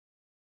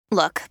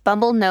Look,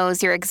 Bumble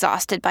knows you're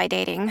exhausted by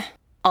dating.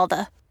 All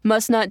the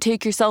must not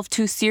take yourself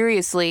too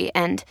seriously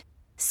and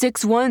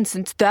 6'1"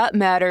 since that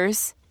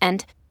matters.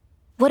 And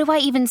what do I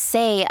even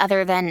say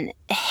other than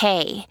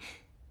hey?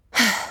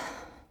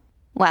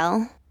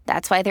 Well,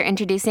 that's why they're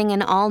introducing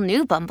an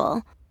all-new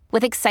Bumble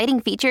with exciting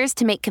features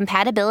to make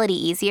compatibility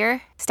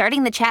easier,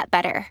 starting the chat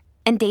better,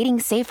 and dating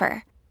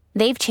safer.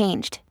 They've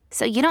changed,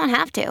 so you don't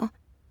have to.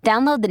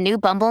 Download the new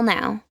Bumble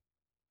now.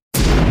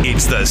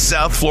 It's the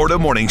South Florida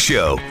Morning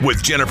Show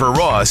with Jennifer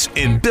Ross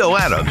and Bill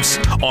Adams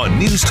on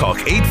News Talk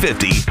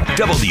 850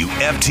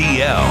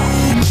 WFTL.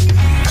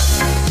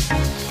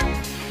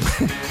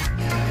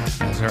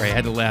 Sorry, I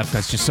had to laugh.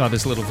 I just saw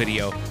this little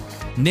video.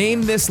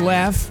 Name this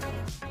laugh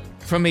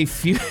from a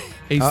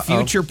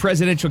future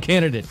presidential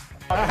candidate.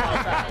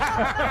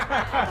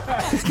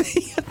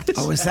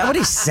 Oh, is that what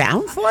he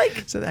sounds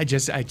like? So I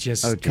just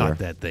caught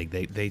that thing.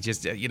 They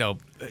just,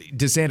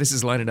 DeSantis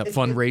is lining up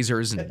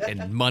fundraisers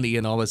and money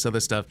and all this other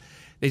stuff.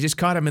 They just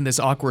caught him in this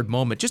awkward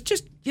moment.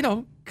 Just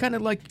kind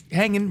of like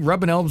hanging,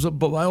 rubbing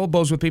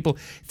elbows with people.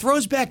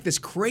 Throws back this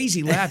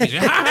crazy laugh.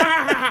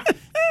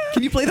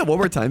 Can you play that one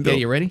more time, Bill? Yeah,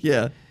 you ready?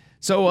 Yeah.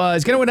 So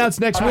he's going to announce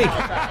next week.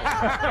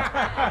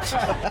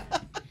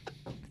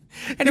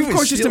 And of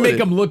course, just to make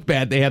him look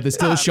bad, they have the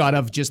still shot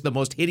of just the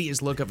most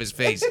hideous look of his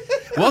face.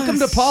 Welcome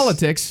to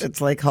politics.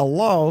 It's like,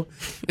 hello.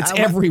 It's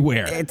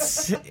everywhere.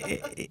 It's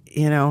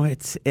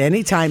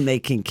anytime they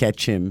can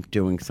catch him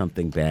doing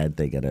something bad,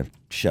 they got to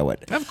show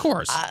it. Of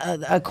course.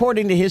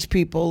 According to his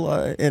people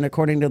and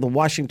according to the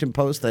Washington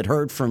Post that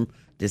heard from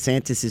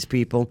DeSantis'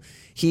 people,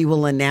 he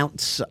will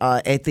announce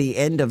at the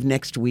end of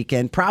next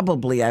weekend,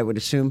 probably, I would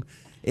assume,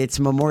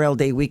 it's Memorial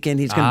Day weekend.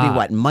 He's going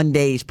to be,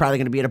 Monday? He's probably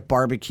going to be at a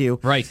barbecue.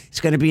 Right.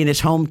 He's going to be in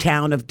his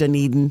hometown of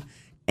Dunedin,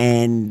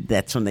 and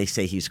that's when they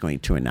say he's going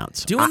to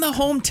announce. Doing the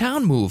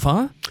hometown move,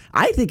 huh?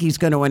 I think he's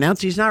going to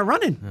announce he's not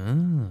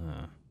running.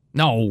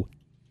 No.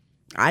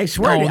 I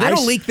swear. No, they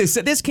don't leak this.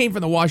 This came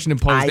from the Washington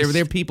Post.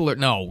 Their people are,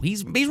 no.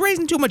 He's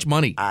raising too much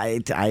money. I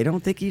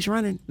don't think he's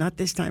running. Not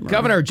this time around.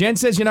 Governor, Jen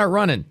says you're not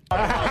running.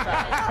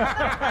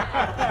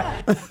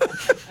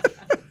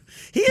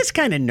 He is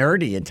kind of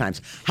nerdy at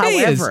times.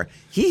 However,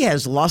 he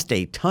has lost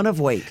a ton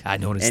of weight. I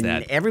noticed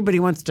that. And everybody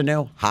wants to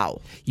know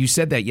how. You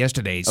said that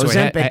yesterday. So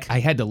Ozempic. I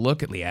had to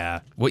look at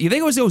What, you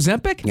think it was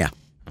Ozempic? Yeah.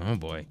 Oh,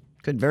 boy.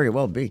 Could very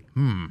well be.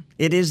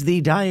 It is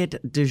the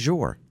diet du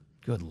jour.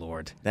 Good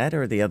Lord. That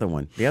or the other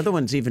one. The other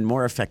one's even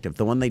more effective.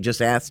 The one they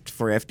just asked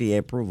for FDA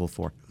approval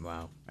for.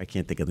 Wow. I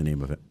can't think of the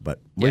name of it, but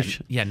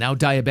yeah, now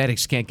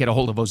diabetics can't get a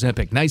hold of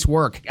Ozempic. Nice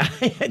work.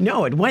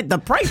 No, the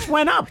price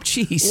went up.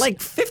 Jeez.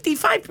 Like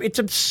 55. It's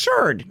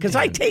absurd because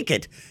I take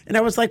it. And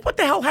I was like, what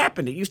the hell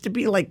happened? It used to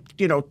be like,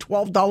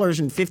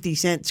 $12.50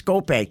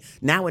 copay.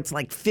 Now it's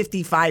like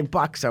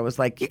 $55. I was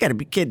like, you got to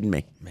be kidding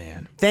me.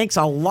 Man. Thanks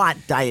a lot,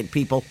 diet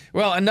people.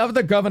 Well,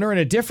 another governor in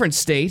a different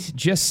state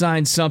just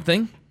signed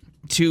something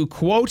to,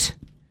 quote,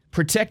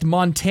 protect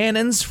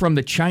Montanans from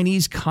the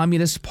Chinese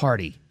Communist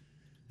Party.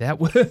 That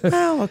was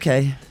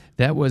okay.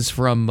 That was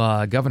from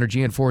Governor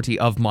Gianforte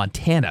of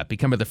Montana,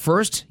 becoming the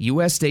first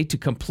U.S. state to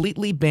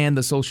completely ban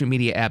the social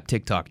media app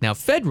TikTok. Now,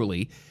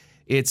 federally,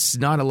 it's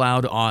not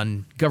allowed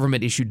on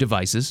government-issued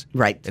devices.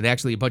 Right. And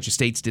actually, a bunch of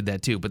states did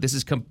that too. But this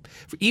is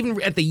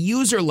even at the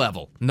user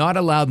level, not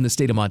allowed in the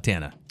state of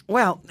Montana.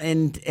 Well,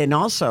 and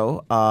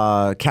also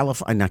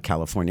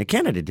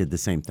Canada did the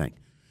same thing.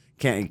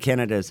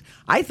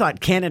 I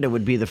thought Canada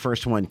would be the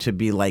first one to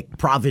be like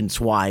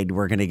province-wide,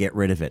 we're going to get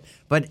rid of it.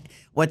 But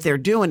what they're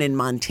doing in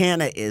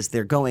Montana is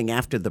they're going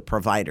after the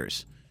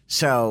providers.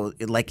 So,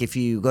 like if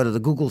you go to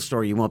the Google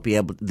store,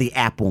 the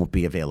app won't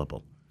be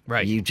available.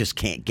 Right. You just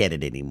can't get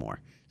it anymore.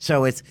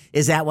 So is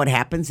that what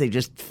happens? They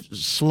just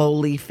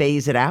slowly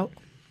phase it out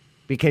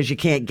because you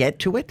can't get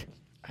to it?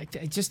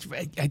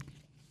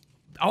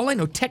 All I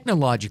know,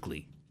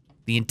 technologically,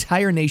 the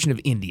entire nation of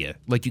India,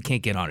 like you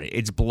can't get on it.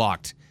 It's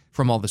blocked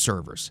from all the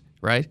servers,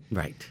 right?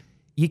 Right.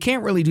 You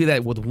can't really do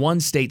that with one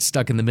state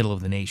stuck in the middle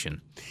of the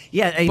nation.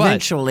 Yeah,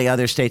 eventually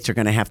other states are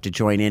going to have to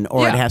join in,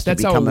 or it has to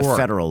become a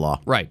federal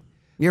law. Right.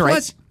 You're right.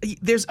 Plus,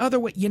 there's other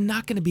ways. You're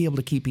not going to be able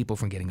to keep people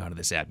from getting onto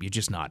this app. You're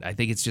just not. I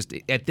think it's just,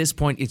 at this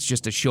point, it's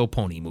just a show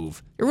pony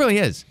move. It really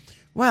is.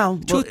 Well,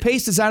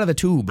 toothpaste is out of the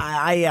tube.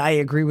 I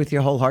agree with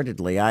you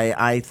wholeheartedly.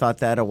 I thought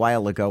that a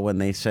while ago when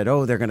they said,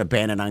 they're going to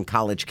ban it on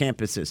college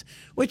campuses,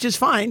 which is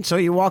fine. So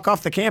you walk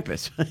off the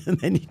campus and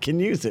then you can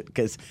use it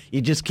because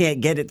you just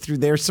can't get it through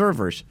their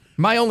servers.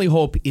 My only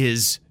hope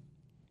is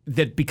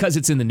that because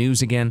it's in the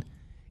news again,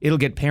 it'll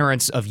get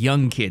parents of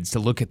young kids to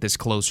look at this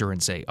closer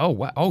and say,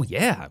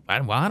 yeah, I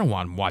don't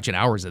want watching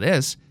hours of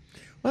this.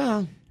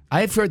 Well,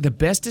 I've heard the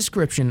best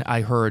description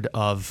I heard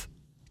of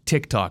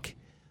TikTok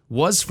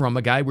was from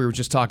a guy we were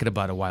just talking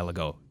about a while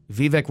ago,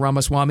 Vivek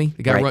Ramaswamy,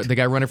 the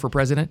guy running for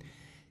president,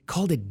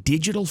 called it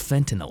digital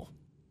fentanyl.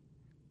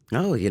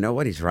 Oh, you know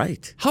what? He's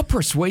right. How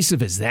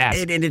persuasive is that?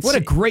 And what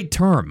a great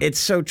term. It's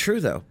so true,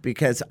 though,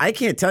 because I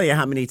can't tell you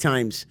how many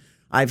times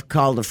I've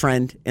called a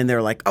friend, and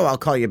they're like, "Oh, I'll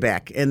call you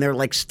back," and they're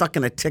like stuck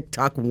in a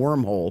TikTok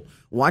wormhole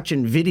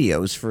watching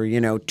videos for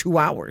 2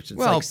 hours. It's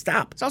like,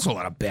 stop. There's also a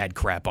lot of bad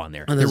crap on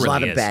there. And there's there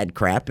really a lot of bad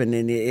crap, and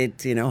then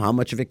it how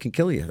much of it can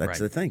kill you. That's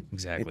the thing.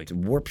 Exactly. It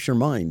warps your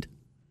mind,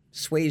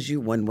 sways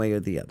you one way or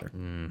the other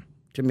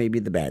to maybe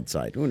the bad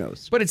side. Who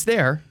knows? But it's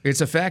there.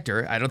 It's a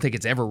factor. I don't think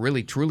it's ever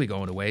really truly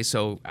going away.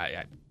 So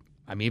I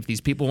mean, if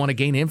these people want to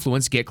gain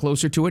influence, get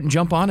closer to it and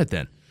jump on it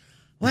then.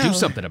 Do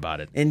something about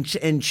it.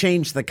 And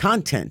change the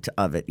content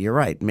of it. You're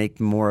right. Make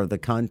more of the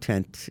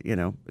content,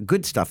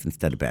 good stuff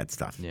instead of bad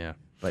stuff. Yeah.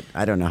 But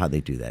I don't know how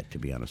they do that, to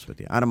be honest with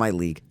you. Out of my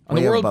league.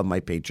 Way above my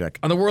paycheck.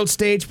 On the world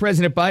stage,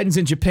 President Biden's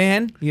in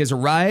Japan. He has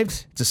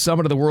arrived. It's a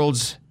summit of the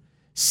world's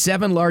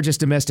 7 largest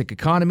domestic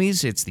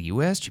economies. It's the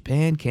U.S.,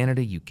 Japan,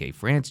 Canada, UK,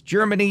 France,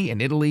 Germany,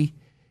 and Italy.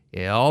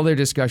 Yeah, all their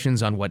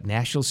discussions on what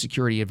National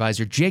Security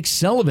Advisor Jake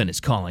Sullivan is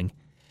calling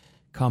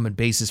common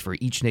basis for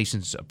each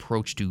nation's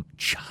approach to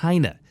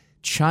China.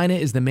 China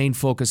is the main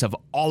focus of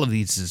all of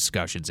these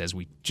discussions as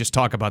we just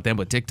talk about them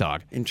with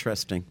TikTok.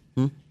 Interesting.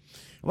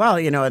 Well,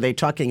 are they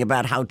talking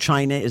about how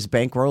China is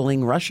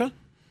bankrolling Russia?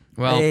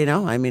 Well,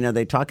 are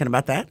they talking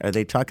about that? Are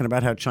they talking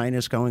about how China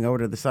is going over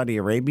to the Saudi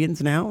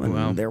Arabians now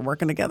and they're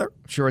working together?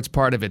 Sure, it's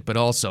part of it, but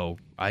also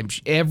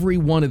every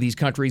one of these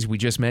countries we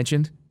just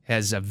mentioned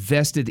has a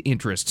vested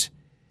interest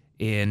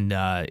in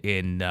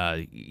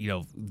the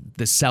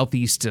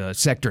southeast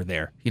sector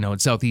there, in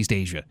Southeast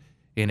Asia.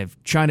 And if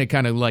China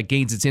kind of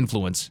gains its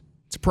influence,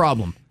 it's a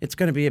problem. It's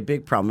going to be a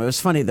big problem. It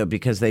was funny, though,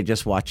 because they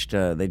just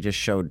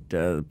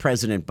showed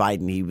President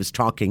Biden. He was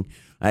talking.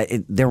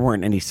 There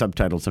weren't any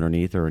subtitles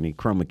underneath or any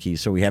chroma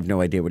keys, so we have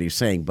no idea what he was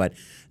saying. But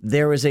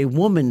there was a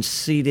woman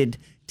seated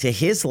to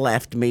his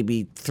left,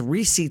 maybe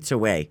 3 seats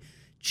away,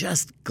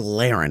 just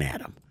glaring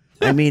at him.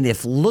 I mean,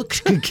 if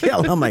looks could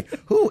kill, I'm like,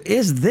 who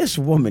is this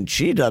woman?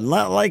 She does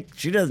not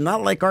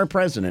like our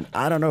president.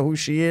 I don't know who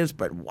she is,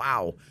 but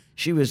wow.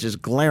 She was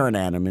just glaring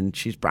at him, and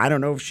I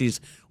don't know if she's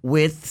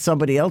with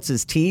somebody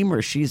else's team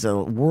or she's a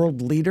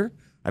world leader.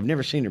 I've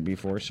never seen her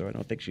before, so I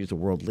don't think she's a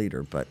world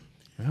leader, but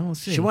we'll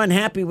see. She wasn't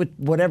happy with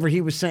whatever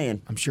he was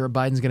saying. I'm sure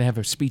Biden's going to have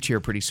a speech here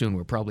pretty soon.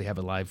 We'll probably have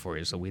it live for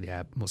you, so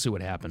we'll see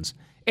what happens.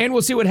 And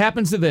we'll see what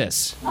happens to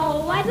this.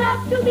 Oh, I'd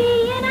love to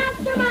be an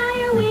Oscar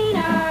Mayer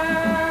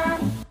wiener.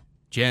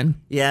 Jen?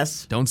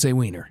 Yes? Don't say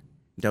wiener.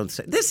 Don't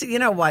say this. You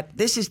know what?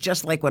 This is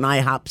just like when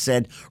IHOP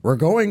said, we're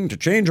going to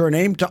change our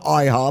name to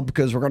IHOP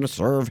because we're going to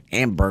serve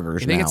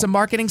hamburgers now. You think it's a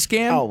marketing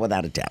scam? Oh,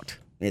 without a doubt.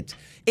 It's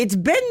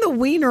been the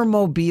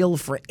Wienermobile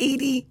for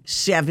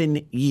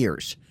 87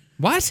 years.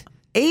 What?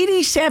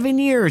 87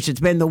 years it's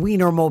been the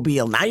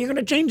Wienermobile. Now you're going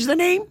to change the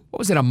name? What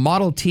was it, a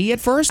Model T at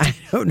first? I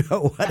don't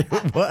know what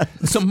it was.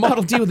 It's a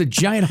Model T with a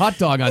giant hot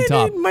dog on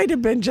top. It might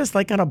have been just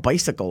like on a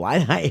bicycle.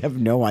 I have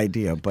no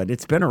idea, but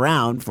it's been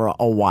around for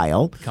a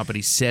while. The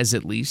company says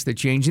at least they're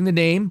changing the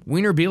name,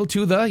 Wienermobile,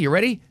 to you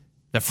ready?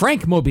 The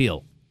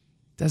Frankmobile.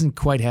 Doesn't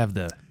quite have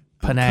the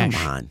panache. Oh,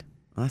 come on.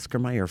 Oscar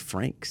Mayer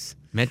Franks.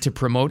 Meant to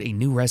promote a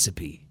new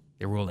recipe.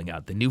 They're rolling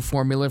out the new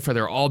formula for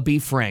their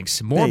all-beef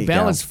Franks. More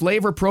balanced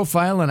flavor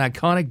profile and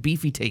iconic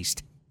beefy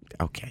taste.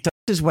 Okay. So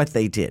this is what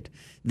they did.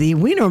 The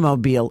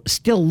Wienermobile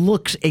still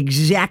looks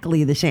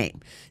exactly the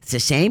same. It's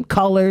the same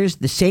colors,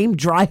 the same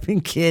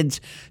driving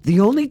kids. The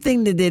only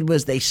thing they did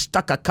was they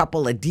stuck a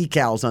couple of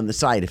decals on the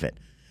side of it.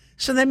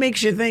 So that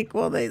makes you think,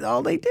 well,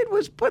 all they did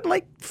was put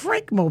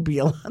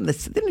Frankmobile on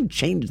this. They didn't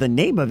change the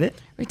name of it.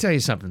 Let me tell you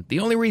something. The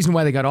only reason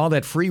why they got all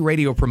that free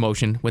radio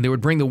promotion when they would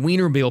bring the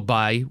Wienermobile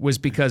by was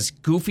because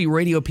goofy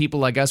radio people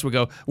like us would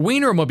go,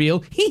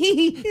 Wienermobile,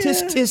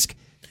 tisk tisk.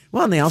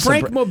 Well, and they also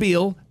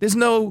Frankmobile,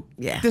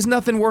 there's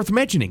nothing worth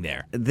mentioning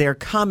there. Their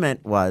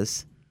comment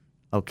was,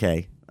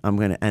 okay,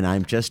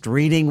 I'm just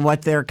reading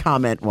what their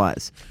comment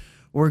was.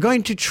 We're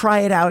going to try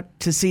it out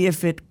to see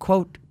if it,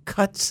 quote,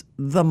 cuts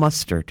the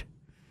mustard.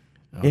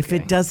 Okay. If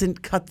it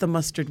doesn't cut the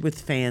mustard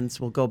with fans,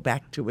 we'll go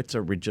back to its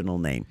original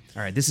name.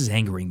 All right, this is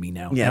angering me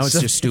now. Yes. Now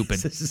it's just stupid.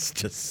 This is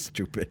just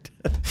stupid.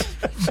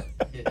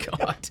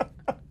 God.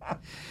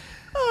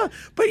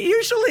 But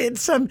usually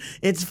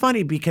it's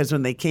funny because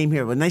when they came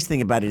here, the nice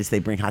thing about it is they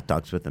bring hot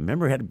dogs with them.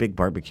 Remember, we had a big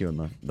barbecue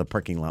in the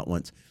parking lot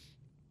once.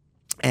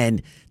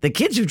 And the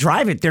kids who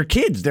drive it, they're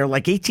kids. They're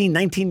like 18,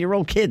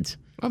 19-year-old kids.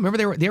 Oh,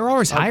 remember, they were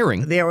always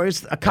hiring. They were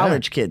always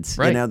college kids,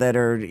 right. That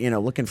are,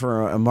 looking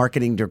for a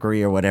marketing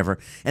degree or whatever.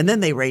 And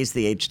then they raise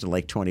the age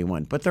to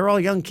 21. But they're all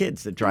young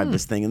kids that drive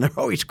this thing, and they're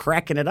always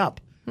cracking it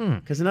up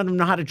because none of them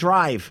know how to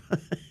drive.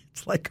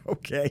 It's like,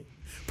 okay,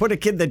 put a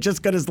kid that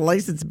just got his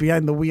license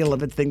behind the wheel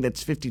of a thing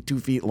that's 52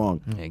 feet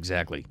long.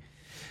 Exactly.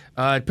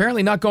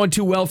 Apparently not going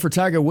too well for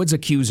Tiger Woods'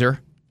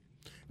 accuser.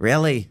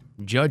 Really?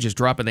 Judge is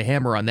dropping the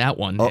hammer on that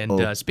one. Uh-oh.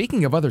 And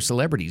speaking of other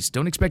celebrities,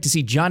 don't expect to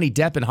see Johnny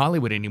Depp in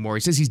Hollywood anymore.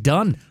 He says he's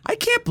done. I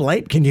can't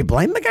blame. Can you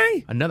blame the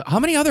guy? How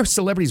many other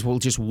celebrities will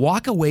just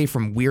walk away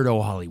from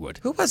weirdo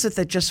Hollywood? Who was it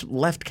that just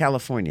left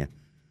California?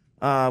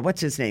 What's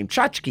his name?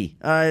 Chachki.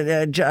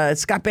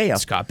 Scott Baio.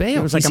 Scott Baio. He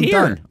was like, I'm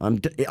here.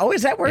 done. Oh,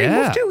 is that where he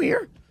moved to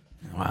here?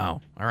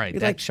 Wow. All right.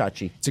 You like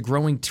Chachi. It's a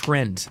growing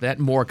trend. That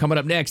and more coming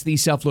up next. The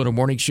South Florida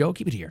Morning Show.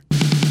 Keep it here.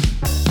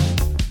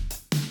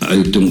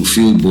 I don't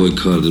feel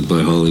boycotted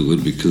by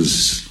Hollywood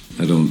because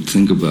I don't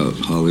think about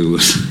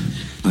Hollywood.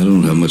 I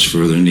don't have much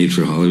further need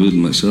for Hollywood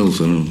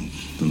myself. I don't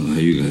know how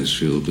you guys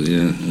feel, but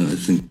yeah, I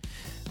think...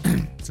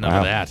 It's none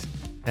of that.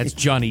 That's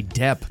Johnny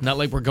Depp. Not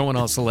like we're going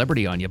all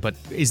celebrity on you, but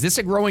is this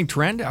a growing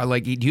trend?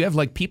 Like, do you have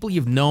like people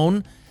you've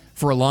known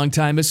for a long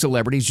time as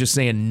celebrities just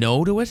saying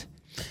no to it?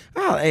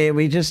 Well,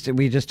 we just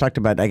talked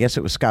about, I guess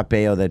it was Scott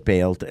Baio that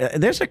bailed.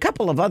 There's a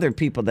couple of other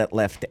people that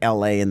left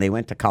L.A. and they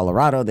went to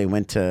Colorado, they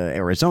went to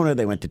Arizona,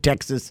 they went to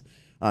Texas.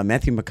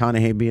 Matthew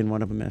McConaughey being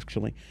one of them,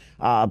 actually.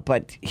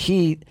 But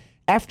he,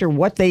 after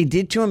what they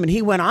did to him, and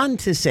he went on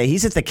to say,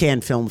 he's at the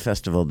Cannes Film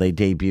Festival. They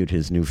debuted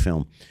his new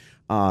film.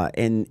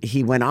 And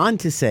he went on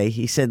to say,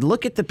 he said,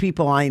 look at the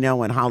people I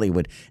know in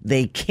Hollywood.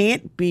 They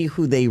can't be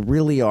who they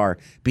really are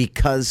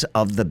because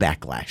of the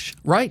backlash.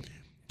 Right.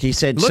 He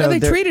said, look how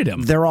they treated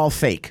him. They're all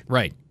fake.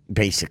 Right.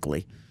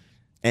 Basically.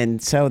 And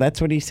so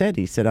that's what he said.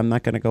 He said, I'm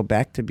not going to go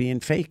back to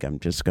being fake. I'm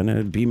just going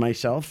to be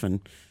myself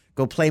and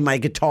go play my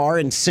guitar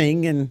and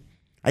sing. And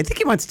I think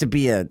he wants to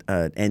be an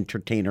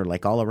entertainer,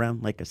 like all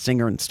around, like a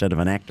singer instead of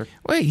an actor.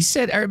 Well, he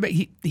said,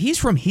 he's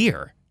from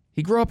here.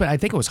 He grew up in, I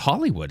think it was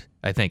Hollywood,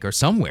 or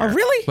somewhere. Oh,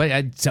 really?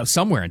 But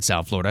somewhere in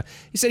South Florida.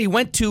 He said he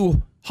went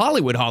to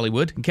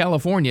Hollywood in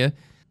California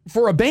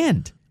for a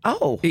band.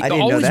 Oh, he I didn't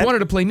know always that. wanted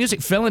to play music,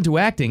 fell into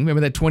acting.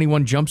 Remember that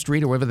 21 Jump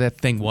Street or whatever that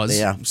thing was?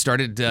 Yeah.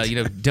 Started,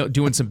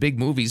 doing some big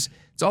movies.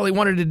 It's all he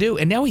wanted to do.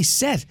 And now he's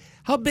set.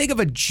 How big of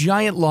a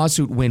giant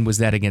lawsuit win was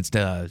that against,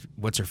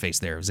 what's her face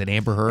there? Was it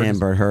Amber Heard?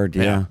 Amber Heard,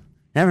 yeah.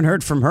 Haven't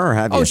heard from her,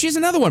 have you? Oh, she's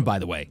another one, by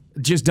the way.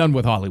 Just done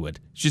with Hollywood.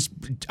 Just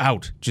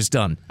out. Just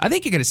done. I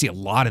think you're going to see a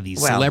lot of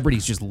these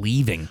celebrities just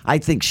leaving. I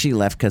think she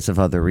left because of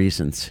other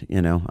reasons.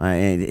 No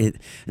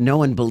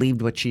one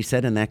believed what she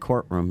said in that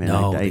courtroom. And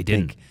No, they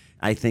didn't.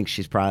 I think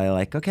she's probably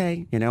like,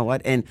 okay, you know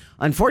what? And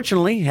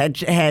unfortunately, had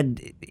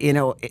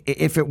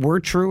if it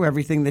were true,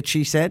 everything that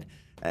she said,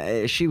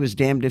 she was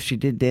damned if she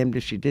did, damned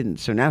if she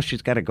didn't. So now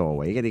she's got to go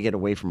away. You got to get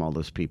away from all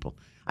those people.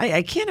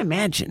 I can't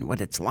imagine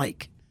what it's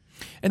like.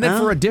 And then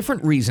for a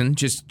different reason,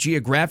 just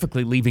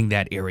geographically leaving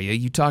that area,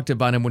 you talked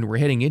about him when we were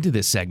heading into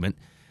this segment,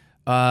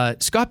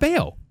 Scott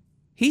Baio.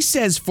 He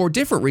says for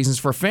different reasons,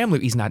 for family,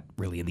 he's not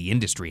really in the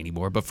industry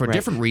anymore, but for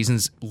different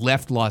reasons,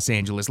 left Los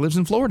Angeles, lives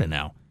in Florida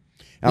now.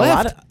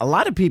 A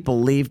lot of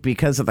people leave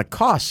because of the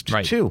cost,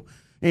 too.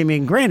 I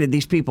mean, granted,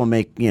 these people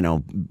make,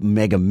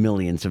 mega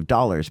millions of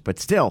dollars, but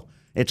still,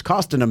 it's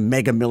costing them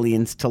mega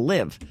millions to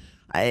live.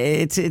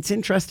 It's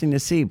interesting to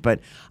see,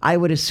 but I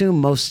would assume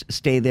most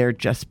stay there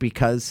just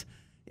because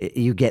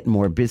you get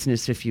more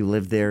business if you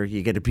live there.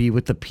 You get to be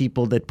with the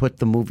people that put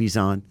the movies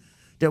on.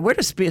 Where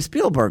does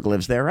Spielberg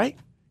lives there, right?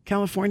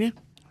 California?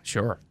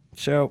 Sure.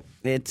 So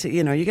it's,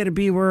 you got to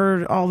be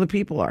where all the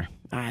people are.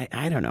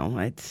 I don't know.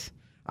 It's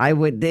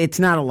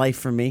not a life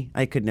for me.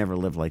 I could never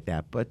live like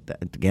that. But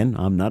again,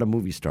 I'm not a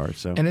movie star.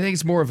 So. And I think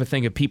it's more of a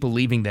thing of people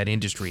leaving that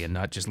industry and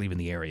not just leaving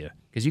the area.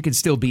 Because you can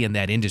still be in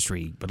that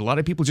industry, but a lot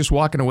of people just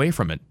walking away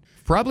from it.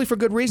 Probably for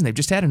good reason. They've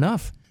just had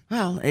enough.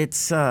 Well, they're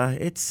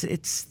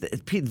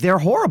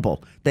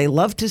horrible. They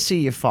love to see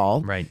you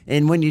fall. Right.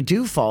 And when you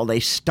do fall, they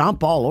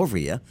stomp all over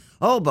you.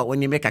 Oh, but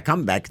when you make a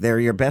comeback,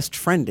 they're your best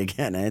friend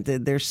again.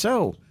 They're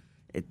so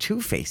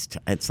two-faced.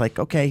 It's like,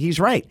 okay, he's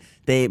right.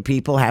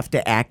 People have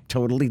to act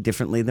totally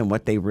differently than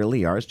what they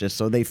really are just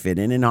so they fit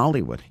in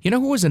Hollywood. You know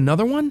who was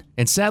another one?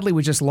 And sadly,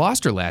 we just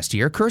lost her last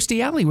year.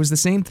 Kirstie Alley was the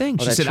same thing.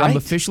 She said,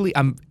 right.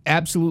 I'm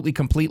absolutely,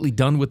 completely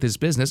done with this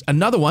business.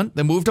 Another one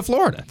that moved to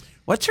Florida.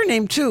 What's her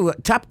name, too?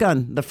 Top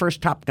Gun, the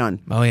first Top Gun.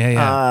 Oh,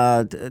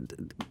 yeah.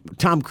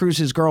 Tom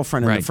Cruise's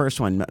girlfriend in the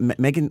first one.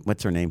 Megan,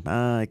 what's her name?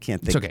 I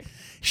can't think. It's okay.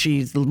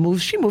 She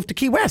moved to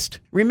Key West.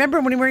 Remember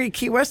when we were in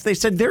Key West, they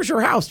said, there's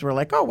your house. We're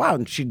like, oh, wow.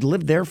 And she'd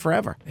lived there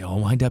forever. They all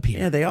wind up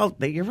here. Yeah,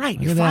 you're right.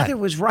 Your father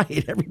was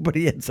right.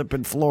 Everybody ends up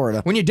in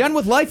Florida. When you're done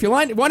with life, you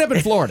wind up in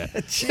Florida.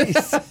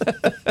 Jeez.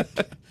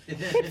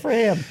 Good for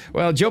him.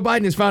 Well, Joe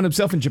Biden has found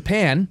himself in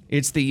Japan.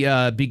 It's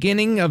the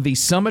beginning of the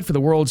summit for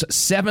the world's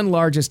 7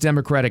 largest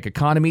democratic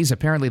economies.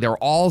 Apparently, they're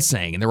all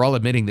saying, and they're all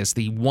admitting this,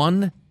 the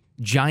one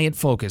giant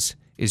focus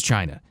is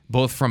China,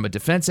 both from a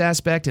defense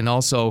aspect and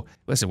also,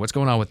 listen, what's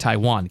going on with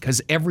Taiwan?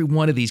 Because every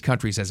one of these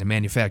countries has a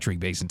manufacturing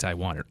base in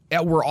Taiwan.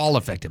 We're all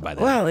affected by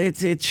that. Well,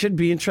 it should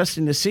be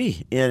interesting to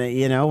see.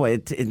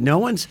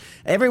 Everyone's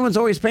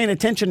always paying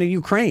attention to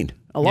Ukraine.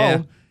 Hello.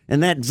 Yeah.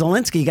 And that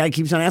Zelensky guy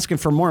keeps on asking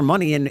for more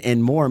money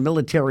and more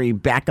military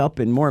backup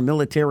and more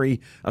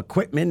military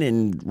equipment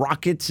and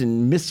rockets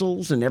and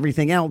missiles and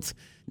everything else.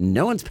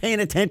 No one's paying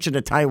attention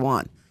to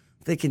Taiwan.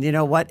 Thinking, you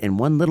know what? In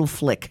one little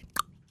flick,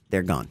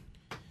 they're gone.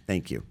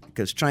 Thank you.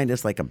 Because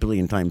China's like 1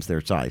 billion times their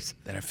size.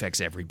 That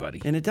affects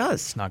everybody. And it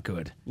does. It's not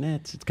good.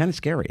 It's kind of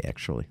scary,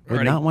 actually.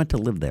 Would Alrighty. not want to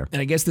live there.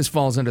 And I guess this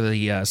falls under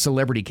the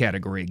celebrity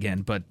category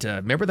again. But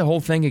remember the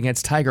whole thing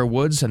against Tiger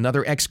Woods,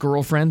 another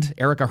ex-girlfriend,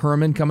 Erica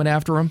Herman, coming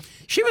after him?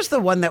 She was the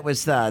one that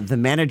was the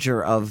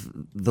manager of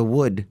The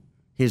Wood,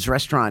 his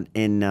restaurant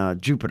in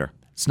Jupiter.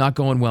 It's not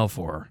going well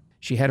for her.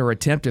 She had her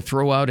attempt to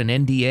throw out an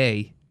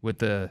NDA with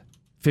the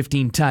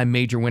 15-time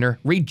major winner,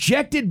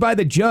 rejected by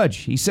the judge.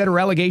 He said her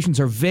allegations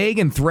are vague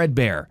and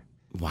threadbare.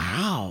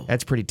 Wow.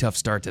 That's a pretty tough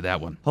start to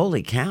that one.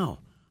 Holy cow.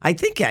 I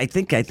think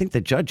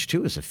the judge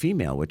too is a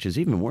female, which is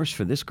even worse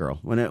for this girl.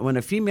 When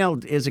a female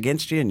is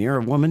against you and you're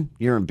a woman,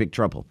 you're in big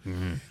trouble.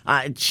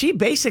 Mm-hmm. She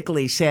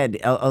basically said,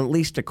 at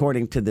least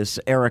according to this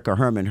Erica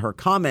Herman, her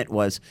comment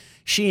was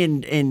she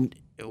and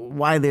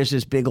why there's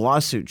this big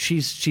lawsuit.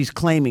 She's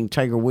claiming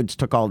Tiger Woods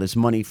took all this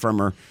money from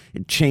her,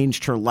 it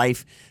changed her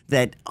life.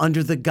 That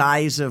under the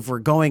guise of we're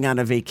going on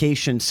a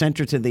vacation, sent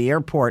her to the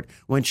airport.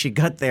 When she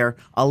got there,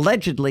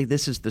 allegedly,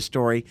 this is the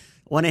story.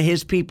 One of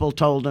his people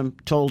told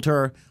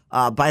her.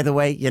 By the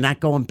way, you're not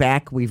going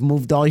back. We've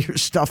moved all your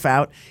stuff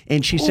out.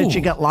 And she said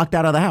she got locked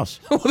out of the house.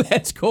 Oh,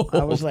 that's cool.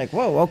 I was like,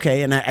 whoa,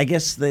 okay. And I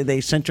guess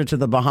they sent her to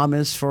the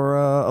Bahamas for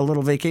a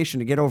little vacation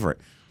to get over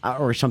it.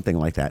 Or something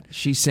like that.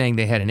 She's saying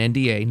they had an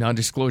NDA,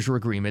 non-disclosure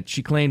agreement.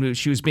 She claimed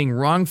she was being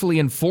wrongfully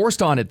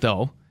enforced on it,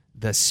 though.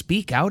 The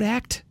Speak Out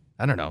Act?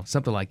 I don't know,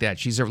 something like that.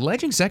 She's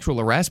alleging sexual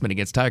harassment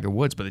against Tiger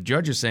Woods, but the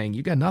judge is saying,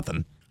 you got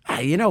nothing.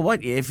 You know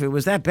what? If it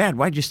was that bad,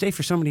 why'd you stay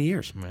for so many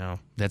years? Well,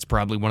 that's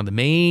probably one of the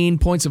main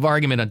points of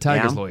argument on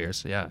Tiger's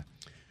lawyers. Yeah.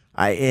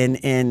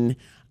 I'm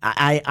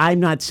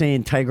not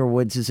saying Tiger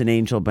Woods is an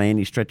angel by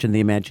any stretch of the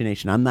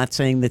imagination. I'm not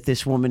saying that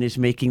this woman is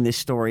making this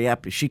story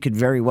up. She could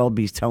very well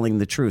be telling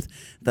the truth.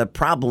 The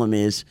problem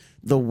is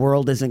the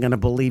world isn't going to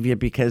believe you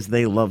because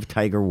they love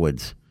Tiger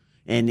Woods.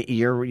 And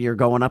you're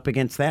going up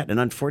against that. And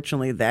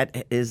unfortunately,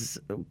 that is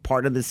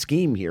part of the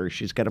scheme here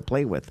she's got to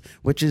play with,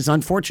 which is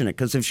unfortunate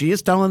because if she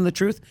is telling the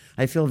truth,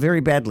 I feel very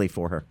badly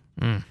for her.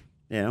 You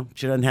know,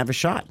 she doesn't have a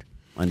shot,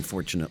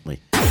 unfortunately.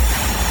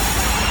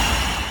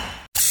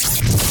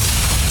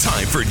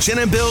 Time for Jen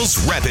and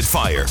Bill's Rapid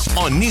Fire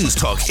on News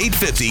Talk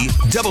 850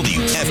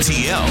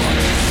 WFTL.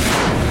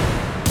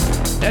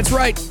 That's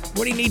right.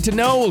 What do you need to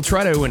know? We'll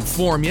try to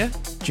inform you.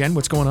 Jen,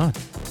 what's going on?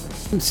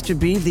 To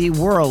be the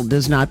world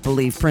does not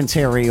believe Prince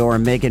Harry or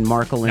Meghan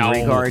Markle in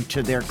regard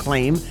to their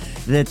claim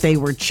that they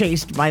were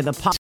chased by the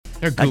police.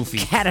 They're goofy.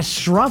 A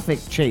catastrophic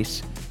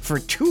chase for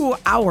 2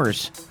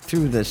 hours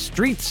through the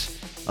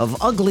streets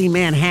of ugly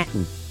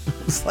Manhattan.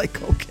 It's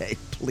like, okay,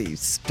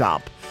 please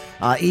stop.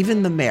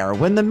 Even the mayor.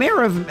 When the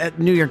mayor of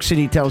New York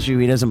City tells you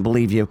he doesn't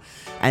believe you,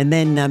 and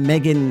then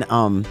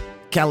Megyn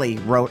Kelly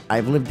wrote,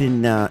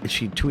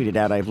 she tweeted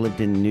out, I've lived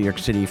in New York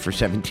City for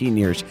 17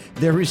 years.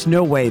 There is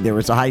no way there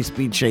was a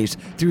high-speed chase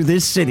through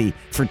this city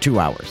for 2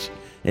 hours.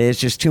 It's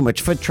just too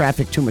much foot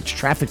traffic, too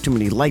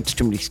many lights,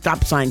 too many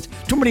stop signs,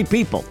 too many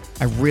people.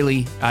 I'm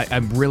really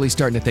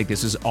starting to think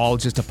this is all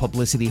just a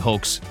publicity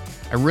hoax.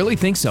 I really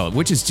think so,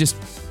 which is just...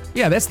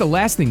 Yeah, that's the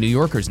last thing New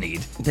Yorkers need.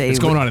 What's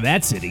going on in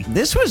that city?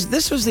 This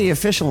was the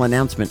official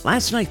announcement.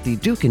 Last night, the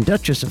Duke and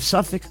Duchess of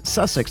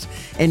Sussex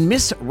and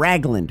Miss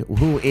Ragland,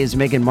 who is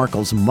Meghan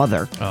Markle's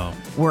mother,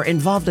 were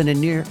involved in a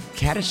near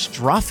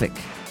catastrophic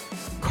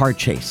car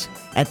chase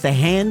at the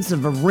hands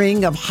of a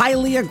ring of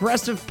highly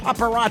aggressive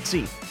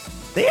paparazzi.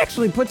 They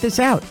actually put this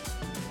out.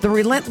 The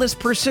relentless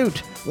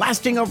pursuit,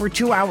 lasting over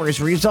 2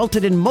 hours,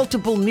 resulted in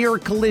multiple near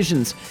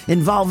collisions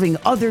involving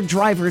other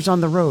drivers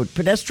on the road,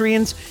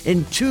 pedestrians,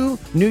 and 2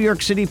 New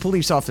York City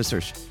police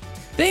officers.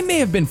 They may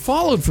have been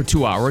followed for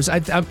 2 hours.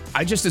 I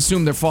just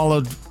assume they're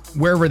followed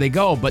wherever they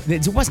go, but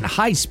it wasn't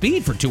high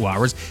speed for 2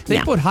 hours. They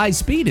put high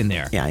speed in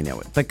there. Yeah, I know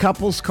it. The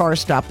couple's car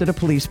stopped at a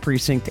police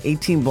precinct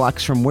 18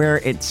 blocks from where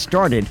it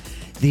started,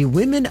 the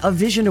Women of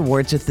Vision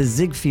Awards at the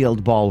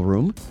Ziegfeld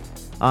Ballroom.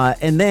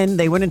 And then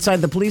they went inside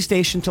the police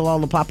station till all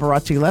the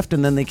paparazzi left,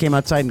 and then they came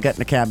outside and got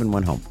in a cab and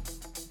went home.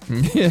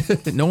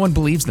 No one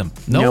believes them.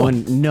 No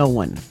one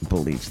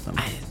believes them.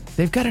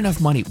 They've got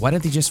enough money. Why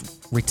don't they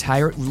just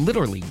retire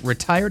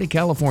to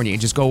California and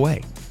just go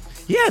away?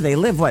 Yeah, they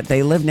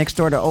live next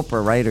door to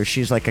Oprah, right? Or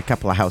she's like a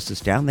couple of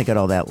houses down. They got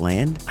all that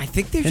land. I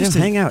think they're They just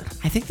don't hang out.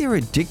 I think they were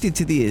addicted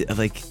to the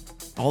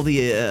all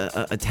the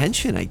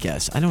attention, I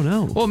guess. I don't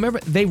know. Well, remember,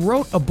 they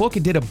wrote a book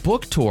and did a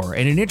book tour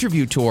and an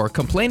interview tour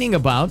complaining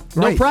about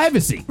no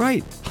privacy.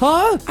 Right.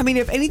 Huh? I mean,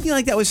 if anything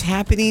like that was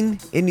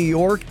happening in New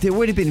York, there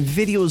would have been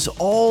videos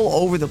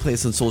all over the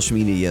place on social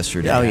media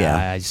yesterday. Oh,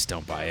 yeah. I just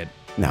don't buy it.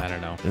 No. I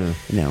don't know.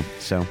 No,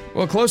 so.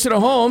 Well, closer to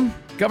home,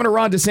 Governor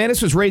Ron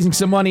DeSantis was raising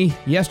some money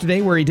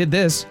yesterday where he did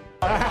this.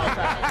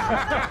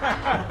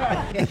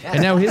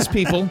 And now his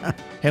people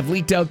have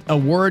leaked out a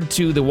word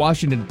to the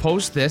Washington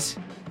Post this.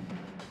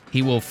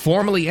 He will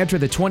formally enter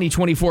the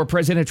 2024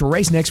 presidential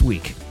race next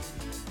week.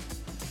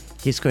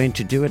 He's going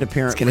to do it,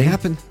 apparently. It's going to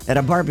happen. At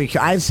a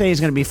barbecue. I'd say he's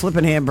going to be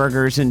flipping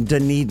hamburgers in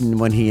Dunedin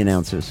when he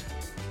announces.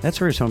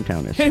 That's where his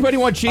hometown is. Anybody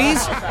want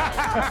cheese?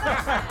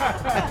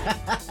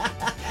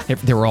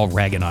 They were all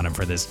ragging on him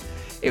for this.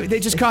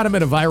 They just caught him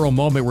in a viral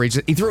moment where he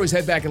threw his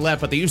head back and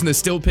laughed, but they're using the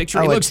still picture.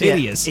 He looks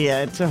hideous.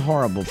 Yeah, it's a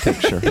horrible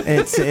picture.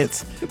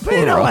 It's. But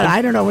you know what?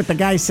 I don't know what the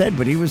guy said,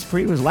 but he was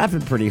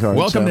laughing pretty hard.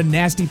 Welcome to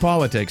nasty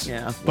politics.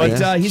 Yeah, but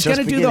he's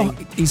going to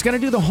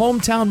do the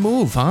hometown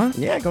move, huh?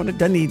 Yeah, going to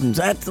Dunedin's.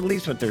 That's at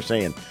least what they're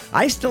saying.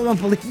 I still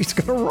don't believe he's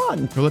going to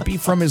run. Will it be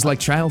from his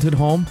childhood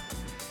home?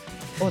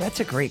 Oh, that's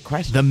a great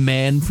question. The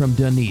man from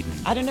Dunedin.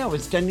 I don't know.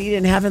 Is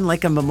Dunedin having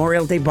like a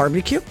Memorial Day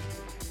barbecue?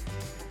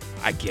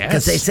 I guess.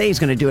 Because they say he's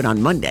going to do it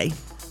on Monday,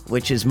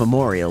 which is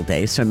Memorial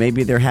Day. So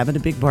maybe they're having a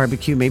big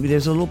barbecue. Maybe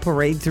there's a little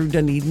parade through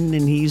Dunedin,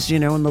 and he's,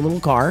 in the little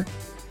car.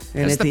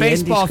 And That's at the end,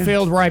 he's baseball gonna-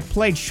 field where I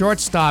played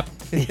shortstop.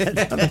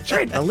 That's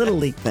right, the Little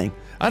League thing.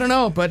 I don't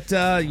know, but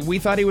we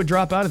thought he would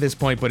drop out at this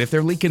point. But if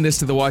they're leaking this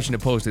to the Washington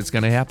Post, it's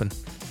going to happen.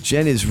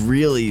 Jen is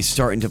really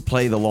starting to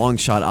play the long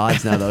shot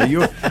odds now, though.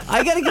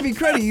 I got to give you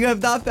credit. You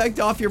have not backed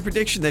off your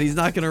prediction that he's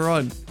not going to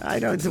run. I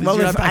don't. You're Well,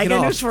 not if, I backing got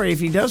off. news for you. If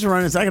he does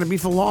run, it's not going to be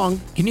for long.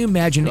 Can you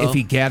imagine if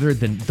he gathered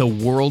the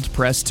world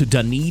press to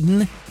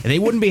Dunedin? And they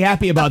wouldn't be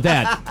happy about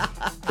that.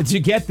 To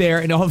get there,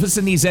 and all of a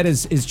sudden he's at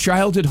his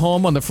childhood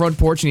home on the front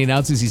porch, and he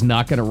announces he's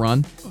not going to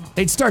run.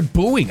 They'd start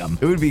booing him.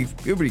 It would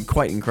be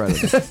quite incredible.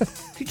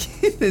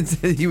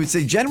 He would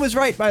say, Jen was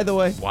right, by the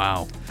way.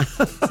 Wow.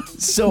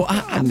 So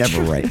I'm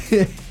never right.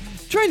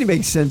 Trying to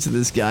make sense of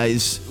this,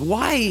 guys.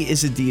 Why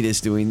is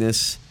Adidas doing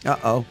this?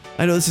 Uh-oh.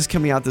 I know this is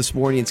coming out this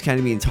morning. It's kind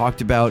of being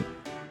talked about.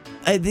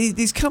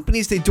 These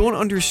companies, they don't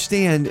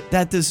understand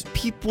that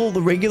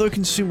the regular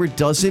consumer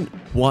doesn't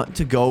want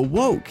to go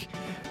woke.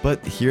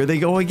 But here they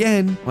go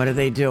again. What are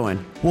they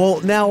doing?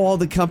 Well, now all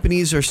the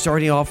companies are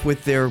starting off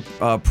with their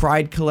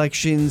Pride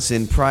collections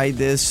and Pride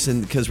this,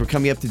 and because we're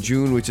coming up to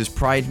June, which is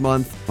Pride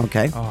Month.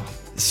 Okay.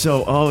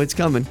 So, it's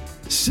coming.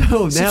 So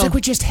now, Seems like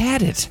we just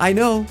had it. I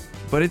know,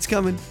 but it's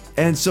coming.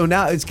 And so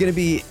now it's going to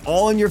be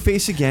all in your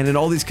face again, and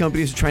all these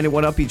companies are trying to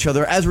one-up each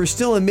other as we're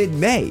still in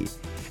mid-May.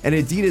 And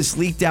Adidas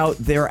leaked out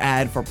their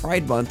ad for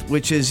Pride Month,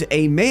 which is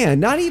a man,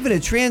 not even a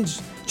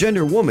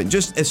transgender woman,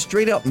 just a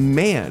straight-up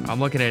man. I'm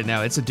looking at it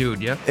now. It's a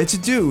dude, yeah? It's a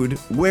dude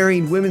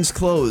wearing women's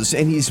clothes,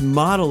 and he's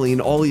modeling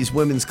all these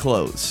women's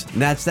clothes.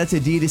 And that's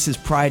Adidas's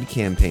Pride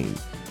campaign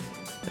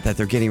that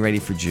they're getting ready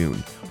for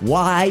June.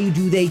 Why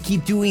do they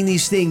keep doing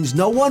these things?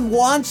 No one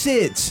wants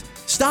it.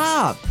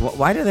 Stop.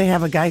 Why do they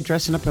have a guy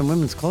dressing up in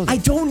women's clothes? I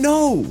don't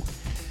know.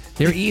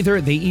 They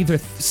either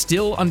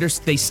still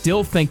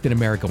think that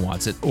America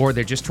wants it, or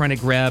they're just trying to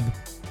grab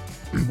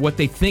what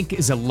they think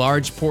is a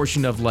large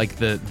portion of like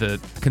the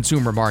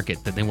consumer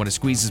market, that they want to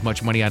squeeze as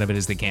much money out of it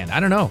as they can.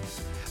 I don't know.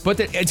 But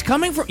it's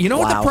coming from, what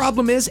Wow. the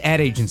problem is? Ad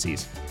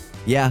agencies.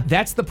 Yeah.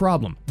 That's the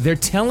problem. They're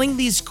telling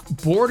these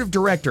board of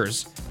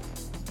directors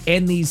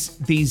and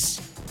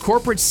these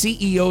corporate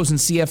CEOs and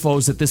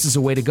CFOs that this is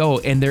a way to go,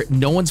 and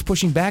no one's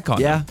pushing back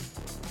on Yeah. them.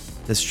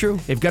 That's true.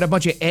 They've got a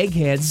bunch of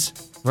eggheads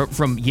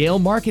from Yale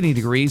marketing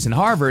degrees and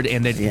Harvard,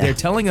 and they're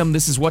telling them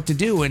this is what to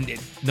do, and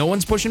no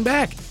one's pushing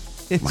back.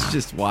 It's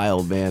just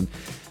wild, man.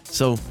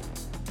 So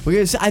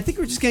I think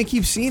we're just going to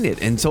keep seeing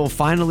it until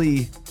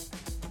finally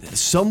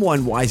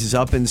someone wises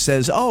up and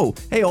says, oh,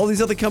 hey, all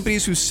these other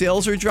companies whose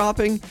sales are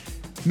dropping,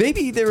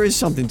 maybe there is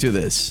something to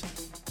this.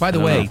 By the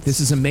way, this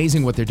is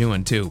amazing what they're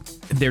doing, too.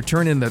 They're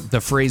turning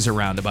the phrase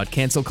around about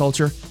cancel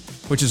culture,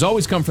 which has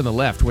always come from the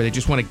left, where they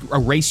just want to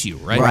erase you,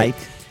 right? Right.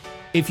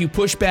 If you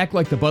push back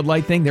like the Bud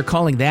Light thing, they're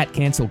calling that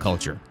cancel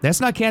culture. That's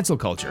not cancel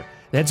culture.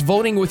 That's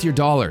voting with your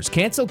dollars.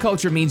 Cancel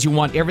culture means you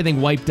want everything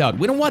wiped out.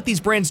 We don't want these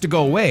brands to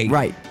go away.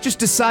 Right. Just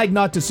decide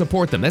not to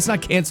support them. That's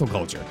not cancel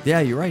culture. Yeah,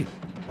 you're right.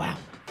 Wow.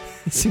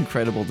 It's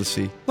incredible to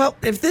see. Well,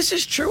 if this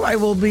is true, I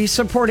will be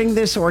supporting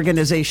this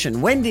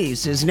organization.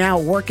 Wendy's is now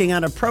working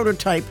on a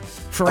prototype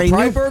for a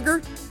Pride new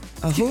Burger?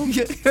 Who?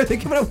 Are they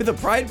coming up with a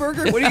Pride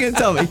Burger? What are you going to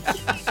tell me?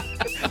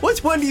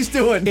 What's Wendy's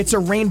doing? It's a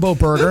rainbow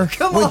burger.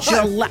 Come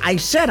on. I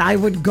said I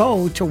would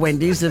go to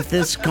Wendy's if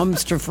this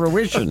comes to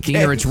fruition.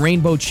 Either it's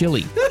rainbow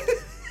chili.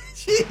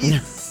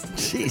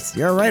 Jeez,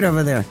 you're right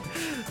over there.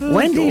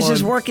 Wendy's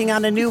is working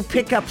on a new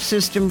pickup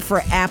system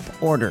for app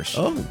orders.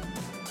 Oh.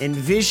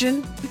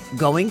 Envision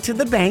going to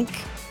the bank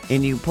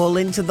and you pull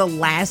into the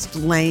last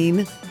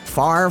lane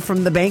far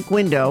from the bank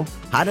window.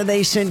 How do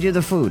they send you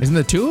the food? Isn't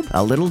the tube?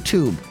 A little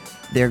tube.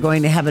 They're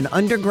going to have an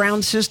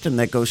underground system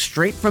that goes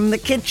straight from the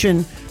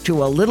kitchen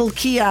to a little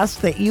kiosk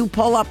that you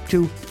pull up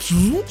to,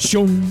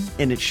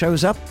 and it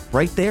shows up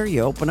right there.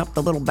 You open up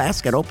the little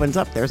basket, opens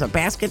up. There's a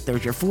basket.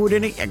 There's your food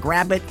in it. You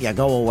grab it. You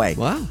go away.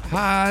 Wow.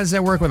 How does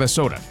that work with a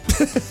soda?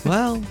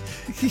 Well,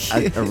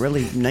 A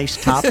really nice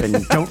top,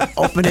 and don't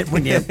open it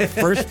when you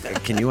first.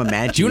 Can you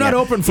imagine? Do not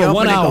open for You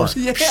 1 it, hour.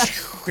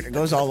 It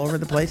goes all over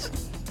the place.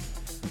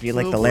 Be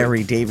like Oh, the boy.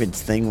 Larry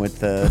David's thing with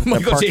the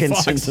Michael J.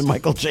 Parkinson's Fox. and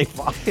Michael J.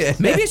 Fox.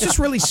 Maybe it's just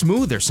really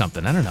smooth or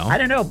something. I don't know. I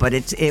don't know, but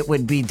it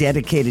would be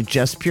dedicated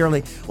just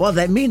purely. Well,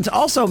 that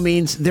also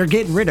means they're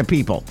getting rid of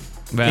people.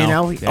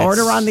 Well,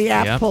 Order on the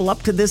app, yep. pull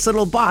up to this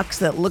little box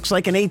that looks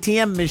like an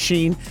ATM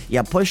machine.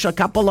 You push a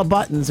couple of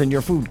buttons and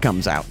your food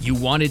comes out. You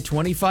wanted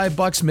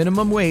 $25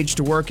 minimum wage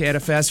to work at a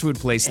fast food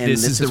place. And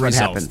This is the what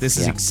result. happens. This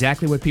is Yeah.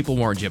 exactly what people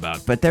warned you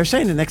about. But they're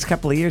saying the next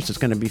couple of years it's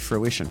going to be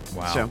fruition.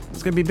 Wow. So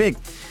it's going to be big.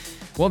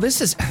 Well,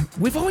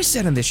 we've always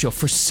said on this show,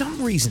 for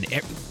some reason,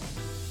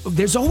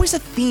 there's always a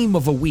theme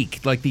of a week.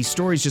 Like these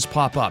stories just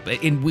pop up,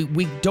 and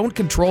we don't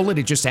control it.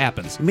 It just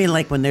happens. I mean,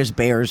 like when there's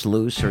bears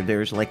loose or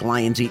there's like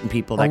lions eating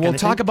people. Or That we'll kind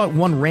of talk thing. about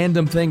one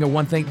random thing or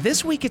one thing.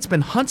 This week it's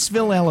been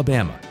Huntsville,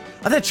 Alabama.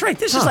 Oh, that's right.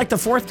 This is like the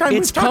fourth time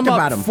we've It's talked come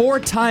about up him. 4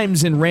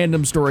 times in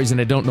random stories,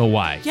 and I don't know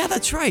why. Yeah,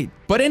 that's right.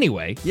 But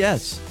anyway,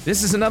 Yes.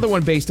 this is another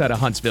one based out of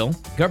Huntsville.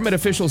 Government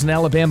officials in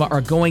Alabama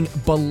are going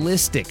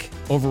ballistic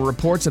over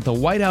reports that the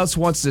White House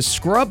wants to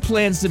scrub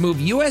plans to move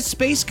U.S.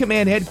 Space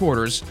Command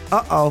headquarters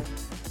Uh-oh.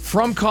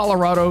 from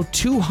Colorado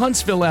to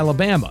Huntsville,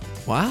 Alabama.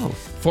 Wow.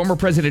 Former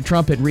President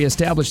Trump had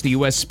reestablished the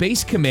U.S.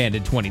 Space Command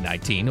in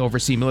 2019,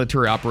 oversee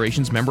military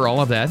operations, remember all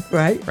of that?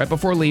 Right. Right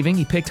before leaving,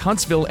 he picked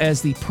Huntsville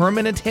as the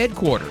permanent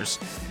headquarters.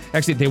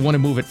 Actually, they want to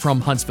move it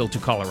from Huntsville to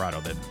Colorado.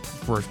 The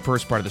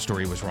first part of the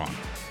story was wrong.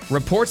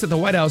 Reports that the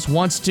White House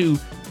wants to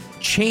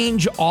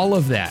change all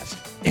of that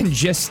and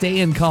just stay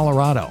in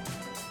Colorado.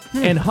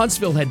 And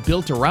Huntsville had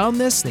built around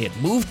this. They had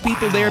moved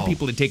people there.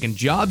 People had taken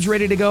jobs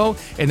ready to go,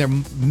 and they're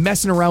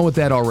messing around with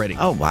that already.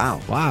 Oh, wow.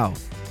 Wow.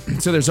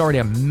 So there's already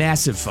a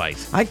massive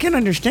fight. I can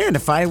understand.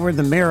 If I were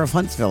the mayor of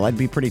Huntsville, I'd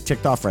be pretty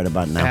ticked off right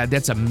about now.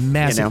 That's a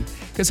massive. You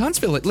Because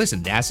Huntsville,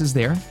 listen, NASA's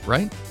there,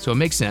 right? So it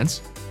makes sense.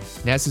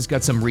 NASA's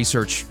got some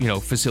research,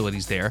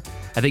 facilities there.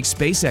 I think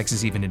SpaceX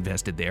is even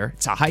invested there.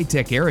 It's a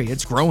high-tech area.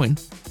 It's growing.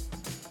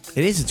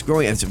 It is. It's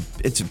growing.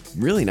 It's a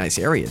really nice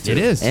area, too. It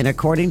is. And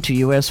according to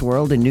U.S.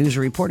 World and News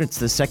Report, it's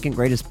the second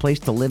greatest place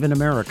to live in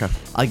America.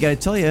 I got to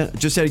tell you,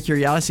 just out of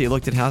curiosity, I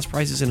looked at house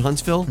prices in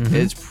Huntsville.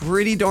 It's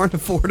pretty darn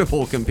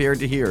affordable compared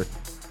to here.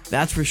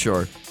 That's for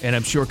sure. And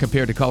I'm sure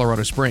compared to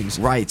Colorado Springs.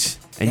 Right.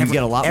 And you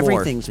get a lot more.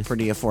 Everything's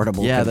pretty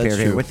affordable Yeah, compared that's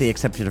here, true. with the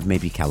exception of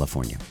maybe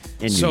California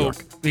and New York.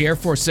 The Air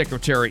Force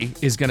Secretary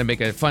is going to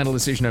make a final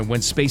decision on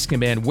when Space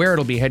Command, where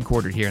it'll be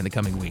headquartered here in the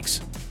coming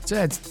weeks.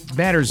 So it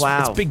matters.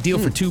 Wow. It's a big deal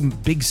for 2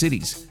 big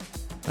cities.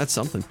 That's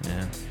something.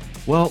 Yeah.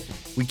 Well,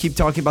 we keep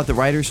talking about the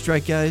writers'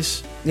 strike,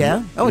 guys.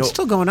 Yeah? Oh, it's know,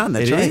 still going on.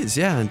 That's It right. is,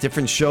 yeah. And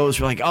different shows,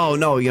 we're like, oh,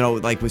 no,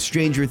 like with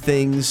Stranger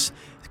Things,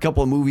 a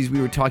couple of movies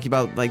we were talking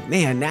about, like,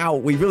 man, now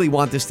we really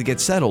want this to get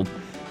settled.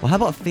 Well, how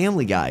about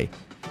Family Guy?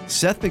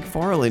 Seth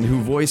MacFarlane,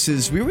 who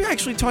voices... We were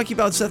actually talking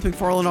about Seth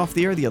MacFarlane off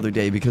the air the other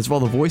day because of all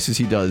the voices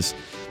he does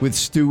with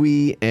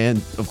Stewie and,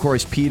 of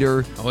course,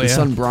 Peter, his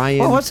son Brian.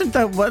 Well, wasn't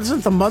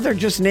the mother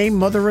just named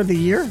Mother of the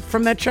Year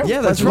from that show?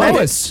 Yeah, that's Wasn't right.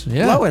 Lois,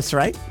 yeah. Lois,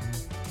 right?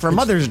 For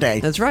Mother's Day.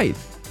 That's right.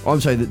 Oh,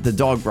 I'm sorry, the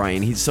dog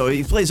Brian. He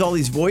plays all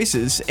these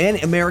voices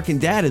and American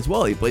Dad as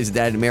well. He plays the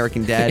dad in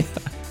American Dad.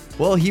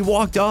 Well, he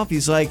walked off.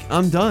 He's like,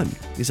 I'm done.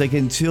 He's like,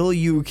 until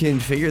you can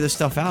figure this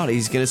stuff out,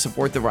 he's going to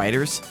support the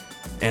writers.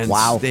 And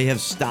Wow. they have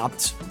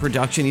stopped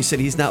production. He said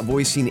he's not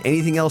voicing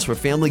anything else for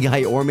Family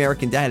Guy or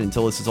American Dad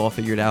until this is all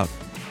figured out.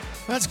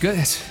 That's good.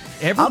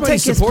 I'll Everybody's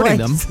take his supporting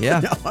them. place. Yeah.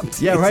 No, I'm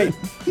Yeah, right.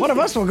 One of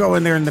us will go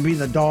in there and be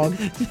the dog.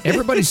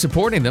 Everybody's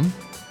supporting them.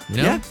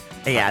 Yeah.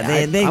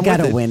 Yeah, they I'm got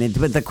to with it. win it.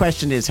 But the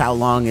question is, how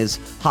long is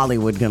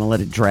Hollywood going to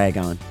let it drag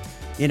on?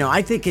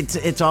 I think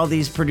it's all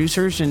these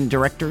producers and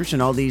directors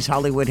and all these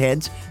Hollywood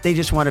heads. They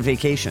just want a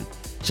vacation.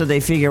 So they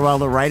figure, well,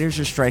 the writers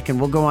are striking.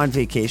 We'll go on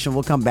vacation.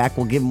 We'll come back.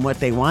 We'll give them what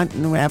they want.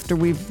 And after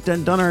we've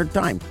done our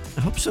time.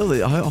 I hope so.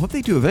 I hope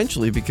they do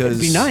eventually because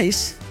It'd be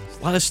nice.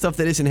 a lot of stuff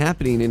that isn't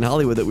happening in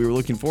Hollywood that we were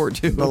looking forward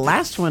to. The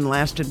last one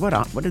lasted, what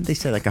did they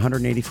say, like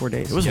 184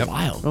 days? It was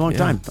wild. A long Yeah.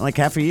 time, like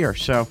half a year.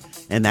 So,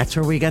 and that's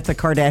where we got the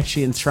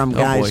Kardashians from,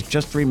 guys. boy.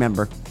 Just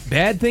remember.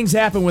 Bad things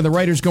happen when the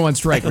writers go on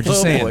strike. We're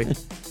just saying. boy.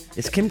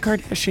 Is Kim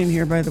Kardashian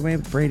here, by the way,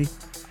 with Brady?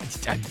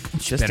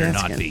 Just Better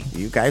asking. not be.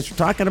 You guys were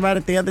talking about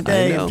it the other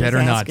day. know. I'm just Better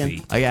not asking.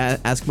 be. I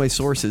gotta ask my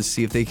sources,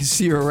 see if they can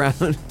see her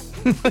around.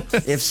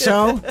 If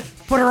so,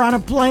 put her on a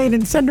plane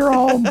and send her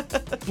home,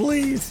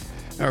 please.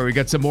 All right, we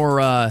got some more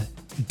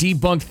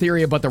debunked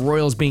theory about the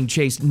royals being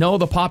chased. No,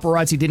 the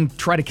paparazzi didn't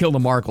try to kill the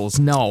Markles.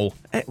 No,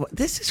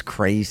 This is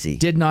crazy.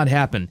 did not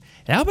happen.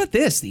 And how about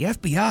this? The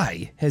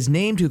FBI has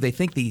named who they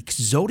think the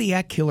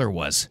Zodiac killer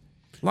was.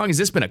 How long has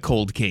this been a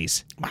cold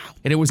case? Wow.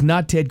 And it was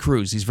not Ted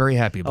Cruz. He's very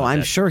happy about Oh,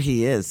 I'm that. sure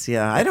he is.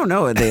 Yeah, I don't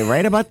know. Are they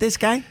right about this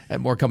guy?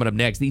 And more coming up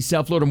next. The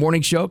South Florida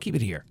Morning Show. Keep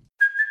it here.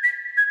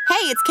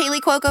 Hey, it's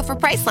Kaylee Cuoco for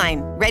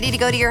Priceline. Ready to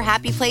go to your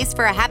happy place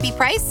for a happy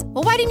price?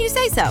 Well, why didn't you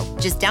say so?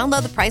 Just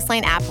download the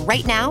Priceline app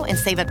right now and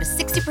save up to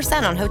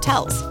 60% on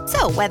hotels.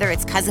 So whether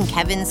it's Cousin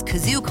Kevin's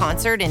Kazoo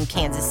Concert in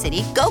Kansas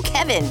City, go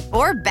Kevin,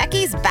 or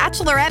Becky's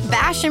Bachelorette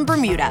Bash in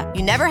Bermuda,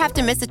 you never have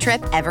to miss a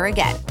trip ever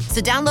again.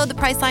 So download the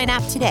Priceline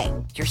app today.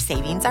 Your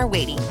savings are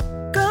waiting.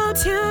 Go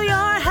to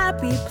your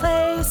happy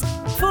place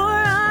for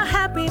a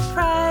happy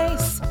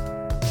price.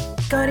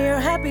 Go to your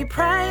happy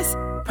price,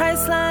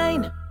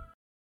 Priceline.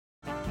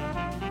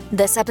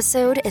 This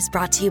episode is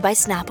brought to you by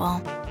Snapple.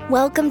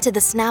 Welcome to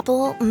the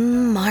Snapple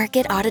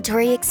Market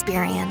Auditory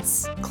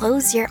Experience.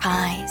 Close your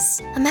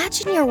eyes.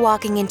 Imagine you're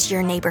walking into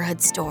your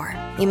neighborhood store.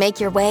 You make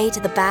your way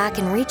to the back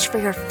and reach for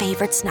your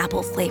favorite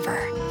Snapple flavor.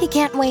 You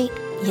can't wait.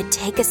 You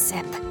take a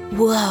sip.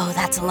 Whoa,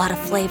 that's a lot of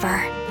flavor.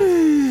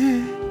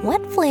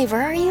 What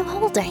flavor are you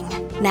holding?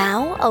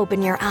 Now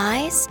open your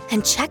eyes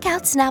and check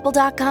out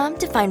Snapple.com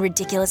to find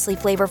ridiculously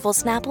flavorful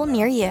Snapple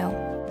near you.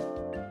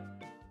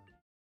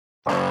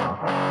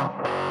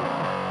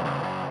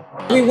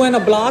 We went a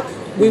block.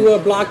 We were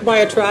blocked by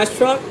a trash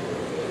truck.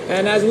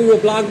 And as we were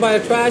blocked by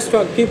a trash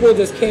truck, people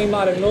just came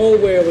out of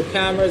nowhere with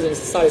cameras and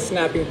started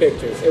snapping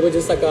pictures. It was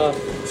just like a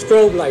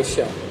strobe light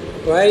show,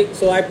 right?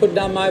 So I put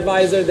down my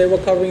visor, they were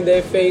covering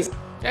their face.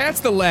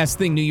 That's the last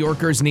thing New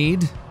Yorkers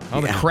need.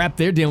 All the crap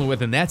they're dealing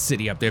with in that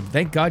city up there.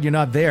 Thank God you're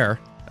not there.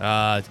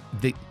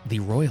 The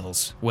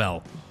Royals,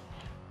 well,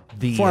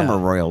 the former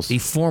Royals. The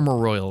former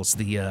Royals,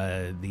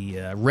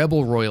 the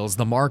rebel Royals,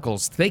 the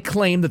Markles, they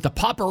claim that the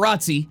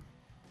paparazzi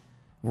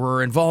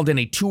were involved in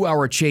a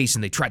 2-hour chase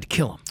and they tried to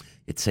kill him.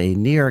 It's a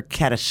near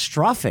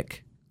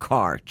catastrophic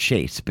car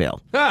chase,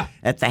 Bill,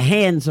 at the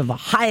hands of a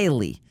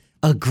highly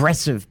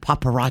aggressive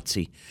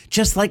paparazzi,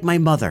 just like my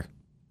mother.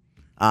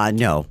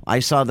 No, I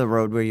saw the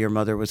road where your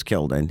mother was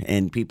killed,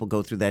 and people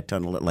go through that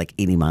tunnel at like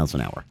 80 miles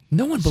an hour.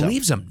 No one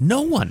believes him.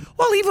 No one.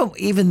 Well,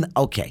 even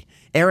okay.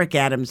 Eric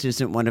Adams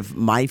isn't one of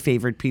my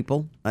favorite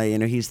people.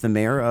 He's the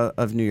mayor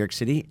of New York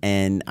City,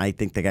 and I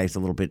think the guy's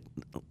a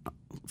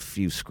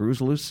few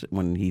screws loose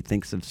when he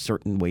thinks of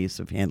certain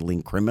ways of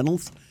handling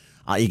criminals.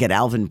 You get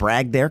Alvin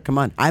Bragg there. Come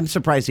on. I'm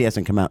surprised he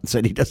hasn't come out and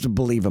said he doesn't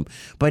believe him.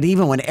 But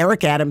even when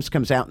Eric Adams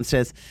comes out and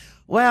says,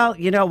 well,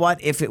 you know what?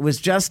 If it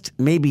was just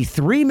maybe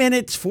 3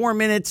 minutes, 4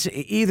 minutes,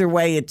 either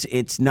way,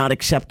 it's not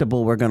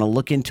acceptable. We're going to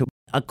look into it.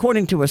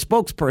 According to a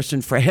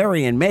spokesperson for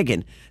Harry and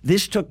Meghan,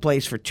 this took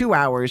place for 2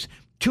 hours.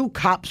 2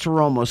 cops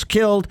were almost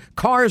killed.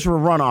 Cars were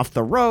run off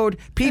the road.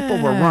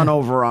 People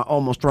were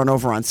almost run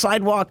over on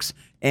sidewalks.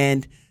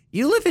 And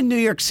you live in New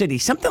York City.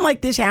 Something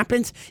like this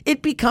happens,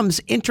 it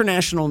becomes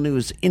international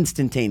news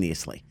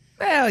instantaneously.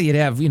 Well, you'd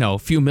have, a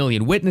few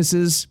million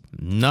witnesses.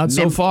 Not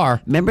so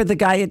far. Remember the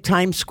guy at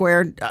Times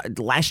Square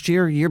last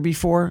year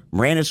before?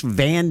 Ran his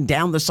van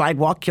down the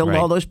sidewalk, killed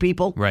all those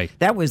people? Right.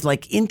 That was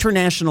like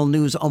international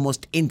news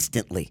almost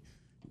instantly.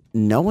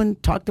 No one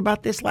talked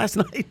about this last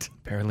night?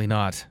 Apparently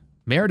not.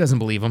 Mayor doesn't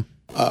believe him.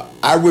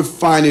 I would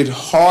find it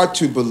hard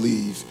to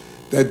believe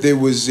that there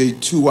was a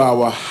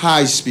 2-hour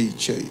high-speed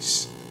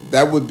chase.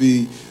 That would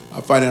be,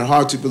 I find it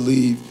hard to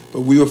believe,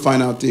 but we will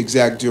find out the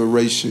exact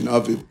duration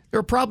of it.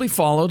 They're probably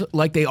followed,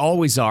 like they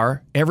always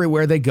are,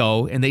 everywhere they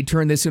go, and they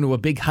turn this into a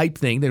big hype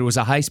thing that it was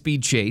a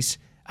high-speed chase.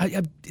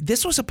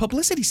 This was a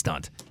publicity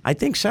stunt. I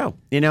think so.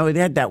 They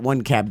had that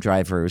one cab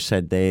driver who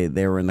said they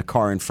were in the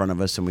car in front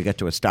of us, and we got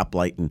to a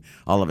stoplight, and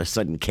all of a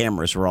sudden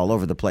cameras were all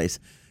over the place.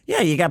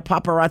 Yeah, you got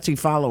paparazzi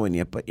following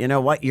you, but you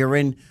know what? You're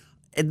in...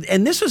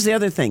 And this was the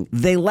other thing.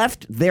 They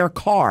left their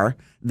car,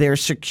 their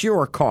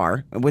secure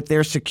car, with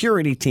their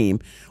security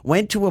team,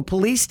 went to a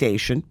police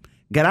station,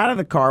 got out of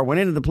the car, went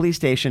into the police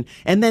station,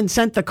 and then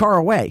sent the car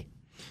away.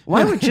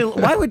 Why would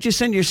you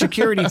send your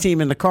security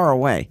team in the car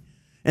away?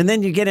 And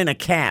then you get in a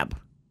cab,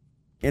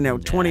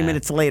 20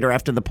 minutes later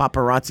after the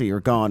paparazzi are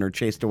gone or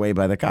chased away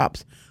by the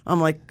cops. I'm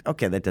like,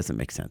 okay, that doesn't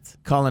make sense.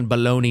 Calling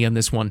baloney on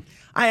this one.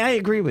 I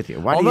agree with you.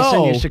 Why do you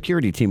send your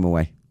security team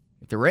away?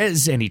 If there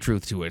is any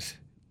truth to it,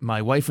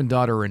 my wife and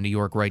daughter are in New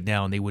York right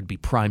now, and they would be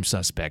prime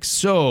suspects.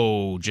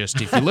 So, just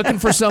if you're looking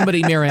for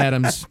somebody, Mayor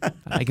Adams,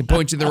 I can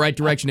point you in the right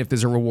direction if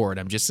there's a reward.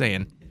 I'm just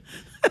saying.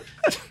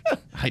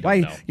 I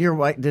don't know. Your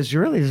wife, does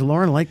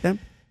Lauren like them?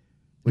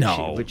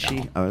 No. Would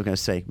she? I was going to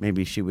say,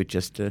 maybe she would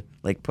just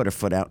put her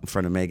foot out in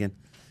front of Meghan.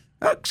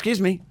 Oh, excuse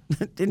me.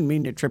 Didn't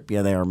mean to trip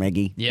you there,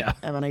 Meggie. Yeah.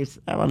 Have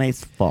a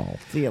nice fall.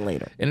 See you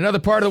later. In another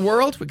part of the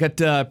world, we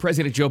got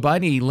President Joe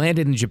Biden. He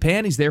landed in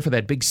Japan. He's there for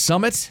that big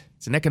summit.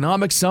 It's an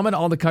economic summit.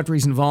 All the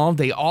countries involved,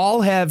 they all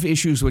have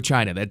issues with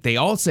China. That they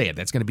all say it.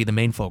 That's going to be the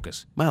main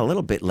focus. Well, a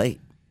little bit late.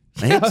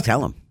 I hate to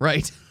tell them.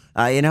 Right.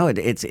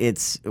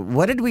 It's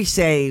what did we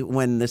say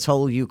when this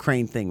whole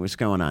Ukraine thing was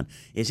going on?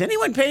 Is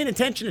anyone paying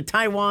attention to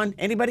Taiwan?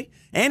 Anybody?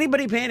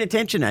 Anybody paying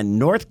attention to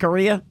North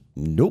Korea?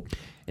 Nope.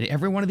 And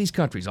every one of these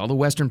countries, all the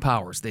Western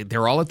powers,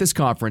 they're all at this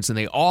conference, and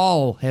they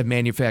all have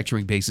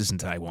manufacturing bases in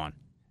Taiwan.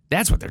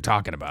 That's what they're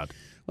talking about.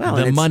 Well,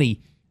 the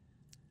money.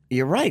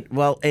 You're right.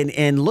 Well,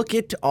 and look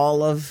at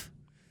all of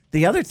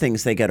the other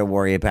things they got to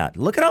worry about.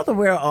 Look at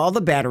where all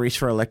the batteries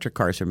for electric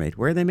cars are made.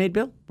 Where are they made,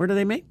 Bill? Where do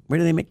they make? Where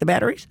do they make the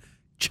batteries?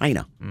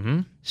 China.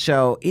 Mm-hmm.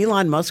 So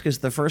Elon Musk is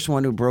the first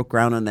one who broke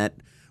ground on that.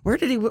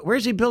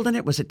 Where's he building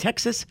it? Was it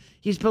Texas?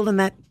 He's building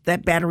that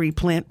battery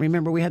plant.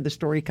 Remember we had the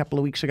story a couple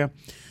of weeks ago?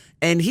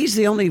 And he's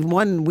the only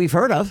one we've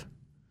heard of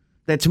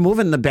that's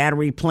moving the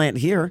battery plant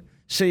here.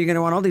 So you're going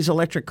to want all these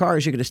electric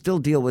cars. You're going to still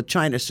deal with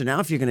China. So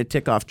now if you're going to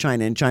tick off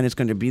China and China's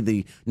going to be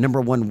the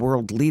 #1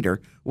 world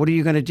leader, what are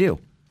you going to do?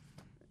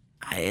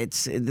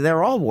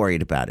 They're all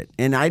worried about it.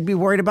 And I'd be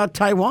worried about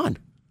Taiwan.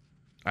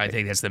 I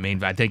think that's the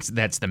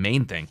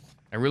main thing.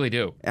 I really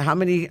do. How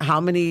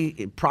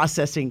many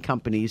processing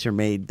companies are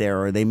made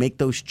there, or they make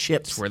those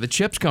chips? That's where the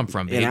chips come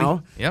from, baby.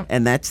 Yep.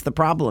 And that's the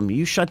problem.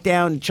 You shut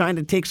down,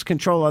 China takes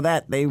control of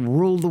that, they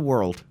rule the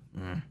world.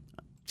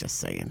 Just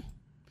saying.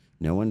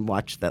 No one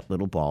watched that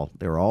little ball.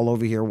 They were all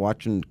over here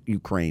watching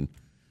Ukraine.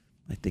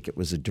 I think it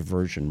was a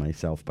diversion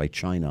myself by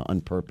China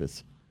on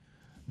purpose.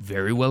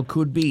 Very well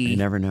could be. You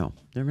never know.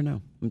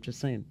 I'm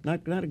just saying.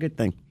 Not a good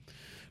thing.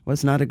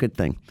 Was not a good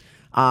thing.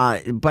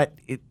 But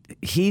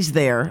he's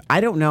there.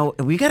 I don't know.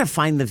 We got to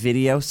find the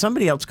video.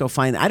 Somebody else go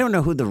find. I don't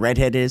know who the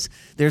redhead is.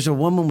 There's a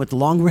woman with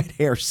long red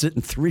hair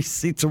sitting 3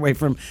 seats away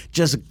from him,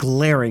 just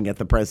glaring at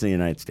the president of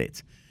the United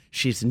States.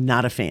 She's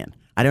not a fan.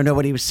 I don't know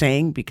what he was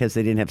saying because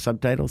they didn't have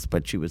subtitles,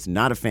 but she was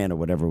not a fan of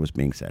whatever was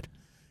being said.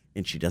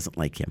 And she doesn't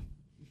like him.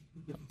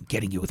 I'm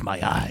getting you with my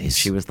eyes.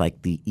 She was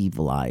like the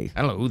evil eye.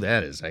 I don't know who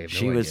that is. I have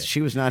no idea.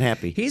 She was not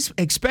happy. He's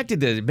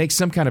expected to make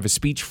some kind of a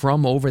speech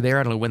from over there.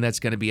 I don't know when that's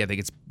going to be. I think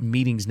it's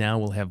meetings now.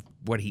 We'll have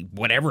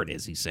whatever it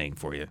is he's saying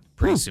for you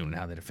pretty soon.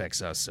 How that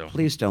affects us. So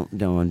please don't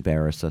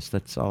embarrass us.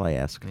 That's all I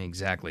ask.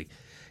 Exactly.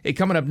 Hey,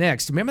 coming up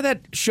next, remember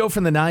that show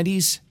from the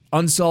 90s,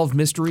 Unsolved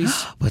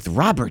Mysteries? With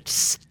Robert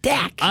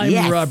Stack.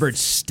 I'm Robert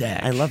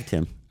Stack. I loved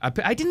him.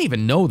 I didn't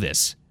even know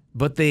this,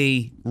 but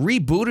they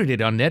rebooted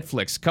it on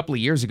Netflix a couple of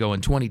years ago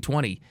in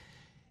 2020.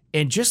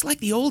 And just like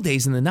the old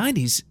days in the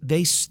 90s,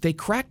 they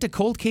cracked a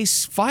cold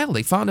case file.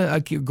 They found a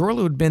girl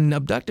who had been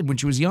abducted when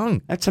she was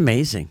young. That's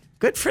amazing.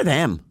 Good for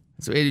them.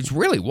 So it's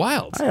really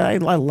wild. I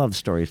love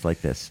stories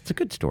like this. It's a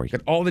good story.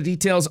 Got all the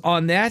details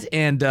on that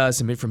and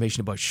some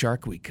information about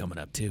Shark Week coming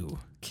up, too.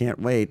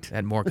 Can't wait.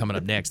 And more coming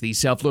up next. The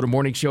South Florida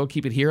Morning Show.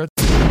 Keep it here.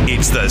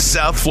 It's the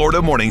South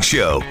Florida Morning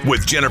Show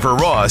with Jennifer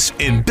Ross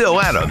and Bill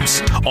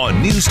Adams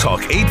on News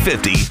Talk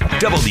 850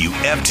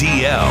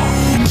 WFTL.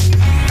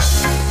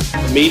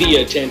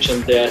 Media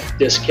attention that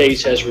this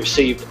case has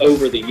received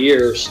over the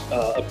years,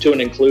 up to and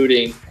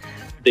including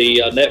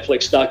the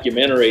Netflix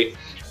documentary,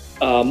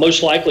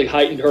 most likely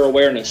heightened her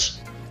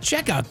awareness.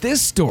 Check out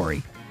this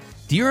story.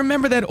 Do you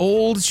remember that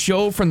old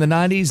show from the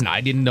 90s? And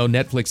I didn't know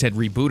Netflix had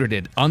rebooted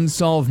it.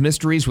 Unsolved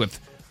Mysteries with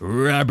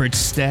Robert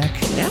Stack.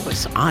 That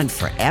was on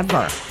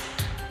forever.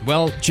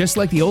 Well, just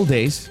like the old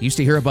days, used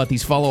to hear about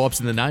these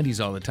follow-ups in the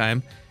 90s all the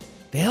time.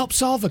 They helped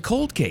solve a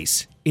cold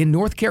case. In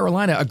North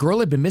Carolina, a girl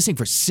had been missing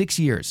for 6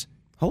 years.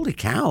 Holy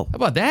cow. How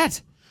about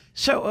that?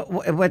 So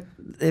what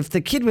if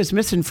the kid was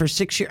missing for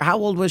 6 years? How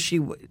old was she?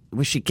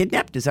 Was she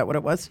kidnapped? Is that what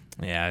it was?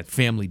 Yeah,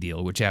 family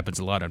deal, which happens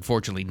a lot,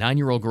 unfortunately.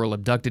 9-year-old girl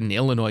abducted in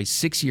Illinois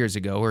 6 years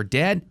ago. Her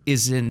dad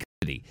is in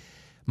custody.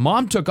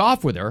 Mom took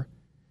off with her.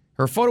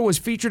 Her photo was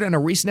featured in a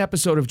recent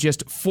episode of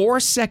just 4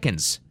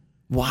 seconds.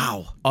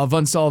 Wow. Of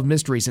Unsolved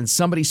Mysteries, and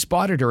somebody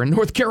spotted her in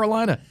North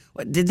Carolina.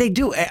 What did they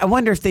do? I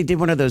wonder if they did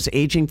one of those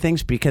aging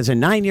things, because a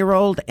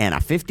 9-year-old and a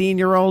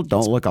 15-year-old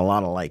don't look a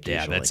lot alike. Yeah,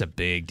 usually. That's a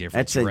big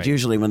difference. That's right.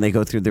 Usually when they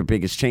go through their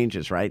biggest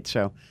changes, right?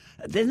 So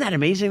isn't that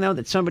amazing, though,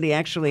 that somebody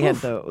actually had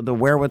the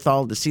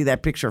wherewithal to see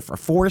that picture for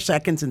 4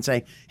 seconds and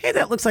say, hey,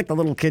 that looks like the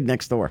little kid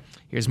next door.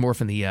 Here's more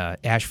from the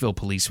Asheville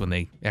police when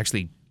they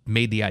actually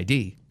made the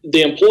ID.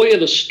 The employee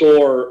of the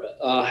store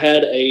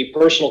had a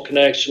personal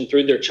connection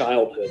through their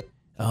childhood.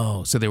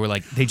 Oh, so they were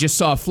like, they just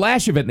saw a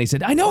flash of it and they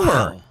said, I know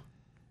her.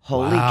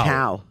 Holy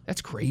cow.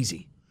 That's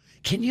crazy.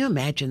 Can you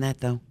imagine that,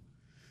 though?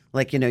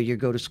 Like, you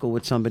go to school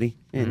with somebody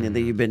and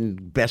you've been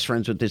best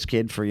friends with this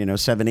kid for,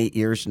 7-8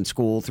 years in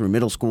school, through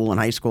middle school and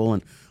high school.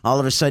 And all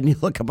of a sudden you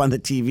look up on the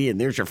TV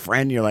and there's your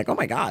friend. You're like, oh,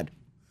 my God.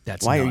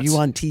 That's Why nuts. are you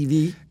on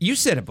TV? You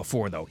said it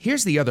before, though.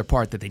 Here's the other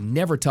part that they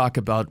never talk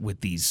about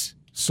with these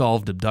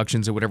solved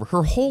abductions or whatever.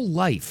 Her whole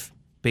life,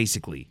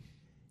 basically,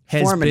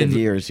 has formative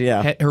years,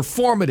 yeah. Her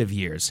formative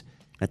years.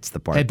 That's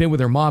the part. Had been with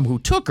her mom who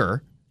took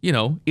her,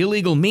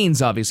 illegal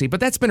means, obviously, but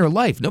that's been her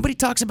life. Nobody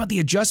talks about the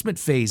adjustment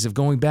phase of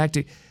going back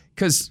to,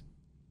 because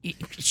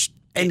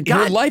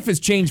her life has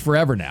changed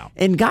forever now.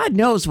 And God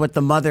knows what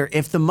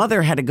if the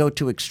mother had to go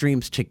to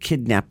extremes to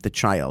kidnap the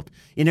child,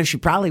 she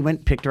probably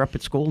went, picked her up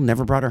at school, and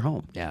never brought her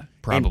home. Yeah,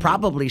 probably. And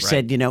probably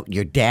said,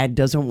 your dad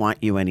doesn't want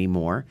you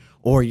anymore,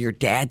 or your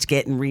dad's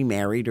getting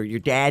remarried, or your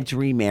dad's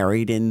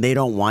remarried and they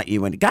don't want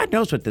you. And God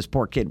knows what this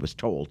poor kid was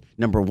told,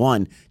 number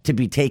one, to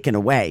be taken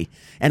away.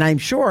 And I'm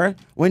sure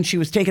when she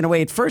was taken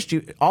away at first,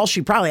 all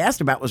she probably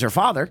asked about was her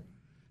father.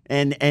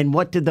 And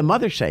what did the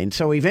mother say? And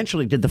so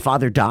eventually, did the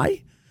father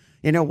die?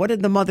 What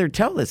did the mother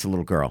tell this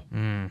little girl?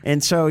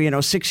 And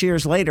so, 6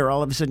 years later,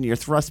 all of a sudden you're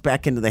thrust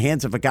back into the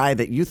hands of a guy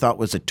that you thought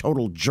was a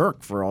total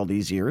jerk for all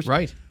these years.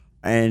 Right.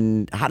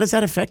 And how does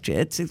that affect you?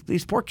 It's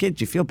these poor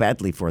kids, you feel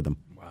badly for them.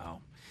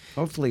 Wow.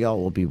 Hopefully all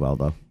will be well,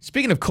 though.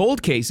 Speaking of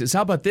cold cases,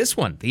 how about this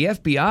one? The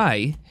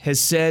FBI has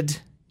said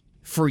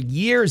for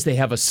years they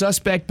have a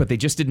suspect, but they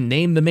just didn't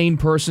name the main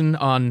person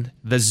on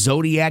the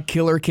Zodiac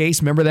Killer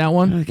case. Remember that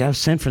one? The guy was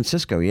San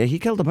Francisco. Yeah, he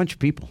killed a bunch of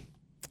people.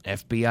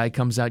 FBI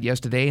comes out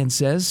yesterday and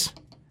says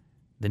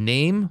the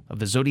name of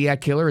the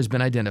Zodiac Killer has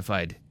been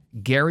identified.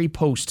 Gary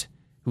Post,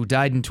 who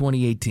died in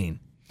 2018.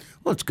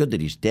 Well, it's good that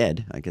he's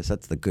dead. I guess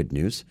that's the good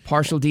news.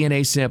 Partial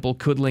DNA sample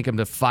could link him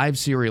to 5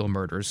 serial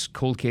murders,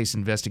 cold case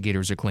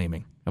investigators are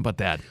claiming. How about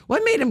that?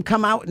 What made him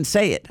come out and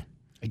say it?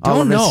 I don't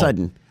all of know. A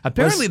sudden?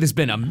 Apparently there's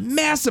been a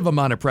massive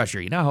amount of pressure.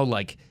 You know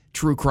how,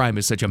 true crime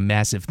is such a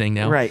massive thing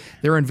now? Right.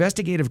 There are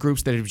investigative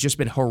groups that have just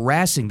been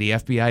harassing the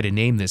FBI to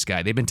name this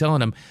guy. They've been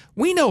telling him,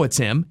 we know it's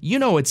him. You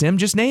know it's him.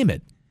 Just name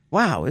it.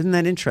 Wow, isn't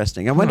that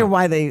interesting? I wonder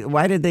why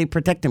did they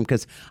protect him?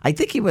 Because I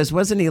think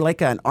wasn't he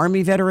like an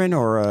Army veteran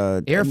or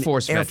a Air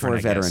Force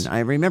veteran? I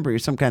remember he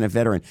was some kind of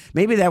veteran.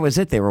 Maybe that was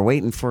it. They were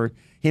waiting for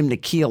him to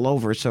keel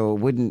over so it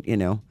wouldn't,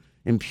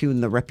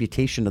 impugn the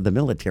reputation of the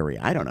military.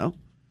 I don't know.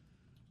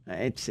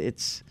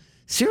 It's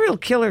serial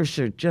killers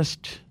are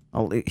just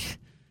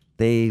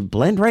they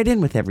blend right in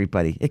with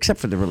everybody, except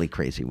for the really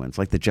crazy ones,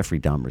 like the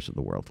Jeffrey Dahmers of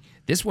the world.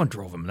 This one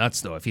drove him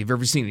nuts, though. If you've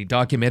ever seen any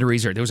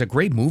documentaries, or there was a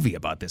great movie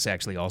about this,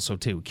 actually, also,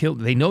 too.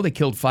 They know they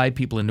killed 5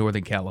 people in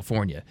Northern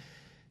California.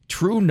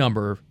 True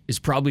number is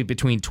probably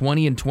between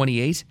 20 and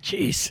 28.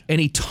 Jeez.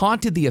 And he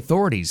taunted the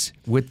authorities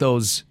with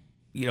those,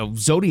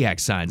 zodiac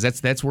signs.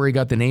 That's where he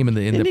got the name in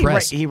the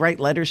press. He write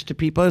letters to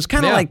people. It was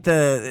kind of like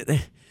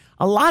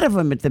a lot of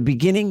them at the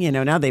beginning,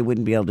 now they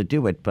wouldn't be able to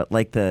do it, but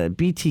like the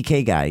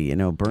BTK guy,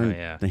 burned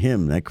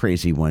him, that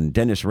crazy one,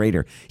 Dennis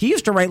Rader. He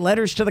used to write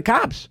letters to the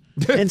cops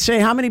and say,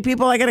 how many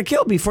people I got to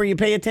kill before you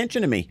pay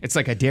attention to me? It's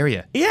like, I dare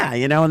you. Yeah,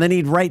 and then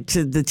he'd write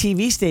to the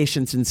TV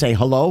stations and say,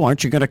 hello,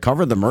 aren't you going to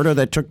cover the murder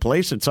that took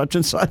place at such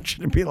and such?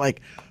 And it'd be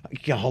like,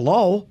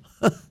 hello?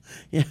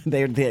 Yeah,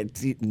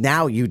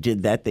 now you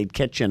did that, they'd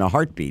catch you in a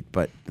heartbeat.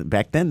 But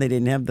back then they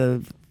didn't have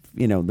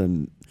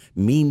the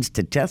means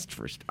to test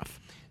for stuff.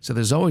 So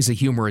there's always a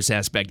humorous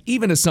aspect,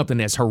 even to something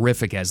as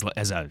horrific as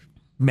a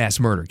mass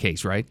murder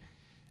case, right?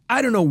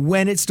 I don't know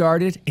when it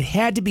started. It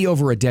had to be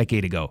over a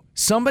decade ago.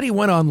 Somebody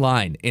went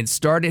online and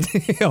started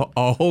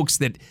a hoax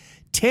that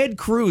Ted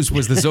Cruz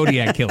was the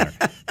Zodiac killer.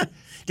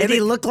 Did he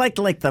look like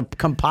the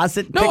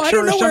composite picture I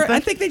don't know or something? I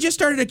think they just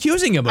started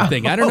accusing him of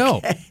things. I don't know.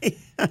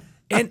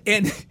 And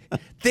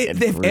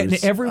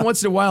every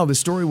once in a while, the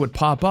story would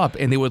pop up,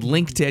 and they would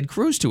link Ted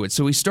Cruz to it.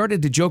 So he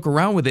started to joke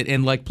around with it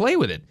and play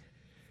with it.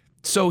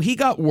 So he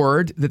got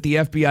word that the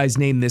FBI's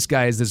named this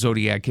guy as the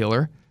Zodiac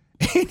Killer,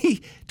 and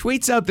he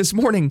tweets out this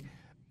morning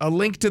a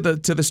link to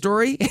the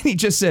story, and he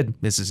just said,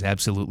 "This is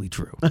absolutely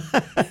true.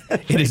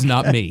 It is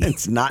not me.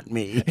 It's not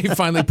me." He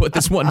finally put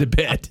this one to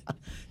bed.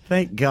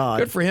 Thank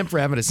God. Good for him for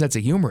having a sense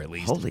of humor, at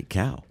least. Holy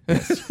cow!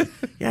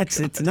 Yeah,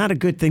 it's not a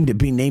good thing to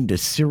be named a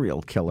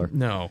serial killer.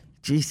 No.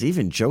 Jeez,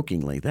 even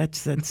jokingly, but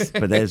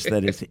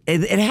that is.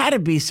 It had to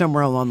be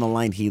somewhere along the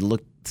line.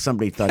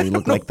 Somebody thought he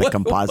looked like the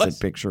composite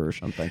picture or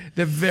something.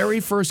 The very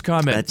first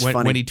comment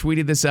when he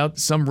tweeted this out,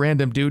 some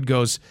random dude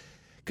goes,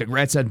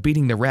 "Congrats on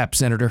beating the rap,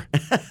 Senator."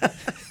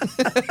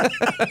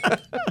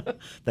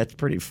 That's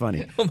pretty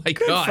funny. Oh, my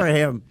God. Good for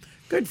him.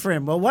 Good for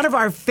him. Well, one of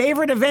our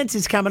favorite events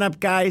is coming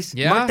up, guys.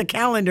 Yeah? Mark the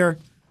calendar.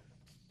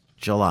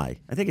 July.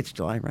 I think it's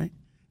July, right?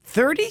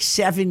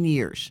 37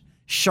 years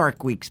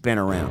Shark Week's been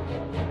around.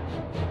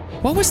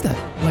 What was the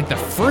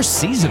first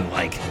season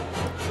like?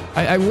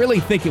 I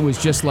really think it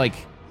was just like...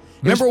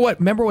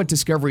 Remember what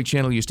Discovery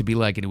Channel used to be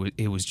like?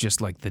 It was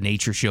just like the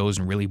nature shows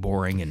and really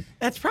boring. And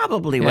that's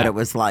probably what it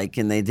was like.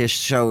 And they just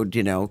showed,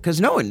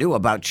 because no one knew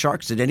about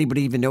sharks. Did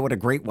anybody even know what a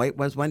great white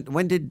was?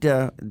 When did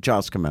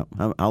Jaws come out?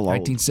 How old?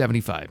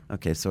 1975.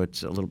 Okay, so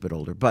it's a little bit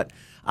older. But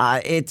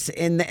it's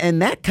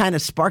and that kind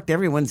of sparked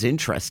everyone's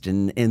interest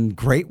in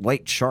great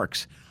white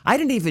sharks. I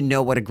didn't even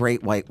know what a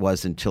great white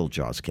was until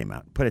Jaws came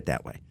out. Put it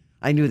that way.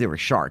 I knew there were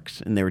sharks,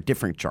 and there were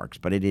different sharks,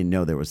 but I didn't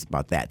know there was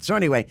about that. So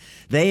anyway,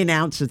 they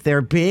announced that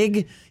they're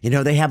big.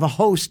 They have a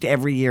host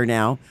every year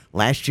now.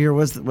 Last year,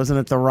 wasn't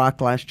it The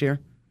Rock last year?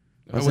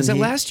 Was it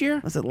last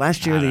year? Was it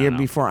last year or the year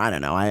before? I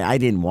don't know. I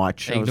didn't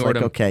watch. I was like,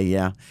 okay,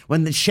 yeah.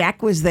 When the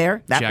Shaq was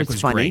there, that was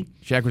funny.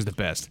 Great. Shaq was the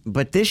best.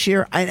 But this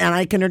year, and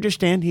I can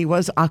understand, he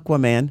was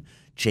Aquaman.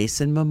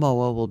 Jason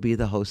Momoa will be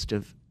the host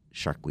of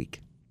Shark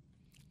Week.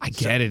 I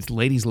get it.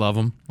 Ladies love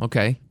him.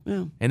 Okay.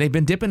 Yeah. And they've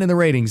been dipping in the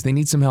ratings. They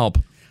need some help.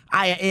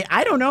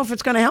 I don't know if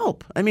it's going to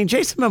help. I mean,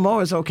 Jason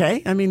Momoa is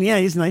okay. I mean, yeah,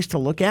 he's nice to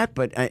look at,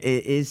 but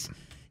it's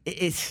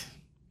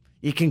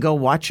you can go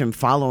watch him,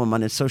 follow him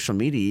on his social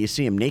media. You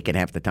see him naked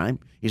half the time.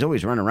 He's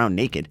always running around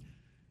naked.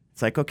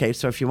 It's like, okay,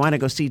 so if you want to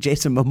go see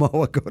Jason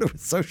Momoa, go to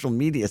his social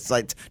media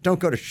sites. Don't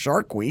go to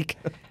Shark Week.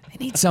 They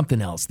need something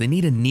else. They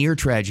need a near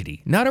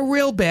tragedy, not a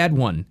real bad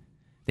one.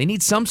 They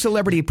need some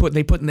celebrity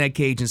they put in that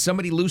cage, and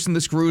somebody loosened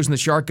the screws, and the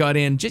shark got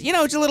in. Just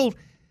a little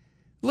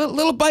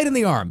bite in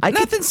the arm.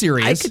 Nothing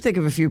serious. I could think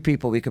of a few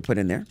people we could put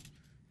in there.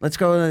 Let's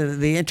go to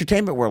the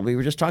entertainment world. We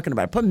were just talking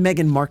about it. Put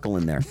Meghan Markle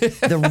in there.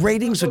 The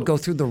ratings would go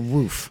through the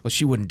roof. Well,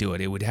 she wouldn't do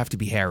it. It would have to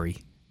be Harry.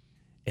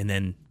 And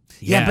then,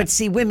 yeah, but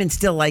see, women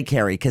still like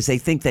Harry because they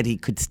think that he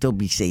could still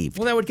be saved.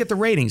 Well, that would get the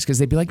ratings because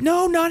they'd be like,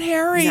 no, not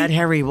Harry. Not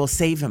Harry. We'll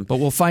save him. But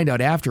we'll find out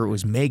after it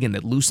was Meghan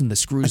that loosened the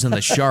screws on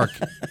the shark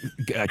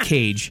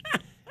cage.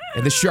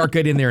 And the shark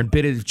got in there and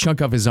bit a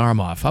chunk of his arm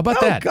off. How about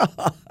that?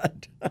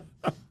 God.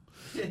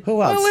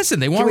 Who else? Well, listen,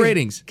 they want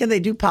ratings. Can they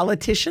do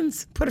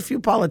politicians? Put a few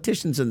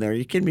politicians in there.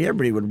 You kidding me?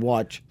 Everybody would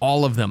watch.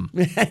 All of them.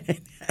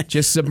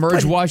 Just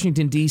submerge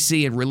Washington,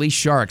 D.C. and release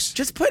sharks.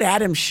 Just put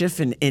Adam Schiff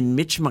and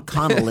Mitch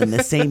McConnell in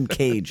the same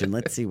cage and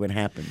let's see what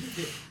happens.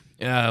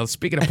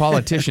 Speaking of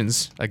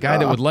politicians, a guy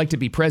that would like to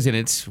be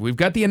president, we've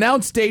got the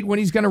announced date when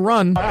he's going to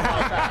run.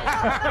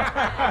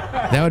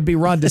 That would be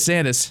Ron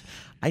DeSantis.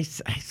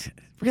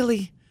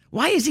 Really?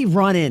 Why is he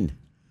running?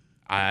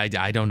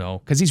 I don't know.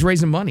 Because he's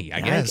raising money,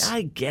 I guess.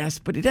 I guess,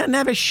 but he doesn't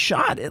have a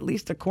shot, at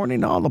least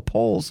according to all the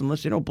polls,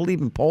 unless you don't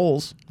believe in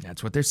polls.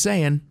 That's what they're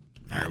saying.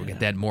 All right, we'll get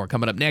that and more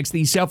coming up next.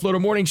 The South Florida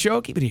Morning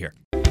Show. Keep it here.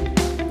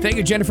 Thank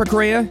you, Jennifer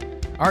Correa.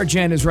 Our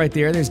Jen is right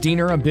there. There's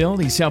Diener and Bill,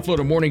 the South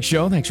Florida Morning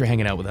Show. Thanks for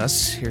hanging out with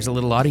us. Here's a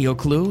little audio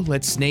clue.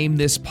 Let's name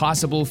this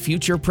possible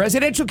future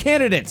presidential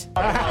candidate.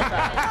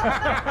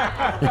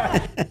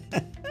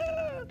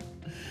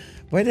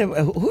 Wait,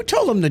 who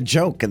told him the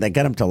joke and they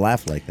got him to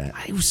laugh like that?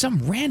 It was some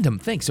random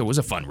thing. So it was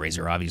a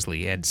fundraiser,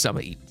 obviously. And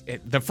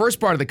the first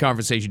part of the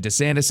conversation,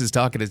 DeSantis is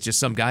talking to just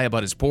some guy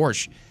about his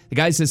Porsche. The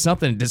guy says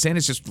something, and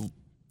DeSantis just...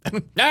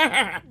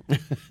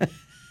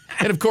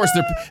 And of course,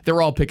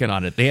 they're all picking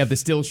on it. They have the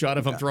still shot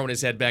of him throwing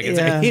his head back. It's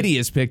a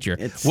hideous picture.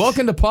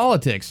 Welcome to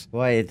politics.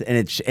 Boy,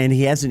 and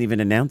he hasn't even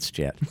announced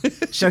yet.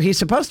 So he's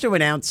supposed to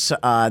announce,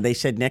 they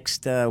said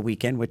next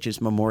weekend, which is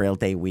Memorial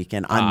Day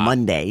weekend, on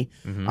Monday,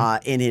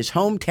 in his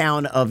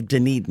hometown of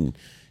Dunedin.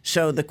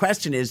 So the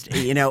question is,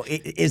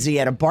 is he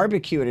at a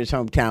barbecue in his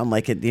hometown,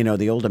 like at,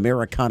 the old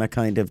Americana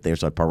kind of,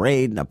 there's a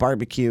parade and a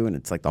barbecue and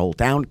it's like the whole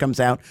town comes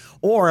out?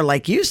 Or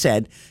like you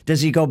said,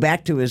 does he go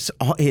back to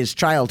his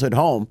childhood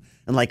home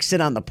and like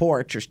sit on the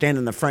porch or stand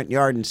in the front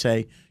yard and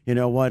say, you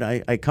know what,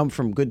 I come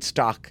from good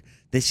stock.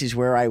 This is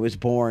where I was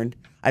born.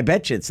 I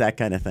bet you it's that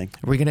kind of thing.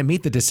 Are we going to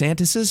meet the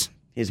DeSantises?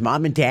 His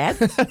mom and dad?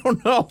 I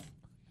don't know.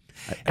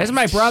 As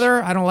my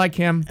brother, I don't like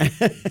him.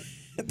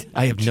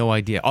 I have no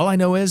idea. All I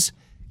know is,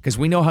 because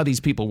we know how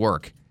these people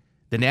work,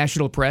 the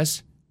national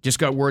press just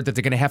got word that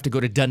they're going to have to go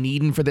to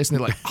Dunedin for this, and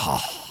they're like,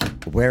 oh.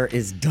 Where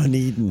is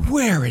Dunedin?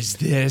 Where is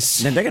this?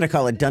 Then they're going to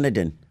call it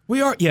Dunedin.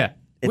 We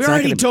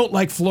already don't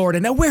like Florida.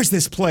 Now, where's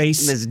this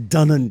place? There's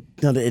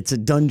it's a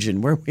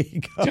dungeon. Where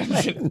we go?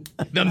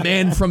 The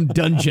man from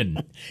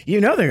Dungeon.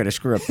 They're going to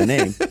screw up the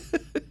name.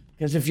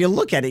 Because if you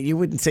look at it, you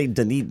wouldn't say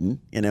Dunedin,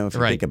 if you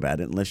think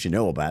about it, unless you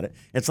know about it.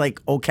 It's like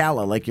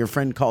Ocala, like your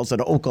friend calls it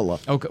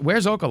Ocala.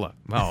 Where's Ocala?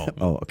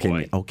 Oh, okay.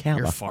 Boy. Ocala.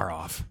 You're far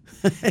off.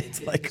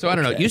 It's like, so I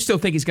don't know. You still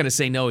think he's going to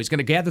say no? He's going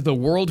to gather the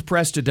world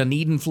press to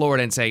Dunedin,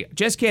 Florida, and say,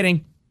 just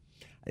kidding.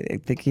 I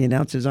think he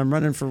announces, I'm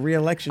running for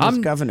re-election as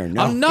governor.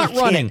 No, I'm not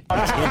running.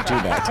 I can't do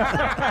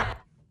that.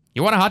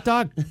 You want a hot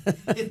dog?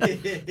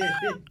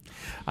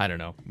 I don't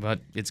know, but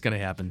it's going to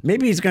happen.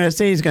 Maybe he's going to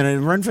say he's going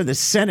to run for the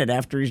Senate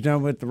after he's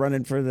done with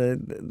running for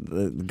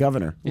the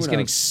governor. He's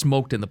getting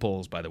smoked in the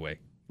polls, by the way,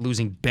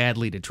 losing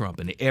badly to Trump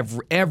in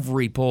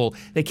every poll.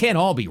 They can't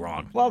all be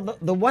wrong. Well,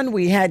 the one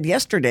we had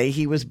yesterday,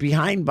 he was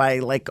behind by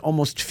like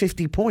almost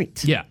 50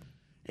 points. Yeah.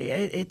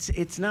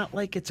 It's not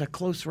like it's a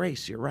close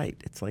race. You're right.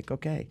 It's like,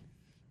 okay.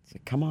 It's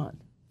like, come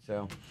on.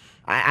 So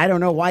I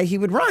don't know why he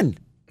would run.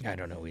 I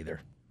don't know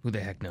either. Who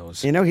the heck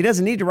knows? He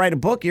doesn't need to write a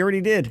book. He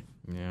already did.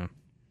 Yeah.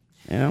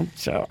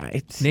 So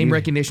name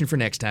recognition for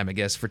next time, I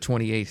guess, for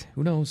 28.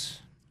 Who knows?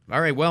 All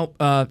right, well,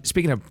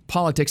 speaking of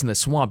politics in the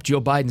swamp,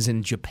 Joe Biden's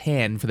in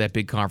Japan for that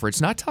big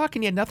conference. Not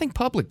talking yet, nothing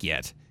public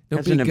yet.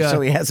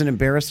 So he hasn't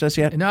embarrassed us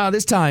yet? No,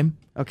 this time.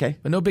 Okay.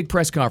 But no big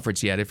press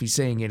conference yet. If he's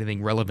saying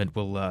anything relevant,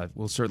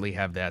 we'll certainly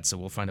have that, so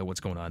we'll find out what's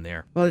going on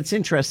there. Well, it's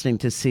interesting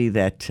to see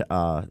that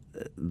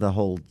the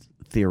whole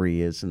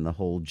theory is and the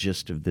whole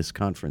gist of this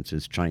conference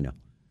is China.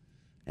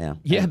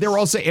 Yeah, they're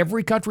also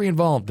every country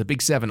involved, the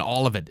Big Seven,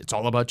 all of it. It's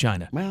all about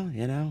China. Well,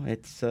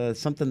 it's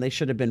something they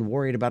should have been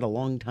worried about a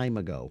long time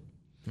ago.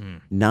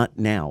 Not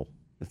now.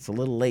 It's a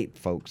little late,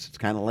 folks. It's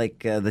kind of like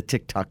the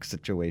TikTok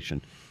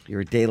situation.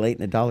 You're a day late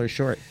and a dollar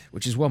short.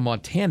 Which is what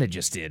Montana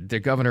just did. Their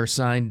governor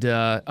signed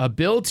a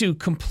bill to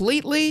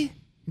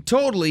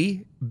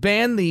totally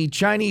ban the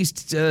Chinese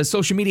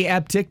social media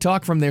app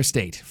TikTok from their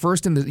state.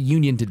 First in the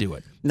union to do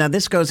it. Now,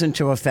 this goes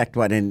into effect,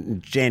 in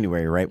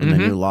January, right, when the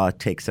new law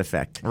takes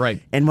effect.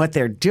 Right. And what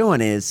they're doing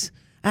is,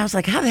 I was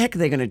like, how the heck are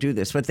they going to do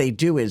this? What they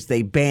do is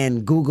they ban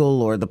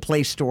Google or the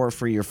Play Store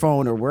for your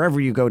phone or wherever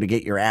you go to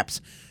get your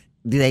apps.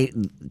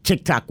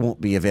 TikTok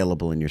won't be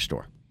available in your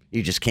store.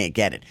 You just can't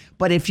get it.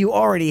 But if you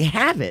already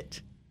have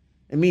it,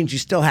 it means you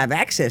still have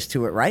access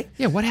to it, right?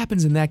 Yeah, what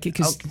happens in that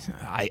case? Because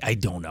I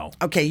don't know.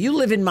 Okay, you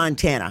live in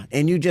Montana,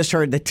 and you just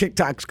heard that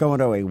TikTok's going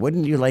away.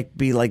 Wouldn't you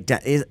be like,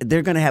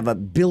 they're going to have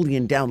 1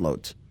 billion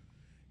downloads.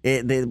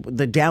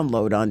 The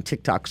download on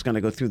TikTok's going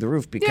to go through the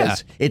roof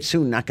because it's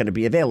soon not going to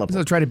be available.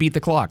 They'll try to beat the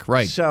clock,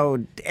 right.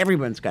 So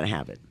everyone's going to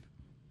have it.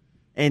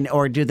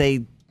 Or do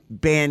they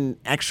ban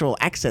actual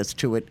access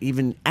to it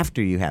even after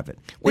you have it?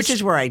 Which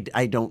is where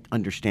I don't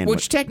understand.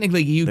 Which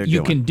technically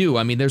you can do.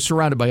 I mean, they're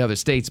surrounded by other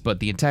states, but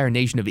the entire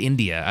nation of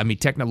India, I mean,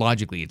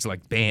 technologically, it's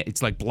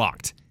like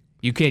blocked.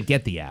 You can't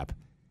get the app.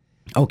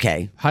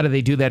 Okay. How do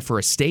they do that for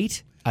a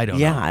state? I don't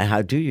know. Yeah,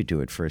 how do you do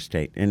it for a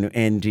state?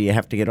 And do you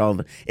have to get all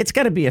the... It's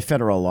got to be a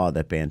federal law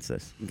that bans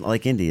this,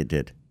 like India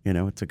did.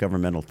 It's a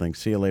governmental thing.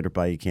 See you later,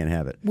 bye, you can't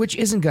have it. Which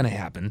isn't going to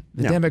happen.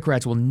 The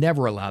Democrats will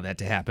never allow that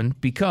to happen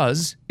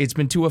because it's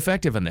been too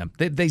effective on them.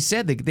 They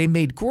said they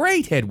made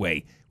great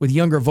headway with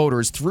younger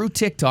voters through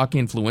TikTok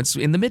influence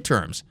in the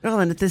midterms. Well,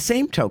 and at the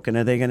same token,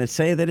 are they going to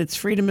say that it's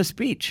freedom of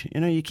speech?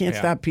 You can't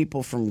stop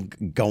people from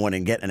going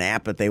and getting an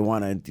app that they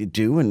want to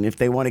do. And if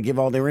they want to give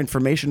all their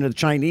information to the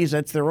Chinese,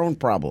 that's their own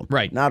problem.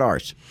 Right. Not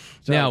ours.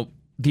 So, now,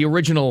 the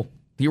original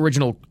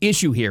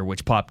issue here,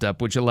 which popped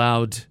up, which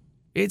allowed...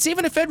 It's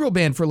even a federal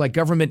ban for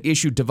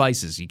government-issued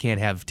devices. You can't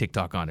have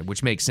TikTok on it,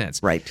 which makes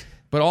sense. Right.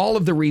 But all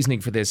of the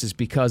reasoning for this is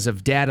because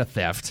of data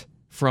theft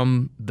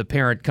from the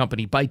parent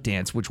company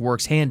ByteDance, which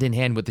works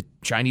hand-in-hand with the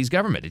Chinese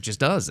government. It just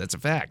does. That's a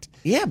fact.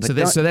 Yeah,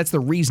 but so that's the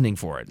reasoning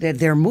for it.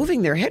 They're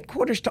moving their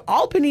headquarters to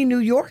Albany, New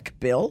York,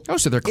 Bill. Oh,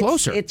 so they're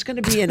closer. It's going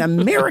to be an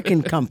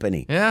American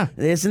company. Yeah.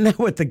 Isn't that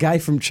what the guy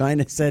from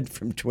China said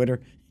from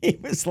Twitter? He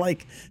was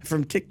like,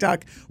 from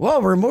TikTok,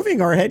 well, we're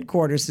moving our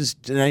headquarters.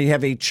 Now you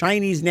have a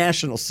Chinese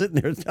national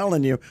sitting there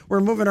telling you,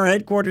 we're moving our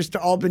headquarters to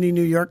Albany,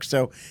 New York,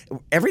 so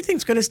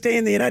everything's going to stay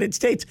in the United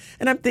States.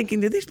 And I'm thinking,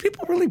 do these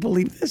people really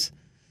believe this?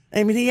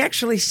 I mean, he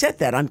actually said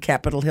that on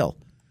Capitol Hill.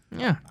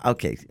 Yeah.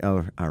 Okay.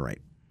 Oh, all right,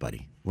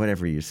 buddy.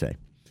 Whatever you say.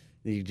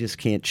 You just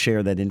can't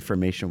share that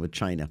information with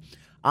China.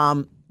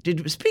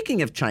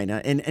 Speaking of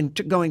China and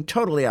going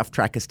totally off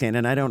Trackistan,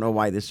 and I don't know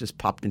why this just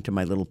popped into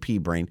my little pea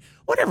brain.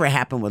 Whatever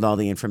happened with all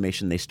the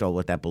information they stole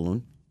with that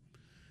balloon?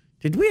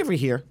 Did we ever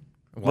hear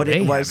what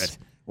it was?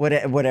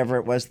 Whatever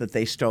it was that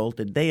they stole?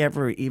 Did they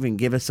ever even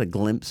give us a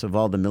glimpse of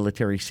all the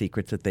military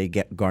secrets that they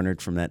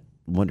garnered from that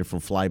wonderful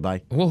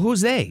flyby? Well,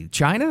 who's they?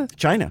 China?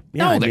 China.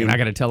 Yeah, no, they're not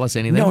going to tell us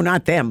anything. No,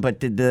 not them.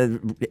 But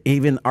did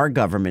even our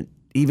government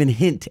even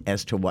hint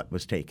as to what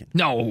was taken?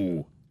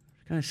 No.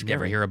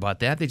 Never hear about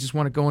that. They just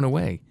want it going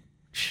away.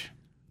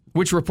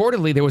 Which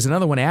reportedly there was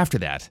another one after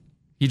that.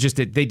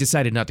 They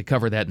decided not to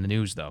cover that in the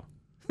news, though.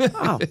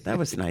 Oh, that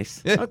was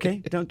nice.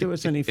 Okay, don't do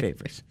us any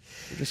favors.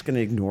 We're just going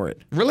to ignore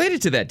it.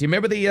 Related to that, do you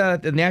remember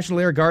the National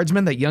Air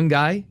Guardsman, that young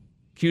guy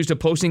accused of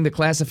posting the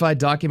classified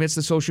documents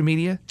to social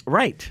media?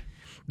 Right.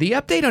 The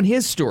update on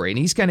his story, and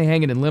he's kind of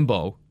hanging in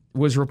limbo,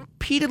 was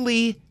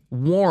repeatedly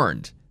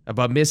warned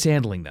about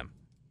mishandling them.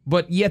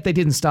 But yet they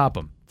didn't stop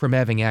him from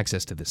having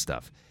access to this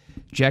stuff.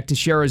 Jack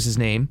Teixeira is his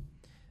name.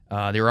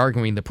 They're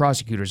arguing, the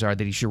prosecutors are,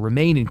 that he should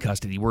remain in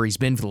custody where he's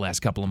been for the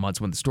last couple of months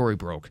when the story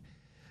broke.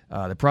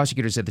 The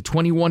prosecutor said the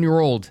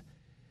 21-year-old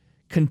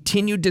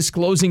continued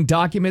disclosing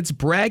documents,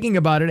 bragging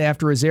about it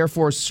after his Air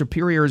Force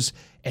superiors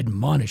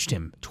admonished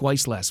him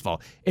twice last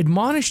fall.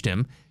 Admonished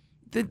him?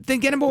 Then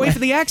get him away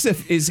from the access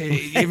if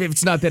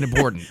it's not that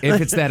important.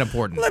 If it's that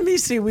important. Let me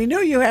see. We know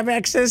you have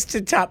access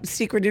to top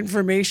secret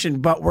information,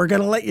 but we're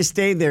going to let you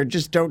stay there.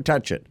 Just don't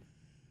touch it.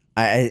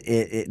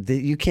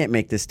 You can't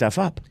make this stuff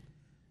up.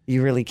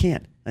 You really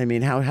can't. I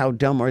mean, how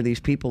dumb are these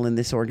people in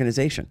this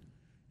organization?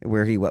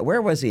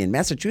 Where was he? In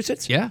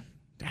Massachusetts? Yeah.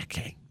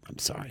 Okay. I'm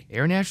sorry.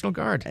 Air National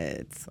Guard.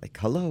 It's like,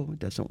 hello, it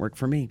doesn't work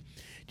for me.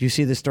 Do you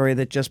see the story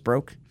that just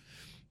broke?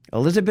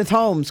 Elizabeth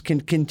Holmes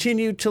can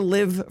continue to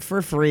live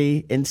for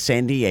free in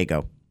San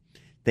Diego.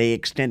 They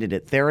extended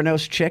it.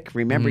 Theranos chick,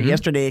 remember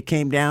yesterday it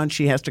came down.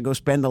 She has to go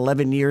spend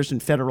 11 years in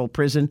federal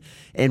prison.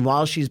 And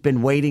while she's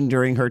been waiting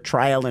during her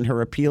trial and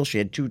her appeal, she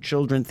had 2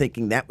 children,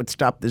 thinking that would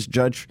stop this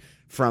judge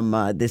from,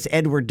 this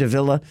Edward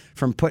Davila,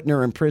 from putting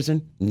her in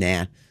prison.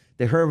 Nah.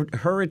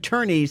 Her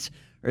attorneys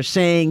are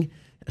saying,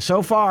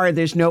 so far,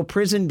 there's no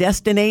prison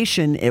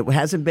destination. It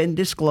hasn't been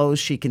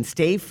disclosed. She can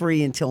stay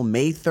free until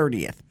May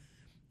 30th.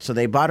 So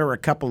they bought her a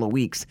couple of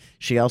weeks.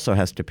 She also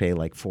has to pay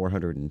like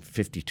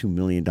 $452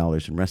 million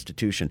in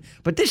restitution.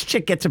 But this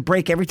chick gets a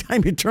break every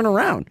time you turn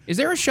around. Is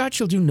there a shot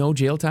she'll do no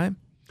jail time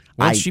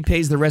once she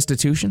pays the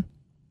restitution?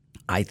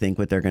 I think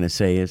what they're going to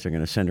say is they're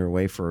going to send her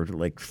away for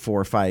like 4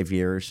 or 5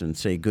 years and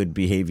say good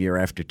behavior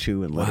after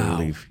 2 and let her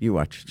leave. You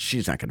watch.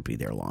 She's not going to be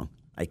there long.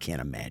 I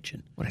can't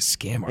imagine. What a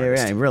scam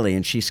artist. Yeah, really.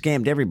 And she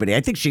scammed everybody. I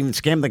think she even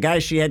scammed the guy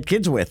she had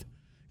kids with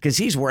because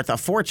he's worth a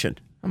fortune.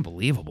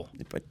 Unbelievable.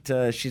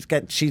 But she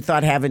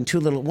thought having 2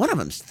 little, one of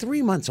them's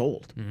 3 months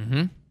old.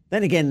 Mm-hmm.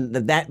 Then again,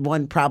 that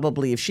one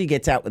probably, if she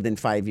gets out within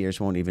 5 years,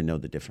 won't even know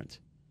the difference.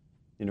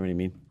 You know what I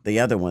mean? The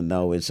other one,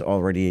 though, is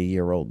already a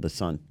year old, the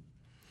son.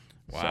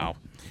 Wow. So,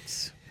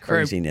 it's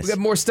craziness. All right,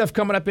 we got more stuff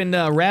coming up in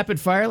Rapid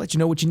Fire. Let you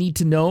know what you need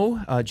to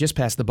know just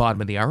past the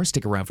bottom of the hour.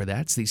 Stick around for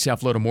that. It's the South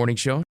Florida Morning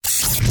Show.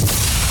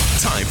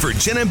 Time for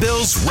Jen and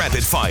Bill's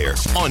Rapid Fire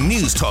on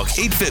News Talk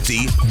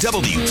 850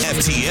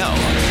 WFTL.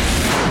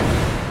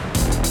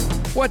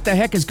 What the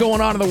heck is going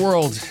on in the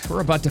world?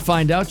 We're about to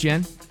find out,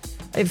 Jen.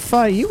 If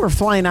you were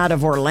flying out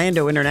of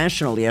Orlando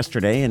International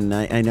yesterday, and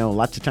I know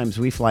lots of times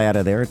we fly out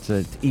of there, it's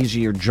an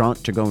easier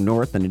jaunt to go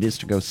north than it is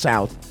to go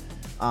south.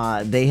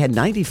 They had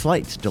 90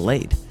 flights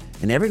delayed,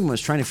 and everyone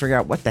was trying to figure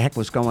out what the heck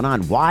was going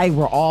on. Why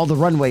were all the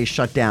runways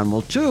shut down?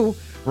 Well, 2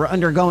 were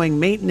undergoing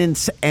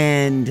maintenance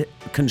and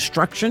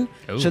construction,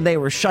 so they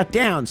were shut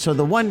down. So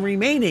the one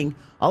remaining,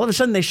 all of a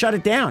sudden they shut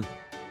it down.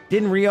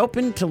 Didn't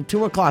reopen till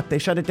 2 o'clock. They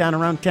shut it down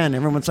around 10.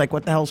 Everyone's like,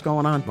 what the hell's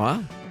going on?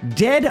 Wow.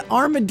 Dead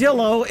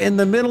armadillo in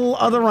the middle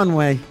of the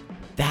runway.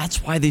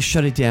 That's why they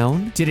shut it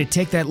down? Did it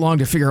take that long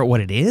to figure out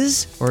what it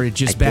is? Or did it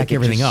just back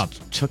everything up?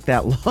 Took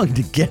that long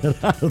to get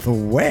it out of the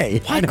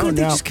way. Why couldn't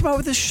they just come out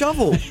with a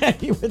shovel?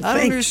 You would I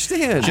don't think.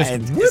 understand.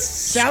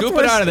 Scoop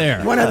it out of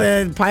there. One of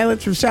the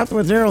pilots from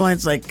Southwest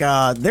Airlines, like,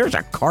 there's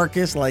a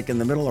carcass, like, in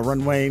the middle of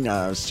runway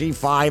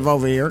C5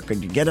 over here.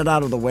 Could you get it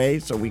out of the way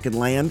so we could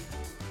land?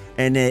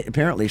 And it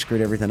apparently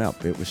screwed everything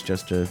up. It was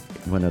just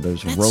one of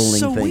those rolling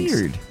so things.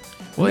 Weird.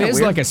 Well, Isn't it is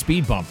that weird? like a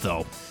speed bump,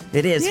 though.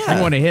 It is. I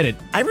want to hit it.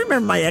 I remember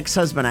my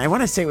ex-husband, I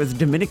want to say it was the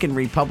Dominican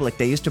Republic,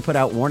 they used to put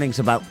out warnings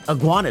about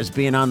iguanas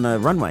being on the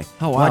runway.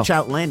 Oh, wow. Watch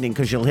out landing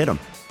because you'll hit them.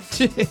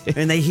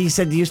 And he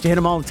said they used to hit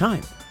them all the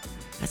time.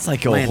 That's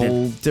like a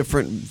whole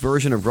different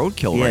version of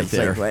roadkill right it's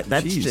there. Like,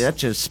 that's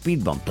just a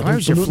speed bump. Why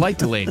was your flight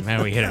delayed?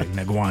 Man, we hit an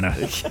iguana.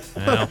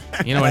 Well,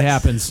 you know what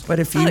happens. But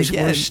if you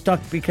were stuck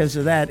because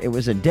of that, it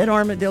was a dead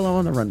armadillo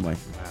on the runway.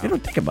 You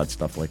don't think about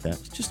stuff like that.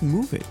 Just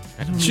move it.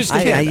 Just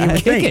you would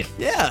kick think. it.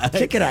 Yeah.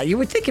 Kick it out. You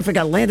would think if it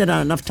got landed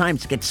on enough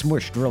times to get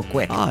smushed real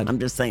quick. Odd. I'm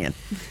just saying.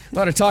 A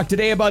lot of talk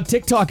today about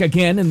TikTok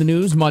again in the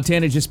news.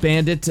 Montana just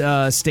banned it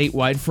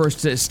statewide,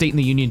 first state in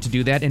the union to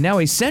do that. And now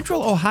a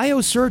Central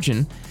Ohio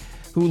surgeon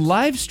who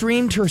live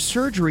streamed her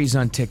surgeries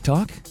on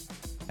TikTok,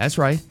 that's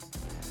right,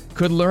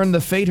 could learn the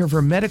fate of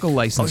her medical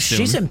license soon.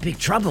 She's in big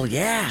trouble,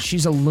 yeah.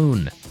 She's a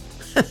loon.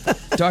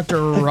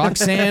 Dr.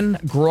 Roxanne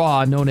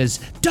Graw, known as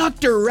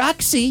Dr.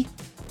 Roxy,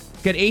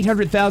 got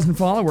 800,000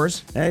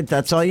 followers. Hey,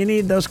 that's all you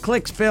need, those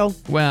clicks, Phil.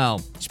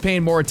 Well, she's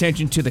paying more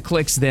attention to the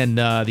clicks than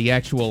the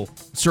actual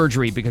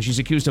surgery because she's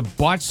accused of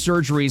botched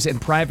surgeries and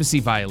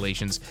privacy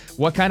violations.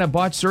 What kind of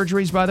botched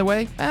surgeries, by the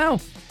way? Oh,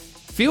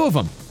 few of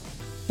them.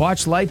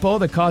 Botched lipo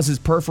that causes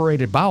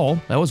perforated bowel.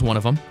 That was one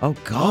of them. Oh,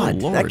 God.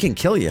 That can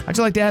kill you. How'd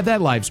you like to have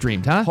that live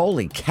streamed, huh?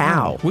 Holy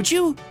cow. Would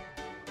you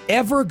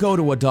ever go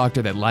to a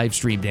doctor that live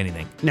streamed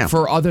anything? No.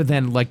 For other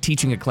than like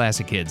teaching a class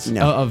of kids,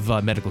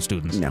 of medical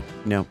students?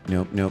 No.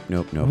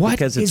 What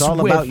because it's is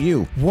all about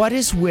you. What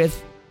is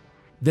with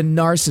the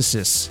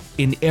narcissists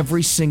in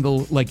every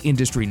single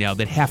industry now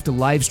that have to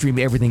live stream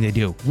everything they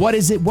do? What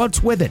is it?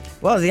 What's with it?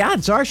 Well, the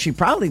odds are she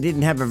probably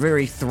didn't have a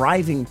very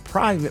thriving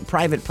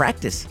private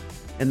practice.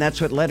 And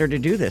that's what led her to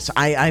do this.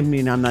 I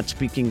mean, I'm not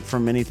speaking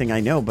from anything I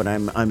know, but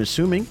I'm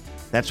assuming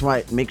that's why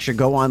it makes you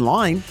go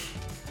online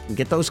and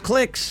get those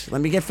clicks.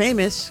 Let me get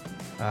famous.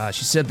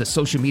 She said the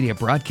social media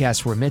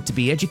broadcasts were meant to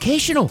be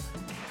educational,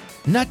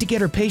 not to get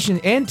her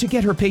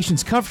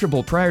patients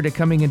comfortable prior to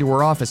coming into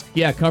her office.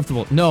 Yeah,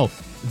 comfortable. No,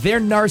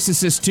 they're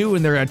narcissists too,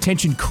 and they're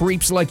attention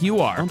creeps like you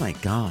are. Oh my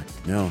God,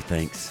 no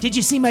thanks. Did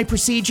you see my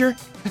procedure?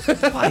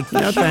 My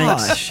No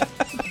thanks.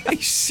 Are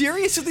you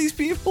serious with these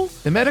people?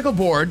 The medical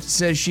board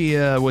says she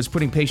was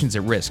putting patients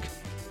at risk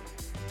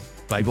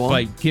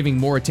by giving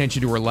more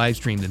attention to her live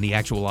stream than the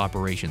actual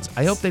operations.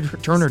 I hope they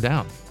turn her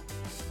down.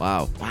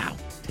 Wow.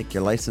 Take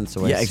your license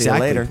away. Yeah, See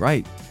exactly. you later.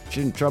 Right.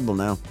 She's in trouble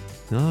now.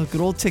 Oh,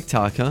 good old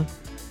TikTok, huh?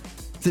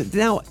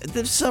 Now,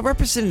 this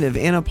Representative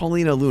Anna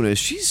Paulina Luna,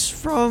 she's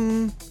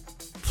from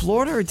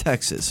Florida or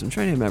Texas? I'm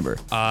trying to remember.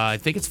 I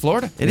think it's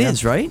Florida. It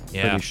is, right?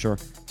 Yeah. Pretty sure.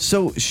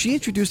 So she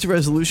introduced a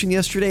resolution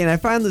yesterday, and I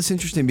found this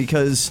interesting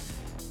because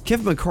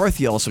Kevin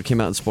McCarthy also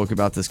came out and spoke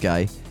about this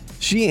guy.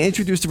 She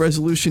introduced a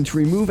resolution to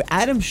remove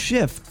Adam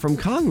Schiff from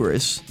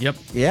Congress. Yep.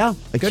 Yeah.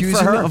 Accusing good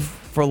for her. him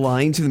for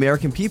lying to the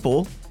American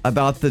people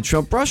about the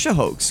Trump-Russia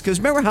hoax. Because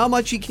remember how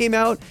much he came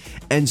out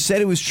and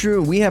said it was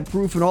true, and we have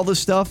proof and all this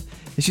stuff?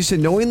 And she said,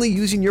 knowingly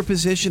using your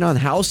position on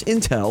House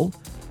Intel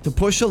to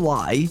push a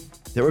lie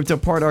that ripped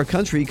apart our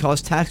country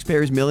cost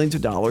taxpayers millions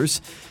of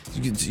dollars.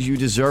 You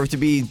deserve to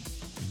be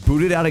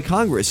booted out of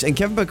Congress. And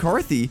Kevin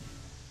McCarthy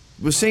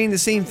was saying the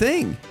same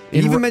thing. He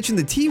even mentioned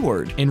the T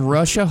word. In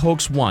Russia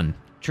Hoax 1.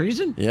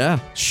 Treason? Yeah.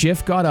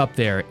 Schiff got up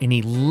there and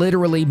he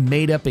literally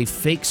made up a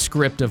fake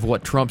script of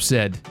what Trump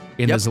said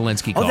in the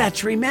Zelensky call. Oh,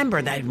 that's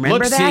remember that.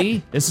 Look,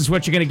 see, this is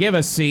what you're going to give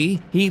us, see?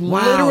 He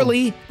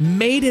literally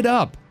made it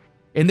up.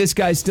 And this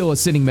guy's still a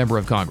sitting member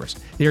of Congress.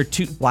 There are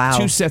two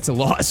sets of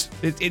laws.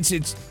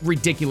 It's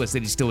ridiculous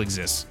that he still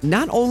exists.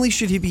 Not only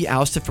should he be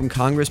ousted from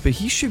Congress, but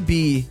he should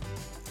be...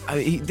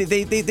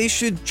 they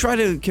should try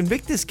to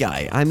convict this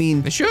guy. I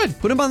mean... They should.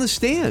 Put him on the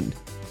stand.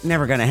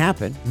 Never going to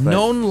happen. But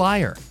Known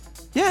liar.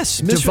 Yes.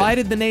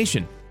 Divided the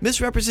nation.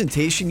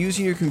 Misrepresentation,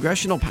 using your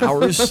congressional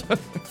powers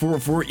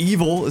for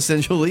evil,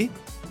 essentially.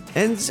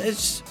 And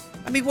it's...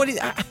 I mean,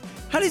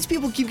 how do these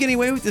people keep getting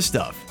away with this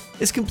stuff?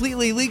 It's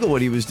completely illegal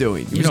what he was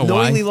doing. He was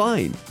knowingly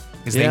lying.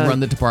 Because they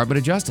run the Department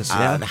of Justice.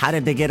 How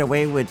did they get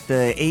away with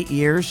 8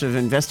 years of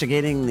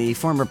investigating the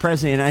former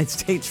president of the United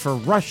States for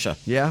Russia?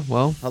 Yeah,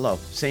 well... Hello.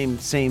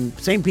 Same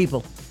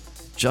people.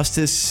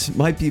 Justice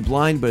might be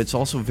blind, but it's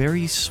also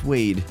very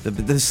swayed.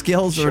 The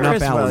scales are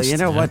not Well, balanced. you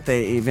know what?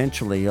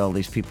 Eventually, all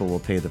these people will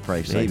pay the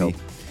price, Maybe. I hope.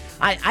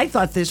 I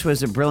thought this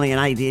was a brilliant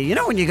idea. You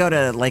know, when you go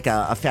to like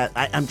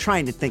I'm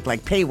trying to think,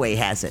 like Payway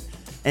has it,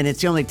 and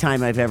it's the only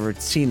time I've ever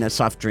seen a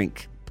soft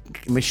drink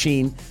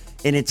machine.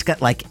 and it's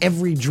got like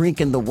every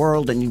drink in the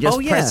world, and you just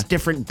press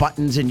different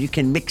buttons and you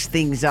can mix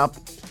things up.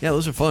 Yeah,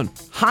 those are fun.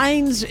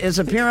 Heinz is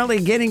apparently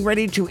getting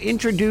ready to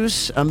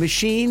introduce a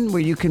machine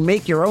where you can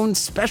make your own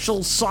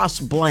special sauce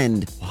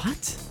blend.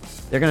 What?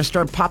 They're going to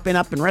start popping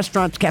up in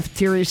restaurants,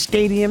 cafeterias,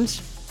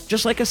 stadiums,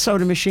 just like a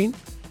soda machine.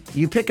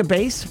 You pick a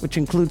base, which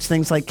includes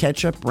things like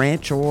ketchup,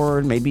 ranch,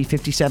 or maybe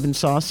 57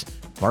 sauce,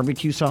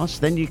 barbecue sauce.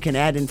 Then you can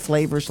add in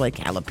flavors like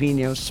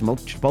jalapeno,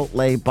 smoked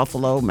chipotle,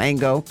 buffalo,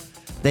 mango.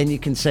 Then you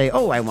can say,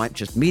 oh, I want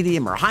just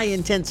medium or high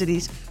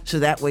intensities. So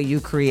that way you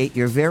create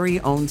your very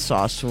own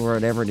sauce or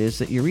whatever it is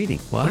that you're eating.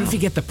 Wow. What if you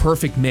get the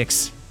perfect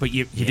mix, but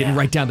you didn't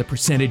write down the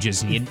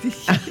percentages and you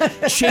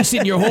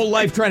chasing your whole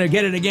life trying to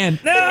get it again?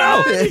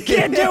 No, you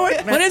can't do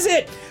it. What is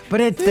it?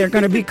 But they're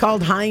going to be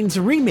called Heinz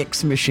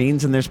Remix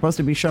machines, and they're supposed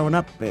to be showing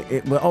up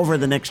over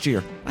the next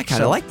year. I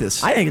kind of like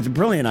this. I think it's a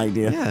brilliant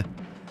idea. Yeah.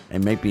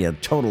 It may be a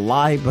total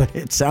lie, but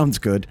it sounds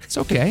good. It's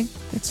okay.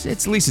 It's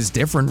at least it's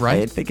different,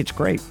 right? I think it's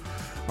great.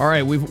 All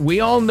right,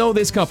 we all know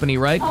this company,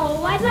 right?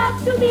 Oh, I'd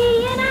love to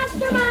be an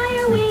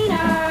Ostermeyer wiener.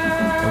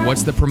 And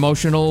what's the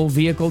promotional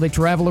vehicle they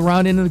travel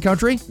around in the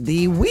country?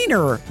 The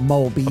Wiener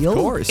Mobile. Of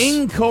course.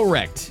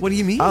 Incorrect. What do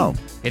you mean? Oh.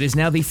 It is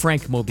now the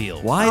Frank Mobile.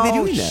 Why are they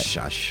doing that?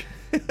 Shush.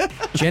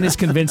 Jen is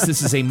convinced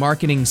this is a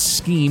marketing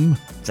scheme.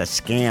 It's a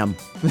scam.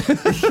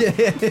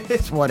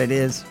 It's what it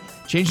is.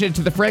 Changing it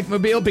to the Frank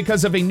Mobile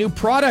because of a new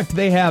product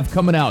they have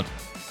coming out.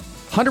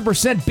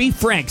 100% beef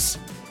Franks.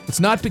 It's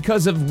not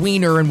because of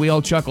Wiener and we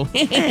all chuckle.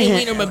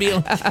 Wiener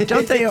Mobile.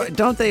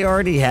 Don't they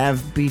already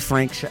have beef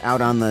franks out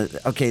on the?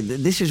 Okay,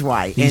 this is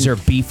why. These are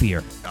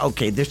beefier.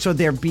 Okay, they're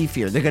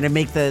beefier. They're going to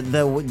make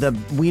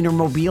the Wiener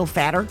Mobile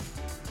fatter.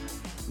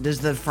 Does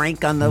the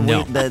Frank on the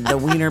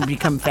Wiener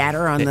become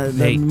fatter on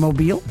the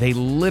Mobile? They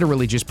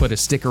literally just put a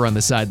sticker on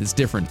the side that's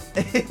different.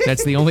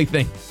 That's the only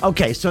thing.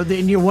 Okay, so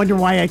then you wonder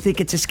why I think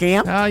it's a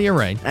scam? Oh, you're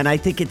right. And I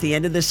think at the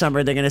end of the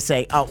summer, they're going to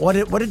say, oh, what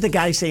did the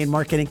guy say in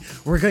marketing?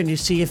 We're going to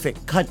see if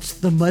it cuts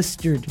the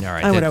mustard. All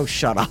right. I would,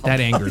 shut up. That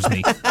angers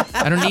me.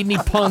 I don't need any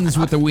puns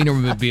with the Wiener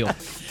Mobile.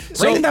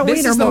 So Bring the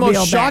this is the Wienermobile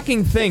most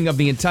shocking thing of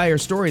the entire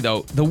story,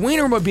 though. The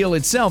Wiener Mobile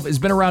itself has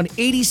been around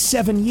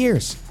 87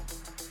 years.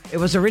 It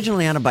was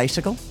originally on a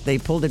bicycle. They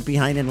pulled it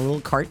behind in a little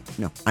cart.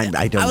 No,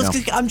 I don't know.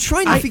 I'm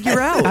trying to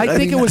figure out. I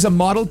think it was a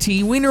Model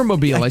T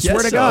Wienermobile. I swear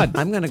to God.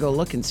 I'm going to go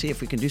look and see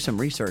if we can do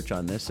some research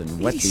on this and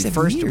what the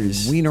first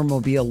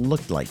Wienermobile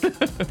looked like.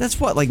 That's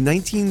what, like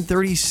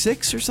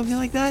 1936 or something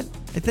like that,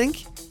 I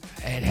think?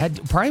 It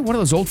had probably one of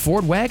those old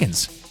Ford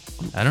wagons.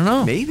 I don't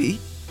know. Maybe.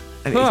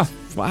 I mean,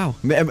 wow.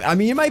 I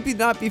mean, you might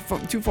not be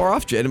too far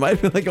off, Jen. It might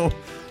be like a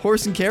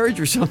horse and carriage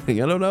or something.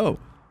 I don't know.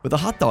 With a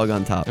hot dog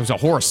on top. It was a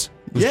horse.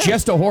 It was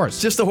just a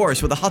horse. Just a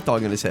horse with a hot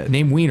dog on his head.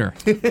 Named Wiener.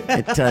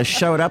 It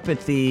showed up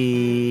at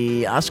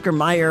the Oscar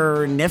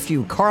Mayer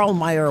nephew. Carl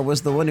Mayer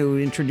was the one who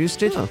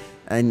introduced it in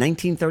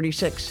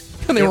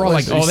 1936. And they were all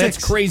like, oh,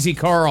 that's crazy,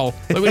 Carl.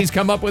 Look what he's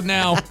come up with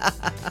now.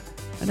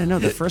 I don't know.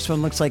 The first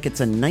one looks like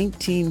it's a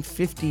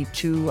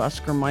 1952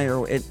 Oscar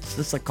Mayer. It's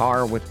just a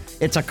car with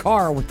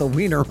the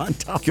wiener on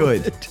top.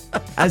 Good. Of it.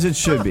 As it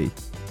should be.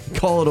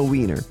 Call it a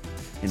wiener.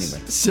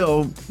 Anyway.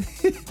 So,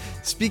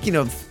 speaking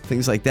of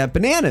things like that,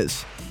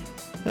 bananas.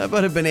 How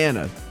about a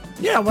banana?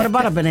 Yeah, what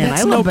about a banana?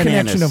 That's I love no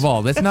bananas. connection of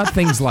all. That's not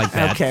things like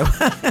that. Okay.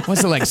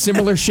 What's it like?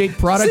 Similar shaped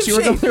products you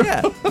were going through?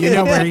 Yeah. You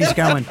know where he's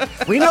going.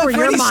 We know where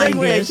your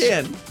mind is.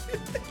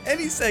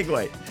 Any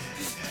segue.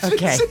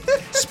 Okay.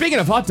 Speaking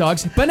of hot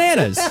dogs,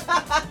 bananas.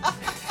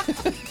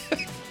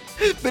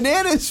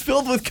 Bananas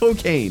filled with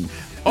cocaine.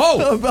 Oh.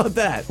 How about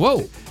that?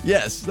 Whoa.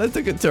 Yes, that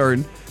took a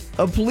turn.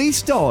 A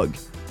police dog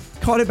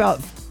caught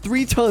about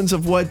 3 tons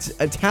of what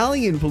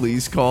Italian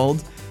police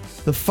called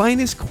the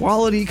finest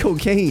quality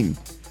cocaine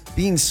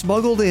being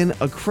smuggled in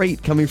a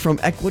crate coming from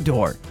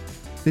Ecuador.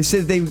 They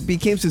said they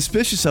became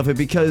suspicious of it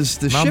because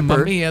the shipper...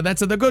 Mamma mia,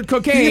 that's the good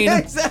cocaine.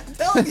 Yes, I'm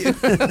telling you.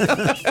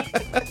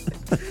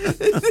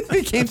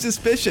 They became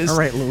suspicious. All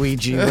right,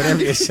 Luigi,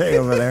 whatever you say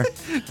over there.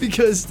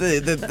 Because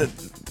the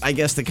I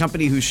guess the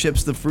company who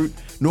ships the fruit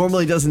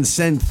normally doesn't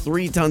send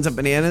 3 tons of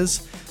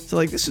bananas. So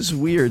like, this is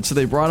weird. So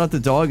they brought out the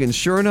dog, and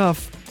sure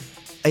enough,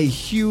 a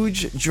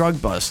huge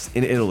drug bust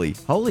in Italy.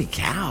 Holy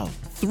cow.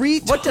 3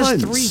 tons. What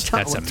does 3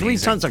 tons? That's 3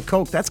 tons of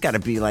coke? That's got to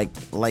be like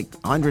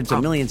hundreds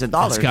of millions of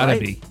dollars. It's got to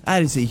right? be.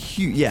 That is a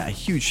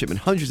huge shipment.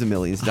 Hundreds of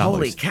millions of dollars.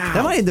 Holy cow.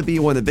 That might end up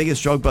being one of the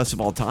biggest drug busts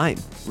of all time.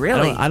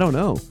 Really? I don't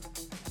know.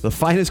 The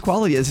finest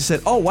quality. As I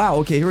said, oh, wow,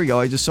 okay, here we go.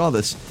 I just saw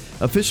this.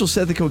 Officials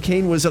said the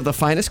cocaine was of the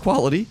finest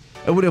quality.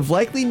 It would have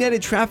likely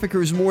netted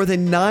traffickers more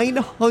than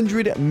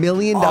 $900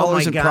 million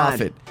in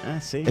profit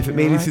if it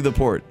made it through the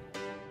port.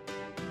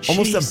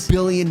 Almost $1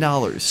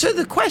 billion. So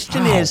the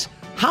question is,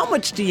 how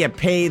much do you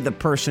pay the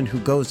person who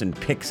goes and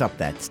picks up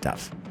that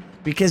stuff?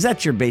 Because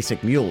that's your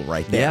basic mule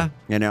right there. Yeah.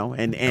 You know,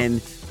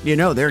 and you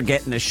know they're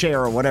getting a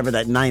share or whatever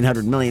that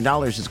 $900 million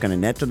is going to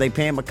net. Do they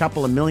pay them a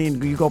couple of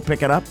million? You go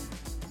pick it up?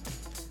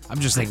 I'm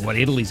just thinking what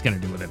Italy's going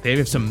to do with it. They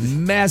have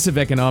some massive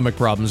economic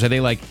problems. Are they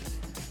like,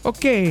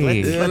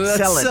 Okay. Let's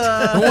sell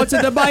it. Who wants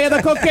to buy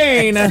the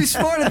cocaine? Be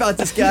smart about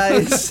this,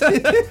 guys.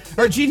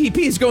 Our GDP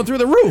is going through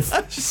the roof.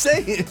 I'm just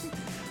saying.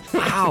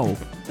 Wow.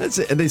 That's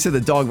it. And they said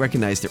the dog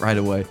recognized it right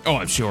away. Oh,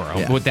 I'm sure.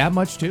 Yeah. With that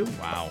much, too?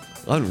 Wow.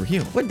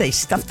 Unreal. Would they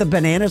stuff the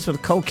bananas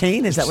with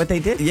cocaine? Is that what they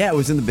did? Yeah, it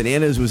was in the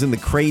bananas, it was in the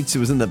crates, it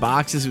was in the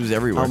boxes, it was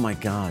everywhere. Oh, my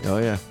God. Oh,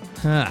 yeah.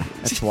 Huh.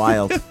 That's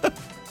wild.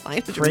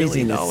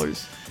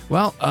 Craziness.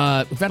 Well,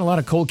 we've had a lot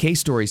of cold case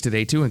stories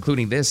today, too,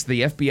 including this.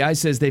 The FBI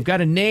says they've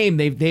got a name.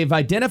 They've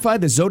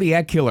identified the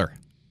Zodiac Killer.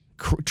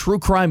 True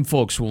crime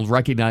folks will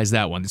recognize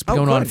that one. It's been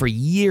going on for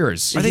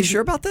years. Are they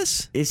sure about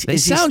this? They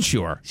sound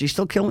sure. Is he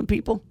still killing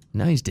people?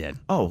 No, he's dead.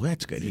 Oh,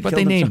 that's good. But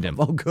they named him.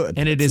 Oh, good.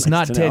 And it is That's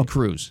nice not to know. Ted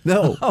Cruz.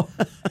 No.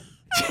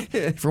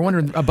 If you're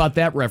wondering about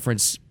that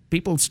reference,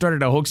 people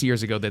started a hoax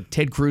years ago that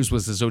Ted Cruz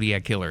was the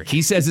Zodiac Killer.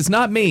 He says it's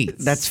not me.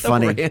 That's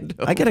funny.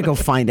 I got to go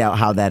find out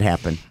how that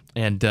happened.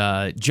 And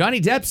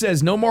Johnny Depp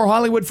says no more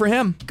Hollywood for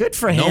him. Good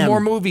for him. No more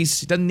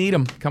movies. Doesn't need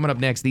them. Coming up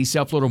next, the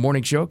South Florida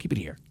Morning Show. Keep it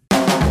here.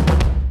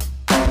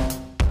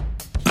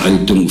 I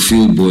don't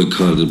feel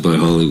boycotted by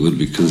Hollywood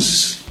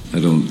because I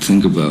don't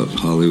think about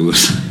Hollywood.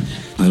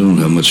 I don't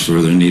have much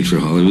further need for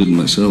Hollywood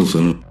myself.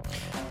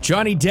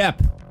 Johnny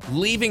Depp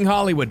leaving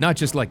Hollywood, not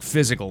just like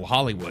physical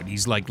Hollywood.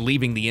 He's like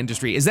leaving the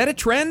industry. Is that a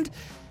trend?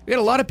 We got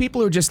a lot of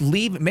people who are just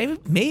leaving.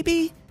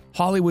 Maybe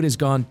Hollywood has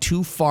gone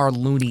too far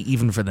loony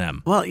even for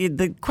them. Well,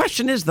 the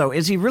question is, though,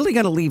 is he really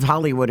going to leave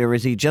Hollywood or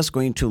is he just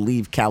going to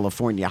leave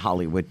California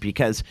Hollywood?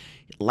 Because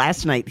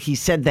last night he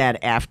said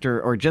that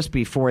after or just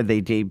before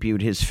they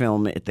debuted his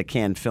film at the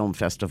Cannes Film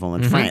Festival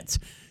in France.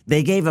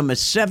 They gave him a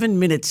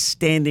 7-minute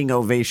standing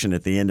ovation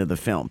at the end of the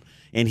film,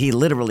 and he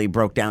literally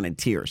broke down in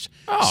tears.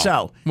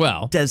 So,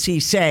 does he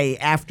say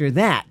after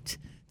that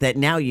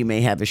now you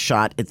may have a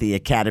shot at the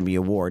Academy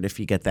Award if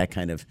you get that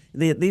kind of...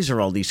 These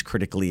are all these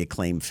critically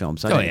acclaimed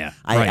films.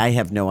 I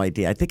have no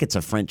idea. I think it's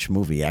a French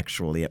movie,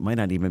 actually. It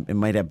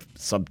might have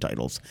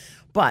subtitles.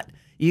 But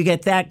you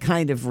get that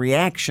kind of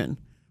reaction.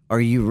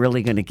 Are you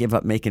really going to give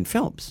up making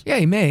films? Yeah,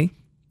 he may.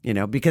 You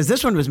know, because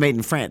this one was made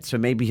in France, so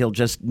maybe he'll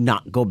just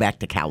not go back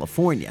to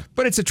California.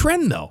 But it's a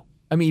trend, though.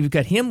 I mean, you've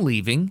got him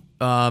leaving,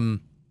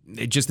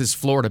 just this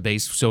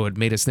Florida-based, so it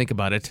made us think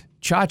about it.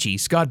 Chachi,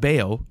 Scott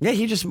Baio. Yeah,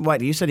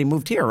 you said he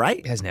moved here,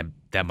 right? Hasn't had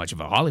that much of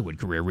a Hollywood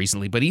career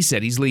recently, but he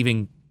said he's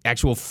leaving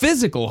actual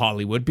physical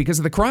Hollywood because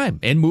of the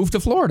crime and moved to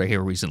Florida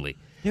here recently.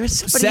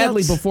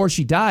 Sadly, before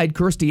she died,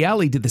 Kirstie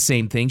Alley did the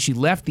same thing. She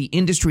left the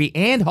industry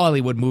and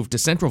Hollywood, moved to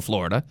Central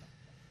Florida.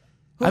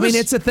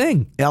 It's a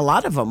thing. A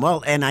lot of them.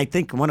 Well, and I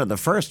think one of the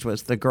first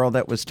was the girl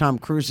that was Tom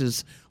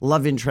Cruise's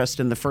love interest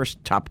in the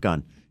first Top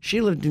Gun. She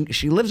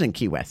lives in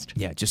Key West.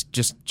 Yeah, just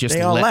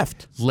they all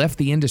left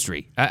the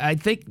industry. I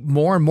think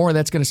more and more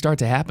that's going to start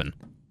to happen.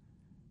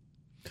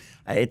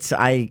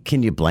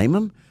 Can you blame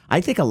them? I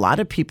think a lot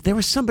of people. There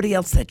was somebody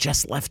else that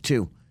just left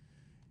too,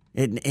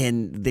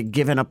 and they're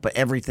giving up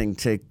everything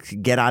to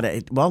get out of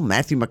it. Well,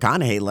 Matthew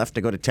McConaughey left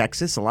to go to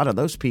Texas. A lot of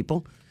those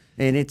people.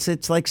 And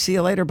it's like, see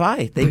you later,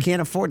 bye. They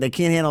can't afford, they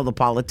can't handle the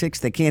politics,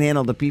 they can't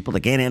handle the people, they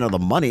can't handle the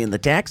money and the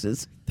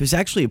taxes. There's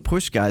actually a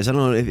push, guys. I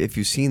don't know if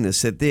you've seen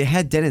this. That they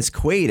had Dennis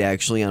Quaid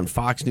actually on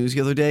Fox News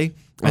the other day.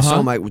 I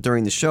saw him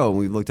during the show, and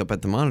we looked up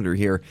at the monitor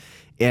here.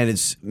 And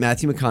it's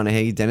Matthew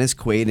McConaughey, Dennis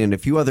Quaid, and a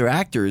few other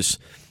actors.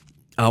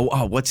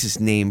 What's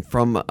his name?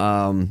 From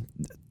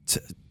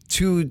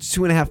Two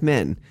and a Half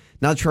Men.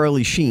 Not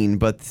Charlie Sheen,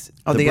 but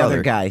the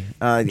other guy.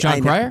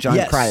 John Cryer? John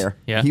Cryer.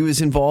 Yeah. He was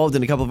involved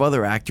in a couple of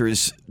other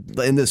actors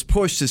in this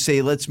push to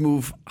say, let's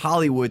move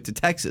Hollywood to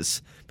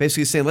Texas.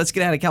 Basically saying, let's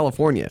get out of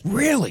California.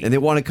 Really? And they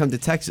want to come to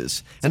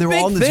Texas. And they're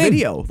all in this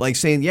video, like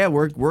saying, yeah,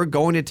 we're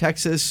going to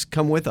Texas.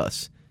 Come with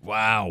us.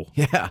 Wow.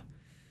 Yeah.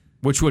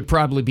 Which would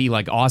probably be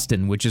like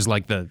Austin, which is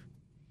like the...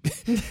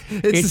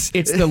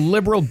 it's the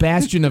liberal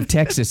bastion of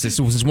Texas. This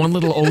was one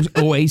little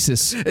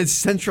oasis. It's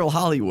Central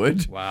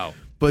Hollywood. Wow.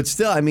 But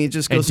still, I mean, it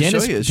just goes to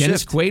show you.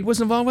 Dennis Quaid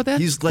was involved with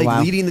that? He's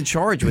leading the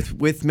charge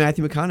with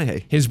Matthew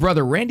McConaughey. His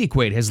brother Randy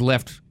Quaid has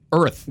left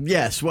Earth.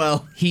 Yes,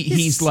 well.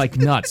 He's like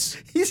nuts.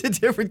 He's a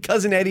different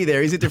Cousin Eddie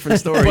there. He's a different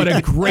story. But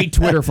a great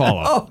Twitter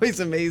follow. Oh, he's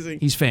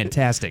amazing. He's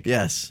fantastic.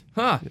 Yes.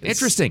 Huh,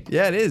 interesting.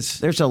 Yeah, it is.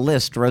 There's a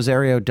list.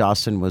 Rosario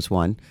Dawson was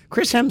one.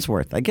 Chris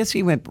Hemsworth. I guess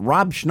he went.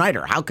 Rob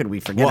Schneider. How could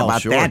we forget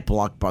about that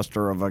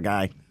blockbuster of a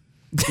guy?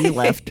 He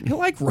left. You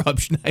like Rob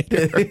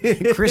Schneider.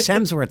 Chris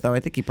Hemsworth, though, I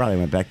think he probably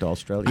went back to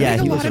Australia.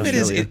 Yeah, he was in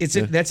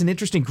Australia. That's an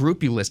interesting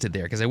group you listed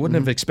there because I wouldn't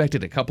have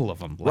expected a couple of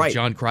them, like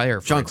John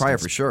Cryer. John Cryer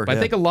for sure. But I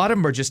think a lot of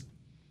them are just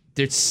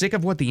they're sick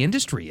of what the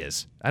industry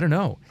is. I don't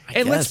know.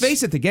 And let's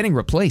face it, they're getting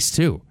replaced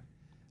too.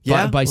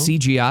 By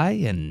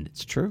CGI and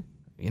it's true.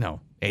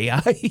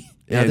 AI.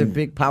 Another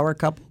big power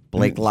couple.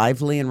 Blake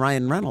Lively and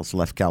Ryan Reynolds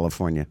left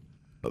California.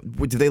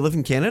 Do they live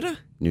in Canada?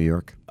 New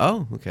York.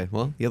 Oh, okay.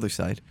 Well, the other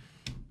side.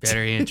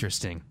 Very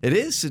interesting. It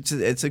is.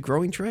 It's a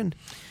growing trend.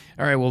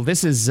 All right, well,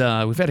 this is,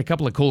 we've had a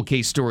couple of cold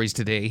case stories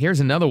today. Here's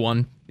another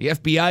one. The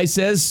FBI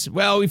says,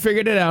 well, we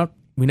figured it out.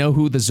 We know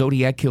who the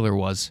Zodiac Killer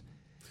was.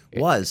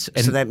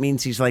 So that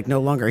means he's like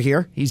no longer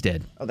here? He's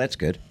dead. Oh, that's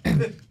good.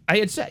 I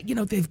had said,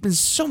 there've been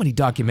so many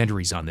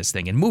documentaries on this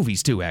thing, and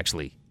movies too,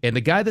 actually. And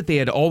the guy that they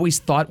had always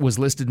thought was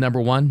listed number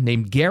one,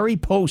 named Gary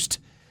Post,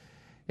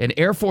 an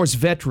Air Force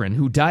veteran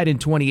who died in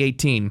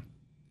 2018.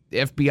 The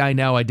FBI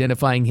now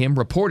identifying him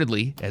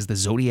reportedly as the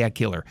Zodiac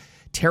Killer,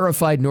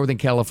 terrified Northern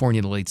California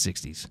in the late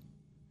 60s.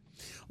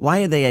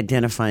 Why are they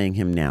identifying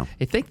him now?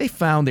 I think they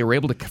were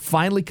able to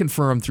finally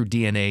confirm through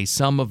DNA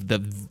some of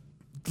the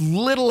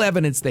little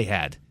evidence they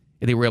had.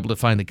 And they were able to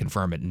finally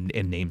confirm it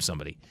and name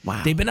somebody.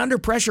 Wow. They've been under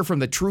pressure from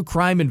the true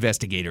crime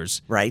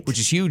investigators, right, which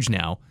is huge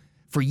now,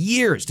 for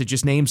years to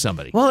just name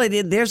somebody. Well,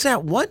 there's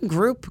that one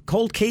group,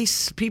 cold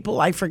case people,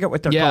 I forget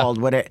what they're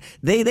called.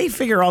 They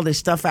figure all this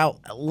stuff out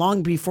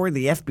long before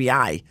the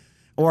FBI,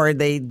 or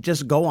they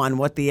just go on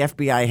what the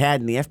FBI had,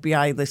 and the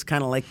FBI just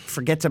kind of like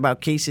forgets about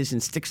cases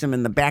and sticks them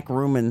in the back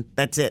room, and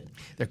that's it.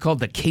 They're called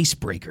the Case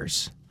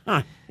Breakers.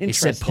 Huh, they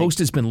interesting. said Post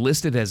has been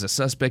listed as a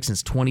suspect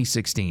since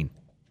 2016.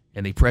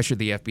 And they pressured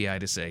the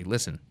FBI to say,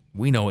 listen,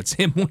 we know it's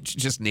him. Why don't you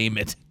just name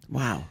it?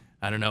 Wow.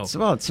 I don't know.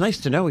 Well, it's nice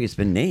to know he's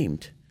been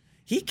named.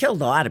 He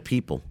killed a lot of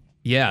people.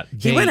 Yeah.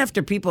 He went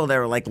after people that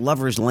were like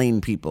Lover's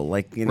Lane people,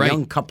 like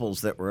young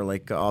couples that were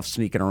like off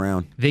sneaking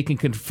around. They can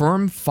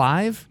confirm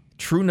 5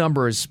 true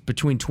numbers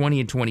between 20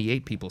 and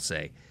 28, people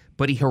say.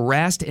 But he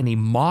harassed and he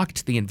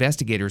mocked the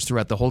investigators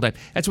throughout the whole time.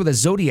 That's where the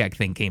Zodiac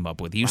thing came up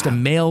with. He used to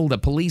mail the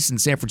police in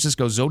San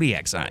Francisco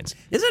Zodiac signs.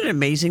 Isn't it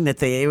amazing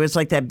that it was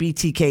like that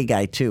BTK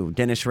guy too,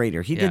 Dennis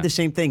Rader. He did the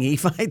same thing. I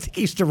think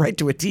he used to write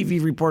to a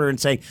TV reporter and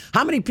say,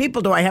 how many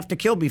people do I have to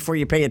kill before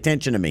you pay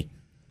attention to me?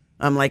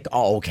 I'm like,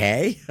 oh,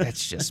 okay.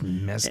 That's just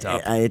messed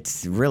up.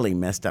 It's really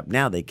messed up.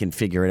 Now they can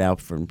figure it out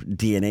from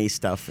DNA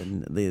stuff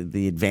and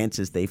the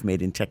advances they've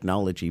made in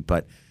technology.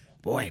 But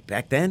boy,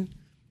 back then.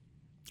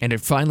 And it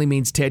finally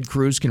means Ted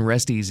Cruz can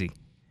rest easy.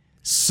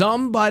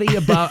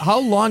 How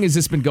long has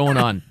this been going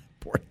on?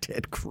 Poor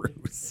Ted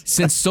Cruz.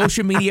 Since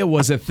social media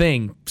was a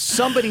thing,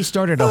 somebody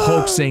started a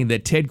hoax saying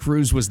that Ted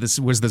Cruz was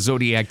the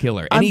Zodiac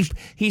Killer. And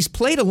he's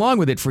played along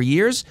with it for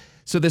years.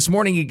 So this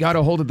morning he got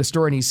a hold of the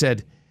story and he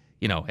said,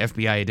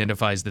 FBI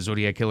identifies the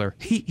Zodiac Killer.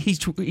 He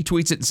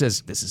tweets it and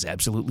says, this is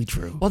absolutely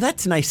true. Well,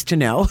 that's nice to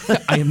know.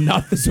 I am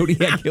not the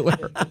Zodiac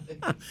Killer.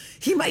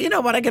 He might, you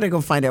know what? I got to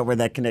go find out where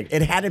that connected.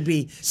 It had to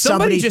be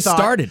somebody just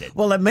started it.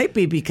 Well, it might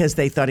be because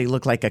they thought he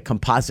looked like a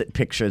composite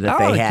picture that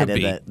they had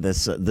of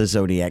the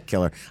Zodiac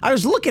Killer. I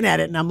was looking at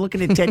it and I'm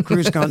looking at Ted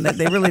Cruz going,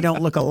 they really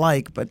don't look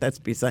alike, but that's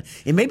beside.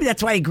 And maybe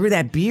that's why he grew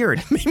that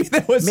beard. Maybe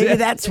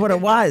that's what it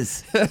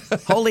was.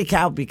 Holy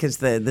cow! Because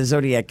the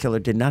Zodiac Killer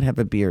did not have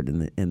a beard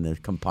in the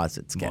composite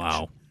sketch.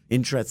 Wow.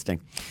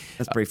 Interesting.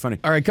 That's pretty funny.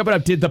 All right, coming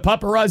up, did the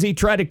paparazzi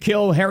try to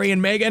kill Harry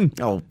and Meghan?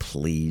 Oh,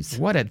 please.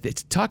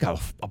 Talk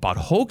about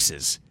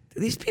hoaxes.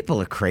 These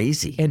people are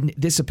crazy. And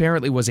this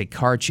apparently was a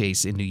car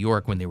chase in New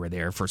York when they were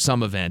there for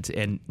some event,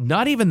 and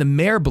not even the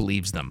mayor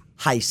believes them.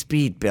 High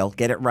speed, Bill.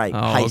 Get it right. Oh,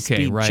 High okay,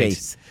 speed right.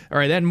 chase. All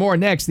right, then more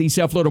next. The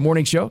South Florida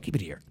Morning Show. Keep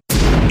it here.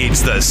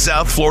 It's the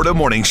South Florida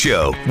Morning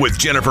Show with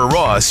Jennifer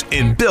Ross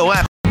and Bill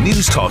Adams.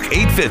 News Talk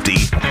 850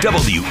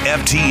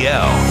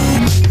 WFTL.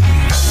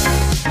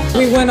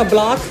 We went a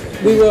block.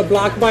 We were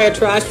blocked by a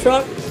trash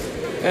truck.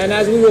 And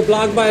as we were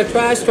blocked by a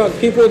trash truck,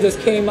 people just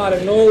came out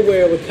of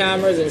nowhere with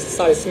cameras and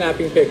started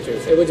snapping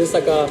pictures. It was just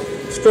like a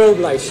strobe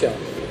light show,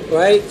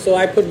 right? So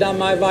I put down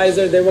my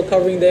visor. They were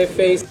covering their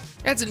face.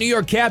 That's a New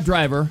York cab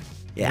driver.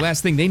 Yeah. The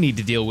last thing they need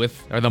to deal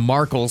with are the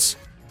Markles,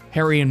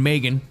 Harry and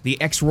Meghan, the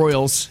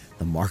ex-royals.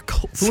 The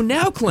Markles. Who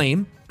now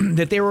claim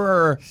that they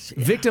were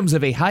victims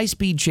of a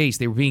high-speed chase.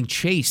 They were being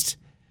chased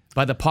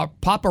by the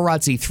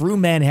paparazzi through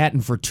Manhattan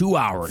for 2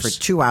 hours.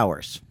 For 2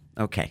 hours.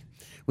 Okay.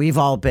 We've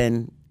all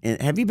been...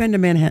 Have you been to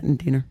Manhattan,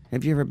 Dina?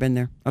 Have you ever been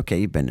there?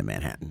 Okay, you've been to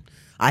Manhattan.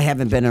 I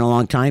haven't been in a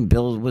long time.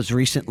 Bill was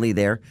recently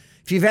there.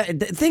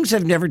 Things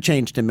have never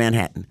changed in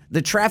Manhattan.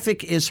 The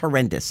traffic is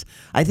horrendous.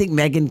 I think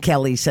Megyn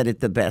Kelly said it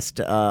the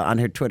best on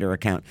her Twitter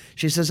account.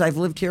 She says, I've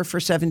lived here for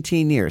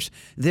 17 years.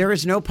 There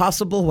is no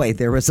possible way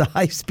there was a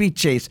high-speed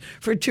chase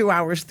for 2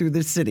 hours through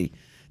the city.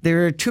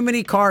 There are too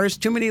many cars,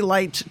 too many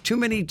lights, too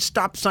many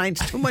stop signs,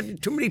 too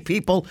many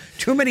people,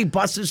 too many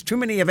buses, too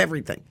many of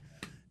everything.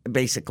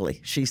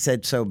 Basically, she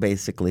said so.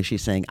 Basically,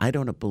 she's saying, I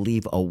don't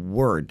believe a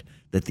word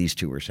that these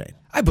two were saying.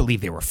 I believe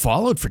they were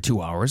followed for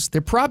 2 hours.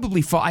 They're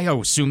probably, I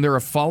assume they're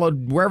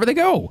followed wherever they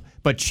go.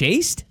 But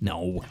chased?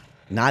 No.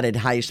 Not at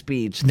high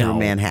speeds through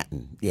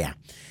Manhattan. Yeah.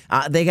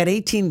 They got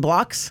 18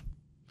 blocks,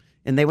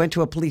 and they went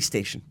to a police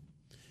station.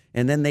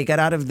 And then they got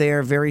out of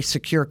their very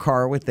secure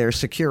car with their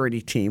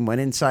security team,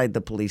 went inside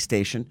the police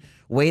station,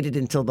 waited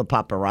until the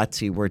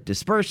paparazzi were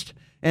dispersed,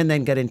 and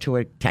then got into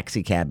a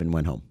taxi cab and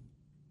went home.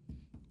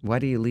 Why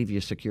do you leave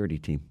your security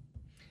team?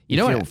 You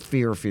know, feel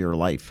fear for your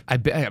life.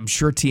 I'm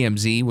sure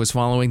TMZ was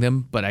following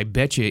them, but I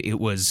bet you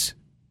it was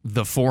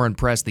the foreign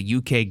press, the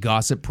UK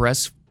gossip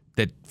press,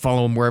 that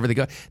follow them wherever they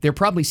go. They're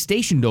probably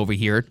stationed over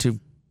here to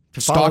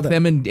stalk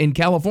them in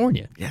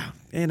California. Yeah,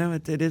 you know,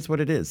 it is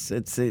what it is.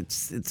 It's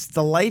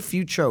the life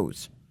you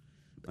chose,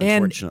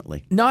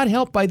 unfortunately. And not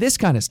helped by this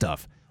kind of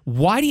stuff.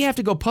 Why do you have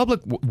to go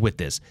public with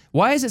this?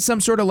 Why is it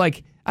some sort of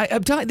like,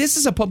 I'm telling you, this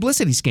is a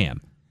publicity scam.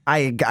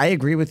 I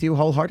agree with you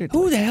wholeheartedly.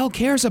 Who the hell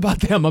cares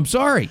about them? I'm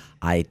sorry.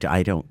 I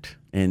don't.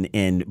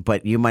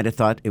 But you might have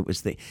thought it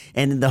was the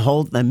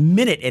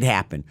minute it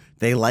happened,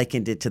 they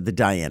likened it to the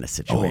Diana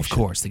situation. Oh, of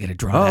course, they got to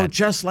draw that.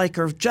 Just like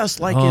her, just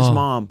like his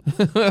mom.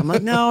 I'm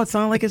like, no, it's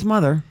not like his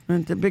mother.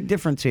 There's a big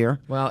difference here.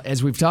 Well,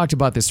 as we've talked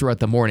about this throughout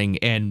the morning,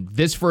 and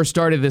this first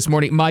started this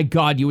morning, my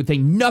God, you would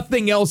think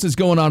nothing else is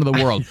going on in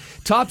the world.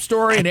 Top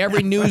story in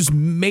every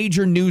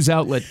major news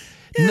outlet.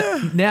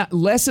 Now,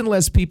 less and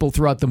less people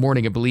throughout the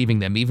morning are believing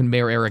them, even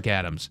Mayor Eric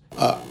Adams.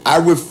 I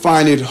would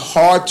find it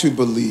hard to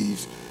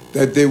believe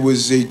that there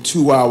was a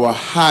 2-hour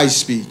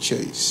high-speed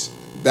chase.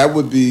 That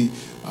would be,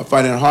 I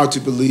find it hard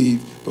to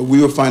believe, but we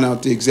will find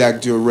out the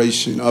exact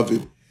duration of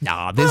it.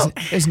 Nah,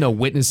 there's no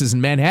witnesses in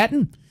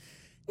Manhattan.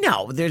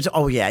 No,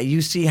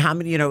 you see how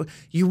many,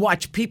 you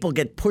watch people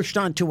get pushed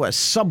onto a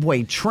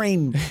subway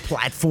train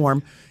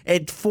platform.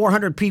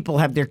 400 people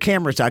have their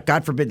cameras out.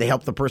 God forbid they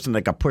help the person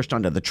that got pushed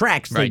onto the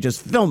tracks. They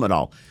just film it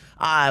all.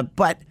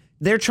 But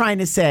they're trying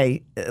to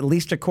say, at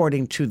least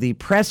according to the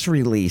press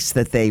release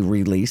that they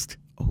released,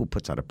 who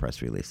puts out a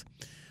press release,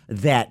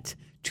 that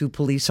 2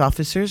 police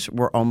officers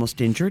were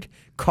almost injured.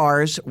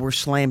 Cars were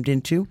slammed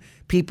into.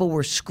 People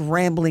were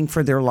scrambling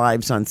for their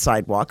lives on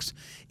sidewalks.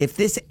 If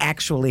this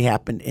actually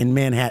happened in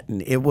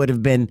Manhattan, it would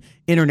have been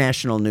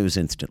international news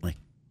instantly.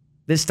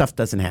 This stuff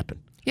doesn't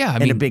happen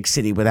in a big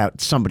city without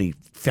somebody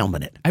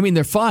filming it. I mean,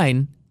 they're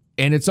fine,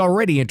 and it's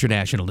already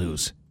international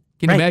news.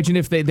 Can you imagine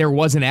if there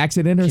was an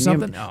accident or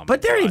something?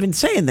 But they're even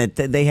saying that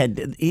they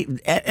had.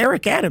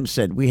 Eric Adams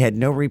said we had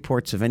no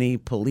reports of any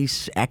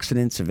police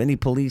accidents, of any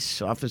police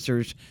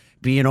officers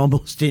being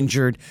almost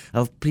injured,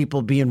 of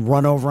people being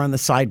run over on the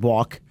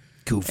sidewalk.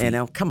 Goofy.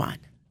 Come on,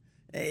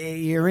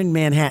 you're in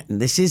Manhattan.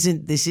 This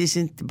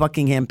isn't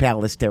Buckingham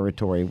Palace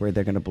territory where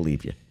they're going to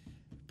believe you.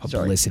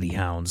 Publicity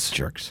hounds.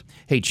 Jerks.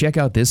 Hey, check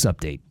out this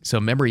update. So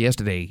remember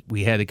yesterday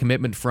we had a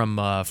commitment from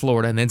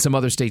Florida, and then some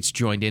other states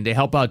joined in to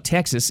help out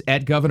Texas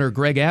at Governor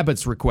Greg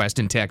Abbott's request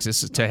in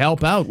Texas to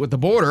help out with the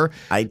border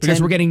because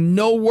we're getting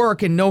no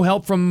work and no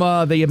help from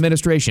the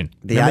administration.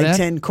 The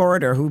I-10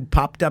 corridor who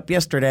popped up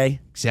yesterday.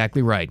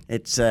 Exactly right.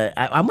 It's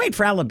I'm waiting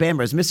for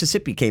Alabama as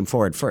Mississippi came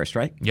forward first,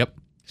 right? Yep.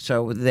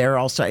 So they're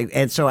also,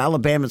 and so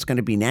Alabama's going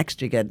to be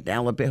next. You got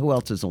Alabama. Who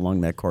else is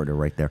along that corridor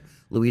right there?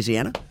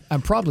 Louisiana?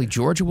 And probably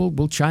Georgia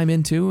will chime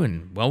in too,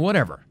 and well,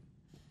 whatever.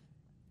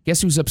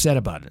 Guess who's upset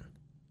about it?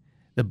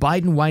 The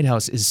Biden White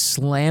House is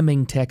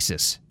slamming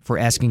Texas for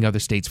asking other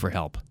states for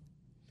help.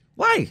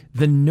 Why?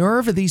 The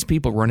nerve of these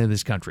people running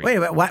this country. Wait a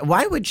minute.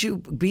 Why would you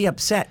be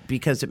upset?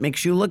 Because it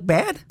makes you look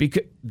bad?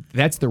 Because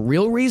that's the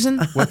real reason?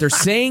 What they're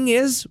saying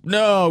is,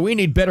 no, we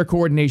need better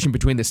coordination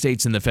between the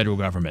states and the federal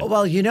government.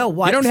 Well, you know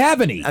what? You don't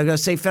have any. I'm going to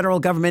say federal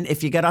government,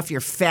 if you got off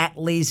your fat,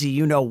 lazy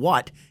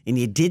you-know-what, and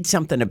you did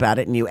something about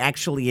it, and you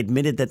actually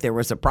admitted that there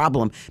was a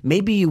problem,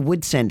 maybe you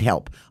would send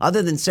help.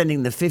 Other than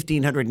sending the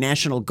 1,500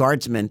 National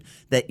Guardsmen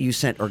that you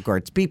sent, or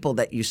Guards people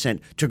that you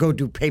sent to go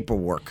do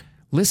paperwork.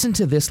 Listen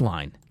to this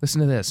line.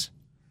 Listen to this.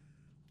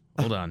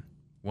 Hold on.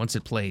 Once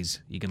it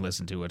plays, you can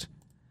listen to it.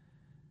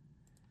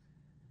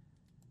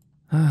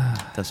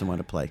 Doesn't want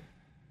to play.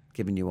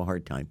 Giving you a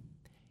hard time.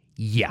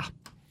 Yeah.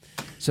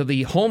 So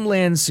the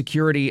Homeland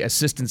Security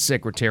Assistant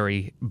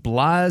Secretary,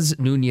 Blas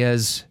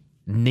Nunez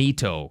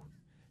Neto,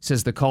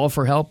 says the call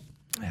for help,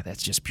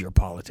 that's just pure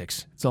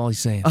politics. That's all he's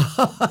saying.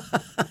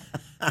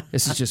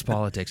 This is just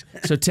politics.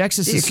 So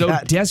Texas is so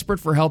desperate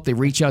for help, they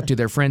reach out to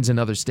their friends in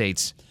other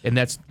states. And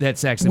that's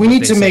actually we what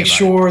need they to say make about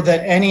sure it.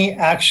 that any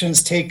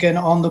actions taken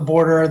on the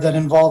border that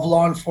involve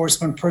law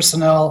enforcement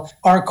personnel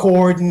are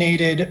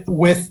coordinated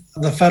with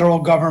the federal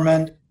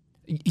government.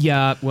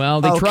 Yeah,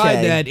 well, they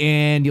tried that,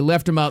 and you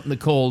left them out in the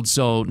cold,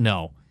 so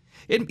no.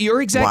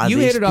 You're exact. Wow, you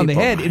hit it on the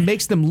people- head. It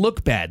makes them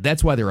look bad.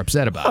 That's why they're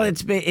upset about Well,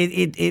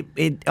 it.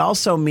 it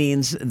also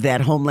means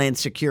that Homeland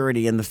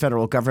Security and the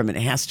federal government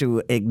has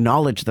to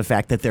acknowledge the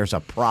fact that there's a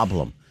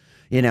problem.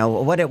 You know,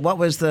 what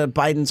was the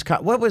Biden's,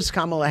 what was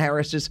Kamala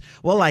Harris's?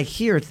 Well, I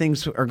hear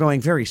things are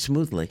going very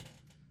smoothly.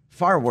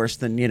 Far worse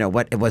than,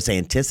 what was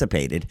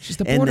anticipated. She's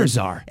the border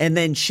czar. And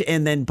then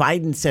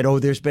Biden said,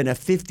 there's been a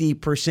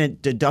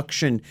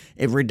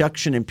 50%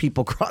 reduction in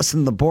people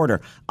crossing the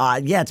border.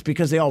 Yeah, it's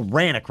because they all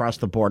ran across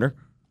the border.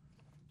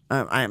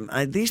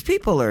 These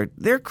people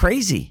they're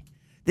crazy.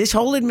 This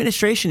whole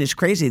administration is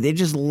crazy. They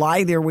just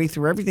lie their way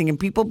through everything, and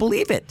people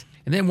believe it.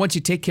 And then once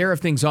you take care of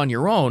things on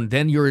your own,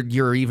 then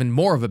you're even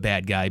more of a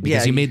bad guy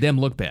because you made them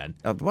look bad.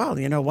 Well,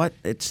 you know what?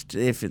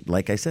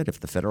 Like I said,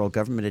 if the federal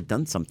government had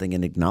done something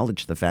and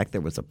acknowledged the fact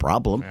there was a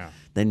problem,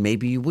 then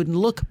maybe you wouldn't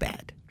look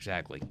bad.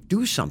 Exactly.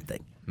 Do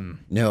something.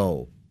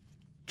 No,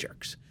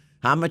 jerks.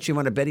 How much you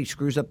want to bet he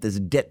screws up this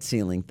debt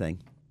ceiling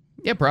thing?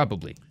 Yeah,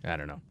 probably. I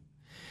don't know.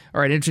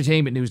 All right,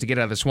 entertainment news to get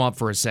out of the swamp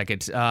for a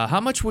second.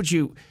 How much would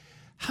you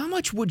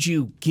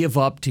give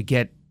up to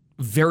get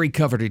very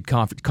coveted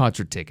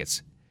concert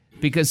tickets?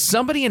 Because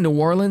somebody in New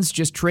Orleans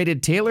just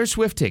traded Taylor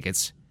Swift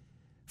tickets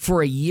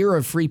for a year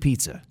of free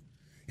pizza.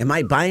 Am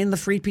I buying the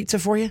free pizza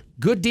for you?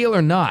 Good deal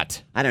or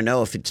not? I don't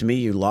know. If it's me,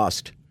 you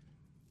lost.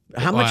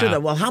 How much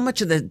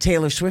of the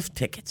Taylor Swift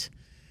tickets?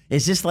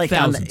 Is this like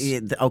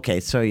thousands? Okay,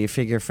 so you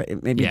figure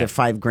maybe they're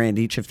 $5,000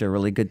 each if they're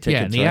really good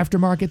tickets. Yeah, in the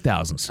aftermarket,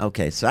 thousands.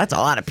 Okay, so that's a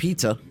lot of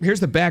pizza. Here's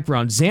the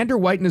background. Xander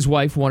White and his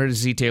wife wanted to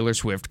see Taylor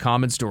Swift.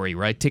 Common story,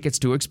 right? Tickets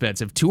too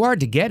expensive. Too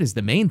hard to get is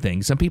the main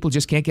thing. Some people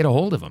just can't get a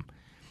hold of them.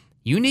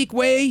 Unique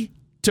way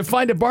to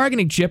find a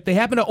bargaining chip. They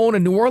happen to own a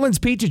New Orleans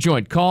pizza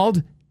joint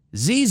called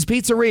Z's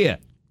Pizzeria.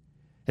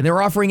 And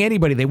they're offering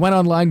anybody. They went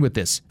online with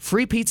this.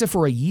 Free pizza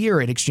for a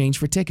year in exchange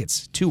for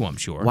tickets. 2, I'm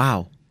sure.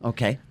 Wow.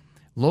 Okay.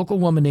 Local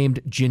woman named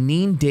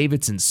Janine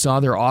Davidson saw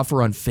their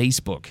offer on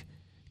Facebook.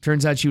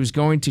 Turns out she was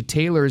going to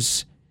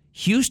Taylor's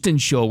Houston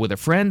show with a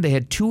friend. They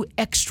had 2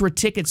 extra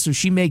tickets, so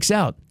she makes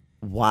out.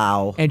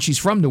 Wow. And she's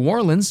from New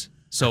Orleans,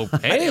 so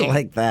hey. I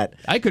like that.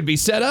 I could be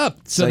set up.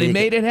 So they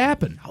made it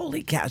happen.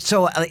 Holy cow.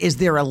 So is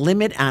there a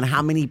limit on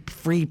how many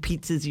free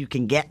pizzas you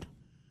can get?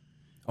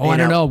 Oh, I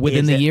don't know.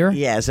 Within the year?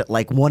 Yeah, is it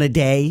like one a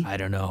day? I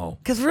don't know.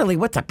 Because really,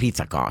 what's a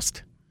pizza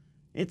cost?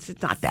 It's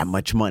not that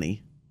much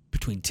money.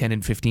 Between $10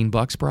 and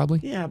 $15 probably.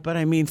 Yeah, but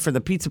I mean, for the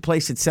pizza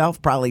place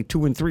itself, probably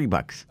 $2 and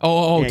 $3.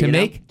 Oh, yeah, to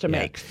make? To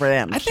make for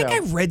them. I think I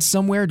read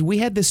somewhere, we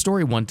had this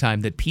story one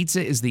time, that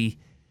pizza is the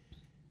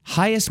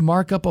highest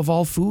markup of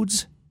all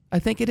foods. I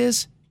think it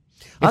is.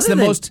 It's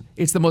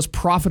the most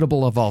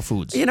profitable of all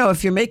foods. You know,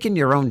 if you're making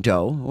your own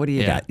dough, what do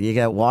you got? You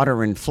got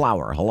water and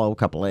flour. Hello, a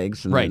couple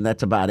eggs, and then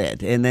that's about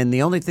it. And then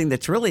the only thing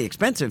that's really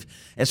expensive,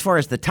 as far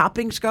as the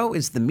toppings go,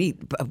 is the meat.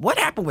 What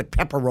happened with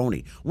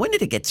pepperoni? When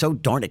did it get so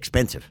darn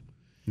expensive?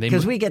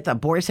 Because we get the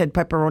boar's head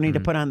pepperoni to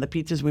put on the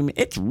pizzas.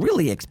 It's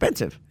really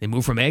expensive. They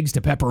move from eggs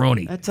to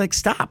pepperoni. That's like,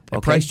 stop.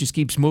 The price just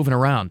keeps moving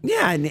around.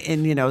 Yeah,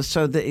 and you know,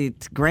 so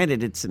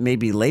granted, it's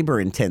maybe labor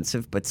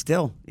intensive, but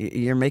still,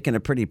 you're making a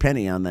pretty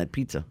penny on that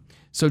pizza.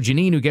 So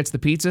Janine, who gets the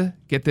pizza,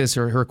 get this,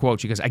 her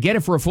quote. She goes, I get it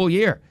for a full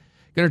year.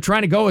 Going to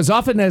try to go as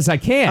often as I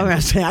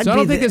can. So I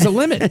don't think there's a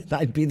limit.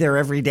 I'd be there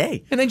every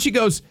day. And then she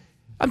goes,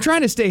 I'm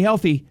trying to stay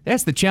healthy.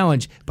 That's the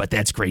challenge, but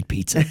that's great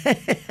pizza.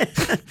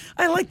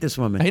 I like this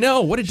woman. I know.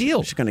 What a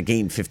deal. She's going to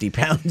gain 50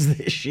 pounds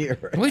this year.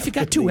 Well, if you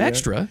got 2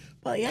 extra.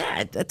 Well,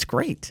 yeah, that's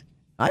great.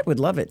 I would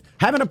love it.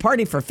 Having a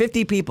party for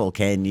 50 people.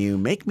 Can you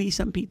make me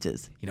some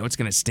pizzas? You know what's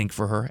going to stink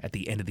for her at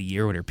the end of the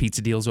year when her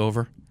pizza deal's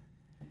over?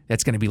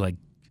 That's going to be like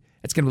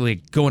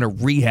going to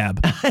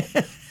rehab.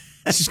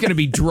 She's going to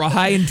be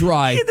dry and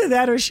dry. Either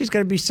that or she's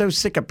going to be so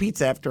sick of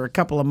pizza after a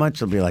couple of months,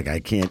 she'll be like, I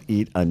can't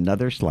eat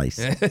another slice.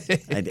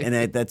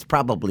 and that's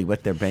probably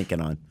what they're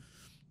banking on.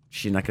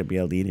 She's not going to be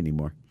able to eat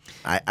anymore,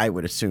 I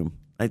would assume.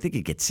 I think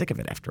you get sick of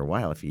it after a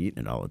while if you eat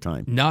it all the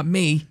time. Not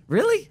me.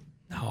 Really?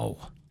 No.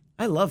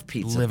 I love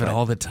pizza. Live it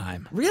all the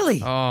time.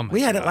 Really? Oh, my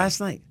We had God. it last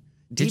night.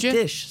 Did Deep you?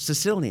 dish,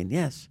 Sicilian,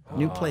 yes.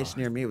 New place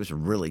near me. It was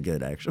really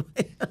good, actually.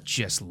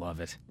 Just love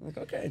it.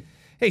 Okay.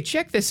 Hey,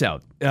 check this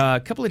out. A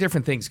couple of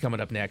different things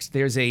coming up next.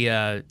 There's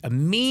a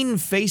mean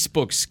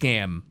Facebook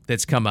scam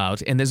that's come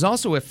out, and there's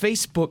also a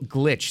Facebook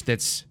glitch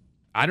that's,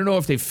 I don't know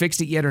if they've fixed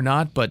it yet or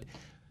not, but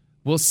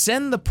will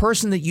send the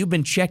person that you've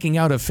been checking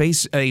out a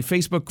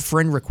Facebook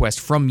friend request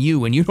from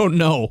you, and you don't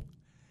know,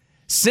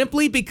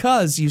 simply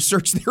because you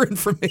searched their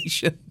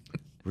information.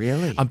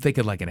 Really? I'm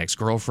thinking like an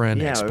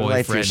ex-girlfriend, ex-boyfriend, or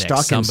if you're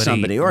stalking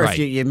somebody, or right.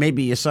 if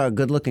maybe you saw a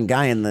good-looking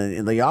guy in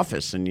the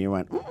office and you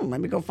went, let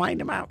me go find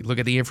him out. You look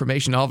at the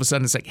information, all of a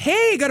sudden it's like,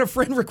 hey, I got a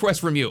friend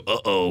request from you.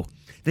 Uh-oh.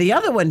 The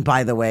other one,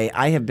 by the way,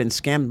 I have been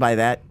scammed by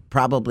that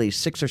probably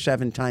 6 or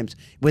 7 times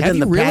Have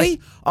you really?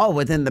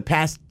 within the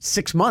past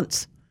 6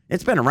 months.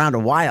 It's been around a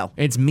while.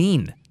 It's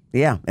mean.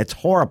 Yeah, it's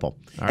horrible.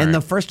 All and right. the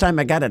first time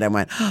I got it, I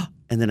went,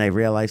 and then I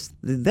realized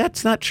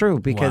that's not true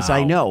because Wow.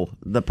 I know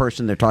the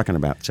person they're talking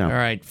about. So. All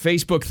right,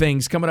 Facebook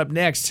things coming up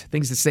next.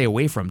 Things to stay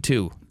away from,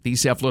 too. The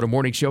South Florida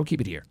Morning Show. Keep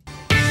it here.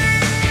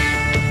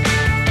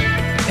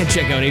 And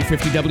check out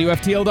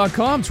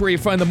 850WFTL.com. It's where you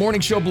find the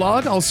Morning Show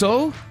blog.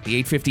 Also, the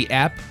 850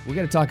 app. We're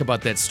going to talk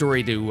about that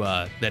story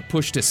that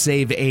push to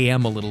save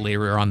AM a little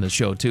later on the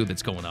show, too,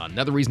 that's going on.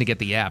 Another reason to get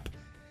the app.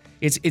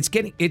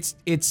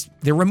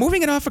 They're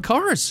removing it off of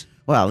cars.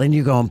 Well, then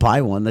you go and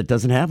buy one that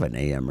doesn't have an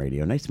AM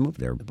radio. Nice move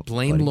there.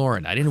 Blame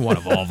Lauren. I didn't want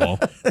a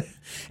Volvo.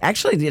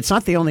 Actually, it's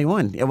not the only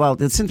one. Well,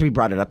 since we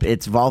brought it up,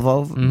 it's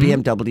Volvo,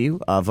 BMW,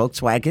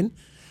 Volkswagen,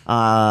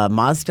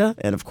 Mazda,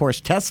 and of course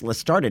Tesla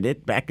started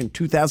it back in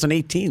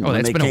 2018 when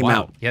that's they been came a while.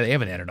 out. Yeah, they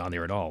haven't had it on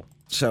there at all.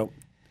 So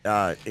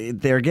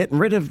they're getting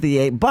rid of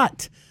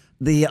but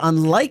the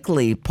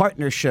unlikely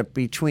partnership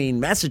between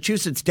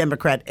Massachusetts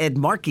Democrat Ed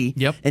Markey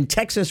and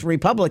Texas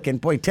Republican,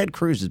 boy, Ted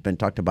Cruz has been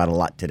talked about a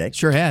lot today.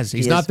 Sure has.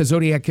 He's not the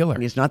Zodiac Killer.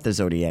 He's not the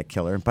Zodiac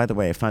Killer. And by the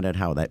way, I found out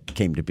how that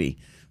came to be.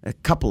 A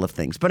couple of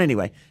things. But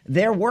anyway,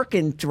 they're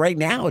working right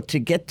now to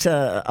get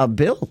a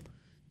bill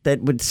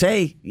that would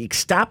say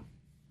stop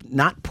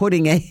not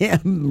putting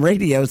AM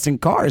radios in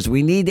cars.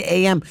 We need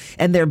AM,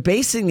 and they're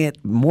basing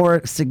it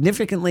more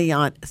significantly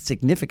on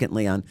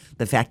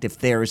the fact if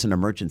there is an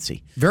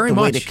emergency. Very the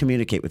much. way to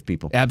communicate with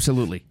people.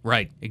 Absolutely.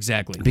 Right.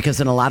 Exactly.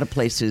 Because in a lot of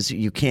places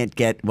you can't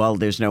get,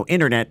 there's no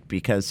internet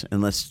because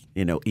unless,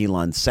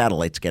 Elon's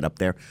satellites get up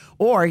there,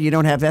 or you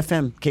don't have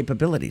FM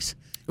capabilities.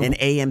 And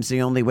AM's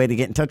the only way to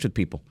get in touch with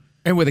people.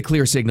 And with a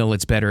clear signal,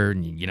 it's better,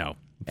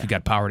 if you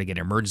got power to get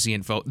emergency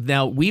info.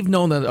 Now, we've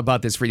known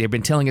about this they've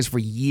been telling us for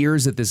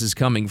years that this is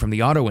coming from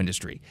the auto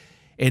industry.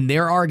 And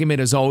their argument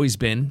has always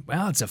been,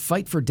 it's a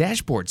fight for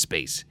dashboard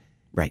space.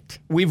 Right.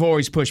 We've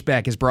always pushed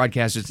back as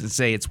broadcasters and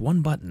say it's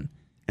one button.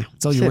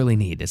 That's all you really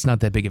need. It's not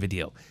that big of a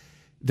deal.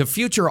 The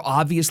future,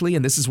 obviously,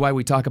 and this is why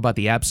we talk about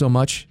the app so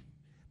much,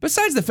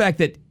 besides the fact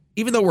that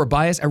even though we're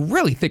biased, I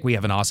really think we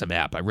have an awesome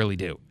app. I really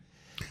do.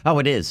 Oh,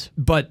 it is.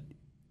 But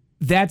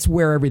that's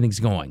where everything's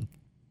going.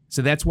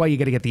 So that's why you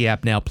got to get the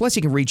app now. Plus,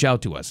 you can reach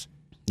out to us.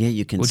 Yeah,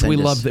 you can. Which we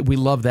love. We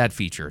love that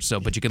feature.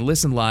 But you can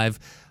listen live.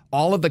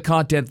 All of the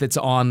content that's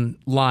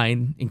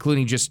online,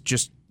 including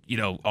just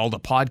all the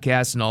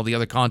podcasts and all the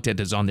other content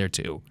is on there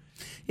too.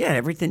 Yeah,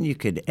 everything you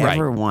could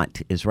ever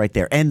want is right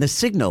there. And the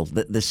signal,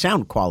 the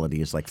sound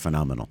quality is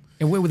phenomenal.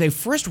 And when they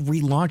first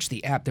relaunched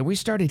the app, then we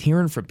started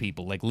hearing from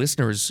people, like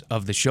listeners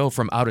of the show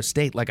from out of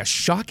state, like a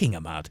shocking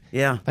amount.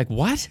 Yeah. Like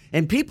what?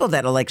 And people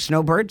that are like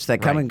snowbirds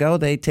that come and go,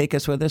 they take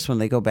us with us when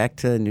they go back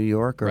to New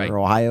York or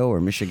Ohio or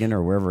Michigan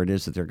or wherever it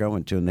is that they're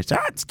going to. And they say,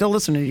 it's still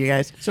listening to you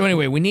guys. So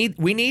anyway, we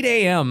need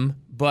AM,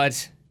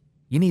 but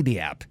you need the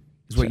app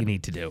is what you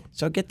need to do.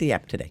 So get the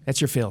app today.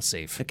 That's your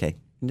fail-safe. Okay.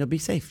 And you'll be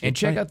safe. And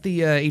check out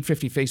the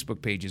 850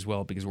 Facebook page as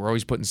well, because we're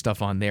always putting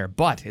stuff on there.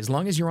 But as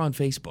long as you're on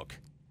Facebook,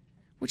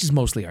 which is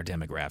mostly our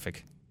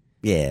demographic.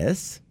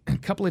 Yes. A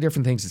couple of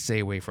different things to stay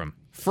away from.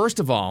 First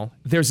of all,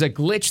 there's a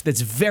glitch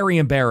that's very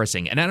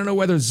embarrassing. And I don't know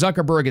whether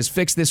Zuckerberg has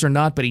fixed this or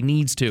not, but he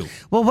needs to.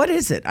 Well, what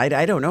is it?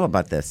 I don't know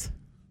about this.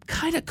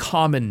 Kind of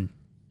common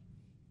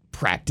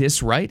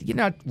practice, right? You're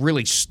not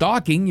really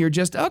stalking. You're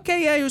just,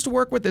 okay, I used to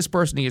work with this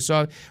person. You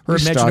saw her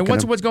mention it.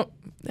 What's going?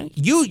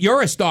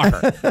 You're a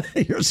stalker.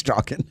 You're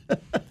stalking.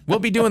 We'll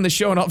be doing the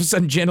show, and all of a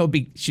sudden, Jen will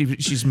be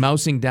she's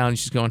mousing down. And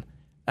she's going,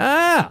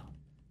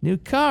 new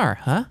car,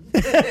 huh?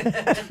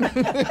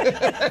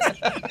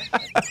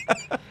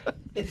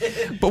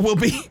 But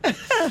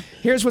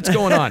here's what's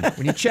going on.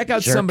 When you check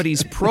out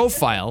somebody's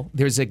profile,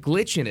 there's a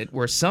glitch in it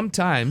where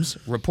sometimes,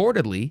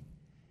 reportedly,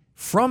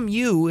 from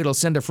you, it'll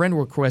send a friend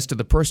request to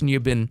the person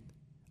you've been,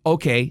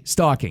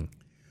 stalking.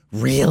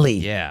 Really?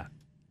 Yeah.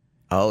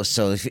 Oh,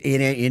 so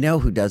you know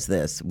who does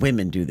this?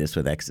 Women do this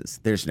with exes.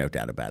 There's no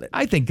doubt about it.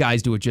 I think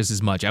guys do it just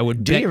as much. I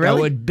would bet. Really? I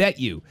would bet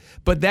you.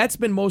 But that's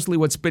been mostly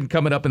what's been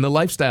coming up in the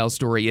lifestyle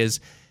story is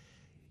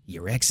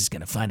your ex is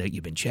going to find out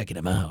you've been checking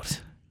him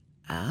out.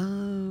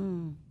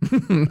 Oh,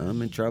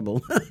 I'm in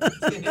trouble.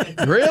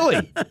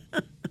 Really?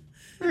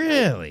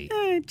 Really?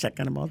 I check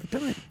on him all the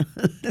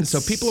time.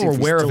 So people are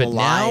aware of it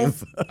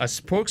alive. Now. A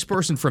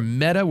spokesperson from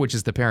Meta, which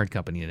is the parent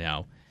company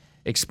now,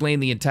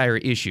 explained the entire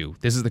issue.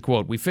 This is the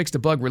quote. "We fixed a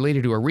bug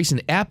related to a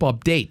recent app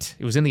update.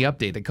 It was in the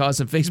update that caused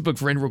some Facebook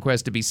friend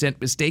requests to be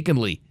sent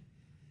mistakenly."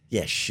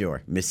 Yeah,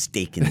 sure.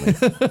 Mistakenly.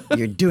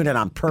 You're doing it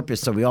on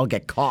purpose so we all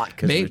get caught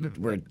because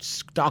we're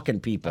stalking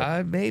people.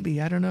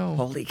 Maybe. I don't know.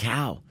 Holy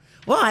cow.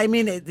 Well, I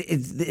mean,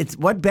 it's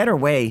what better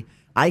way?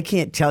 I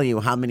can't tell you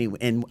how many,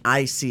 and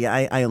I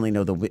only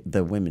know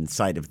the women's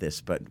side of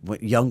this, but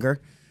younger,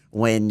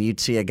 when you'd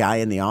see a guy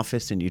in the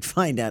office and you'd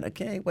find out,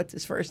 okay, what's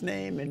his first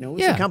name and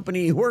who's the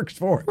company he works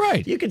for.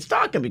 Right. You can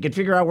stalk him. You can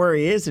figure out where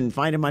he is and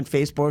find him on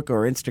Facebook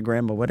or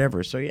Instagram or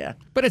whatever. So, yeah.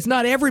 But it's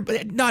not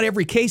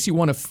every case you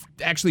want to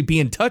actually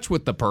be in touch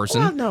with the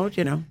person. Well, no,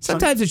 you know.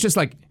 Sometimes it's just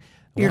like,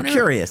 you're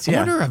curious, I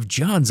wonder if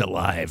John's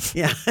alive.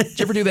 Yeah. Did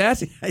you ever do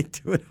that? I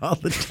do it all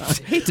the time.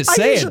 I hate to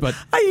say it, but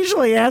I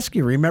usually ask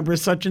you, remember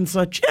such and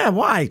such? Yeah,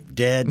 why?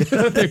 Dead.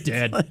 They're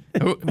dead.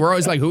 We're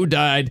always like, who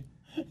died?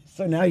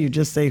 So now you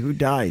just say who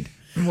died.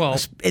 Well,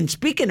 and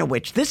speaking of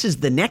which, this is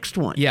the next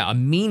one. Yeah, a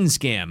mean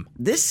scam.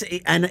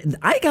 And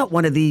I got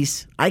one of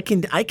these. I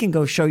can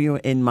go show you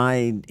in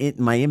my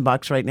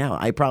inbox right now.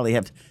 I probably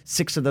have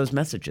 6 of those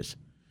messages.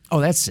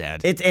 Oh, that's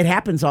sad. It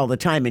happens all the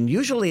time, and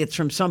usually it's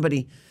from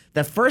somebody.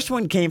 The first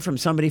one came from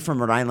somebody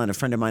from Rhode Island, a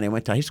friend of mine I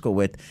went to high school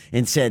with,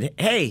 and said,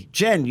 "Hey,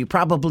 Jen, you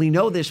probably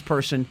know this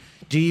person.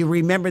 Do you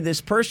remember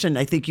this person?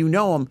 I think you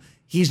know him.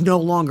 He's no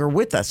longer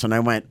with us." And I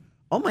went,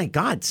 "Oh my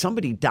God,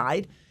 somebody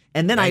died."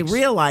 And then I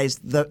realized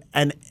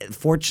and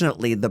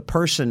fortunately, the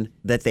person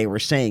that they were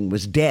saying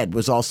was dead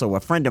was also a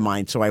friend of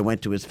mine. So I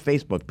went to his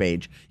Facebook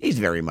page. He's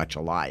very much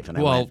alive.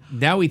 And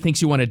now he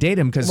thinks you want to date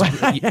him because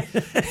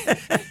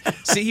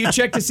you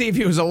checked to see if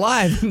he was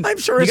alive. I'm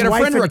sure you got a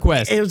friend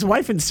request. His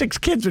wife and 6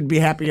 kids would be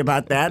happy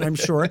about that, I'm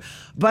sure.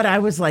 But I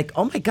was like,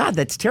 oh my God,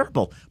 that's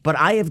terrible. But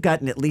I have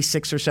gotten at least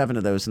 6 or 7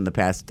 of those in the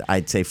past,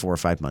 I'd say 4 or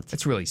 5 months.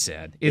 That's really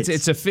sad.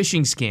 It's a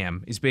phishing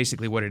scam is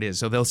basically what it is.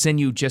 So they'll send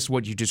you just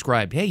what you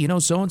described. Hey, you know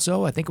so-and-so?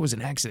 so-and-so. I think it was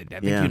an accident. I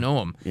think you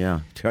know him.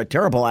 Yeah,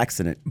 terrible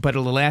accident. But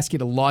it'll ask you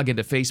to log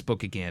into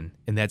Facebook again,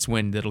 and that's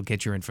when it'll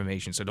get your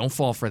information. So don't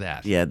fall for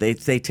that. Yeah, they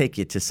take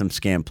you to some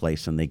scam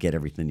place, and they get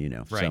everything you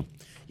know. Right. So,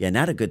 yeah,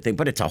 not a good thing,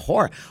 but it's a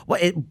horror.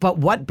 But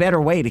what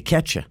better way to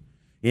catch you?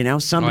 You know,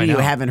 somebody you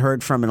haven't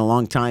heard from in a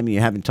long time,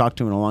 you haven't talked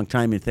to in a long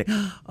time, and you think,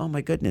 oh,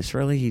 my goodness,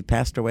 really? He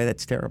passed away?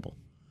 That's terrible.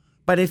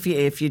 But if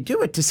you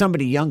do it to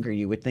somebody younger,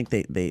 you would think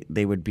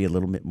they would be a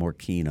little bit more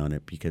keen on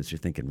it because you're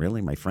thinking,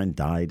 really? My friend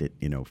died at,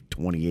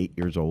 28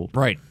 years old?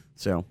 Right.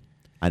 So,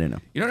 I don't know.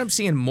 You know what I'm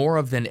seeing more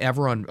of than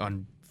ever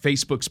on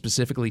Facebook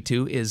specifically,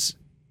 too, is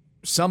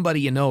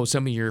somebody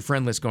some of your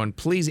friend list going,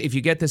 please, if you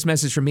get this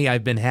message from me,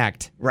 I've been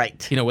hacked.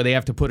 Right. Where they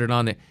have to put it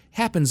on there.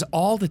 Happens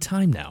all the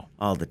time now.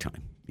 All the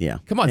time. Yeah.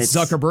 Come on,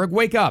 Zuckerberg,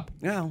 wake up.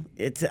 No,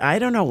 I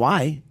don't know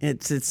why.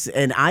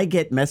 And I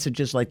get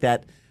messages like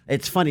that.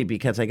 It's funny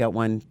because I got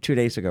one 2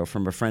 days ago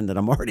from a friend that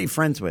I'm already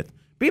friends with.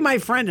 Be my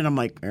friend. And I'm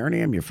like, I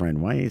already am your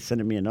friend. Why are you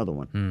sending me another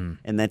one?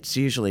 And that's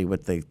usually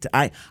what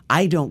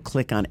I don't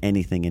click on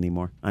anything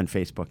anymore on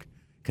Facebook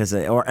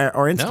or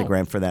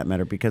Instagram for that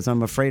matter because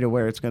I'm afraid of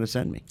where it's going to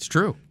send me. It's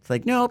true. It's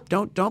like, nope,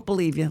 don't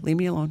believe you. Leave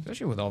me alone.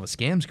 Especially with all the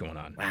scams going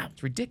on. Wow.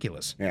 It's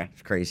ridiculous. Yeah,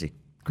 it's crazy.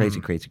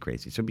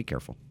 Crazy. So be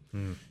careful.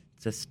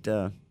 Just,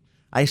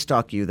 I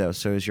stalk you, though,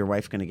 so is your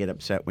wife going to get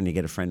upset when you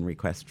get a friend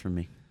request from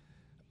me?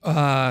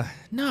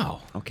 No.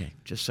 Okay,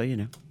 just so you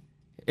know.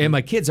 And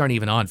my kids aren't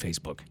even on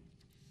Facebook.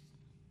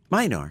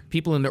 Mine are.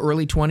 People in the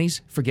early 20s,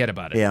 forget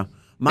about it. Yeah.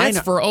 That's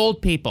for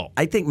old people.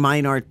 I think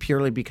mine are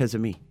purely because of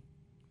me.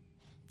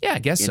 Yeah, I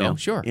guess so,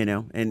 sure. And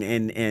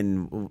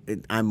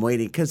I'm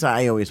waiting, because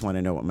I always want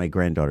to know what my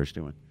granddaughter's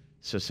doing.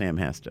 So Sam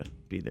has to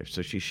be there.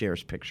 So she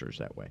shares pictures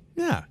that way.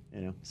 Yeah.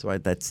 So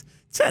that's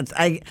sense.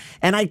 I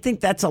think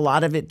that's a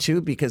lot of it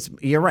too, because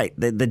you're right.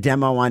 The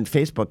demo on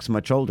Facebook's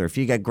much older. If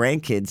you got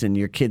grandkids and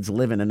your kids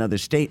live in another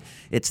state,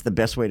 it's the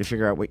best way to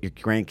figure out what your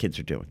grandkids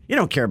are doing. You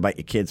don't care about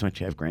your kids once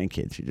you have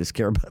grandkids. You just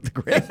care about the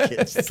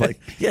grandkids. It's like,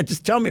 yeah,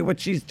 just tell me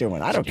what she's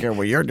doing. I don't care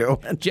what you're doing.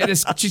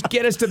 Just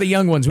get us to the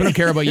young ones. We don't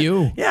care about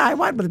you. Yeah, I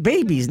want the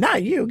babies,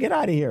 not you. Get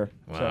out of here.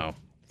 Wow.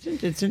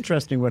 It's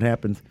interesting what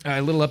happens.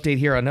 A little update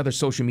here on another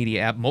social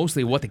media app.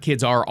 Mostly what the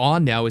kids are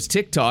on now is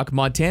TikTok.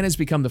 Montana's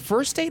become the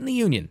first state in the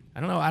union. I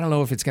don't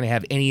know if it's going to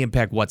have any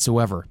impact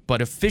whatsoever, but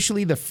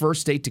officially the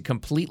first state to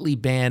completely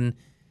ban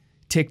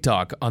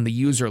TikTok on the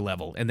user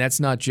level. And that's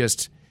not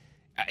just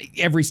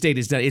every state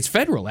has done. It's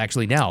federal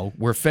actually now,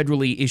 where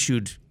federally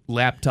issued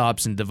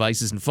laptops and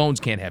devices and phones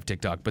can't have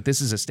TikTok, but this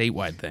is a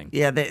statewide thing.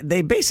 Yeah,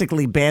 they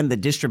basically banned the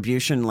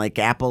distribution like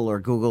Apple or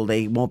Google.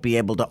 They won't be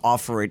able to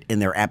offer it in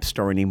their app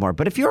store anymore.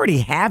 But if you already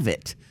have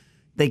it,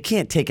 they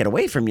can't take it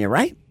away from you,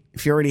 right?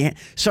 If you already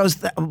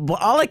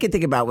all I could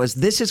think about was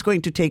this is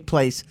going to take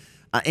place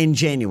in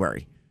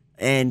January.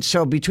 And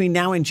so between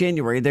now and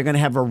January, they're going to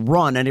have a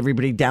run on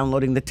everybody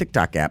downloading the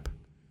TikTok app.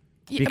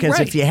 Because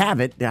if you have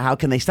it, how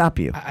can they stop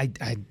you?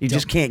 You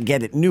just can't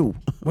get it new.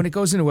 When it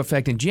goes into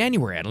effect in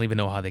January, I don't even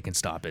know how they can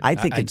stop it. I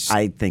think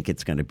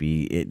it's going to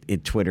be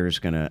Twitter's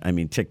going to. I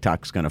mean,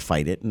 TikTok's going to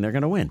fight it, and they're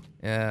going to win.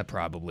 Yeah,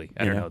 probably.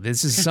 I don't know.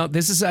 This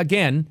is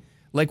again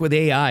like with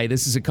AI.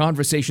 This is a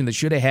conversation that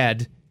should have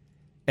had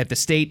at the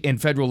state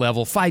and federal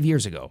level 5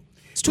 years ago.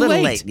 It's too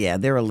late. Yeah,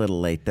 they're a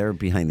little late. They're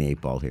behind the eight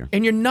ball here.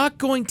 And you're not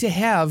going to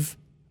have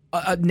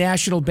a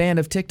national ban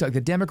of TikTok. The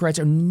Democrats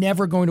are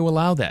never going to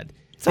allow that.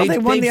 So they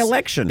won the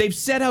election. They've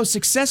said how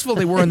successful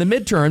they were in the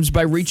midterms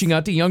by reaching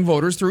out to young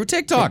voters through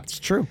TikTok. It's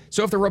true.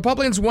 So if the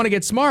Republicans want to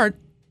get smart,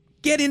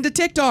 get into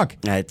TikTok.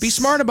 Be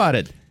smart about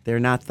it.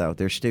 They're not, though.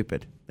 They're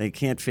stupid. They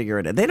can't figure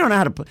it out. They don't know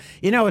how to.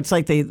 It's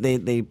like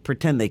they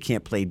pretend they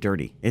can't play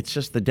dirty. It's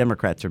just the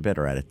Democrats are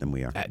better at it than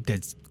we are.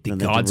 That's the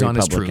God's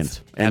honest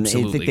truth. And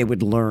Absolutely. I think they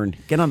would learn.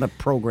 Get on the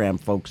program,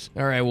 folks.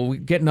 All right, well, we're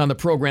getting on the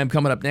program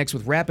coming up next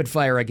with Rapid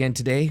Fire again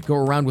today. Go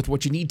around with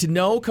what you need to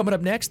know. Coming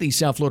up next, the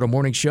South Florida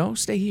Morning Show.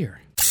 Stay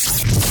here.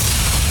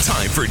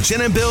 Time for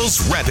Jen and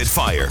Bill's Rapid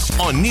Fire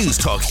on News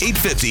Talk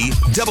 850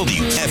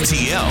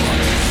 WFTL.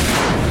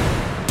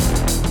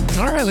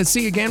 All right, let's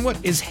see again what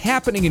is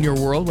happening in your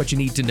world, what you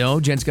need to know.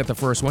 Jen's got the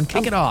first one.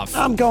 Kick it off.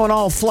 I'm going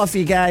all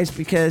fluffy, guys,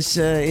 because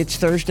it's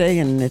Thursday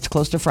and it's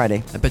close to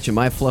Friday. I bet you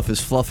my fluff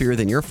is fluffier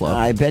than your fluff.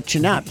 I bet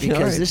you not,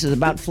 because this is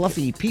about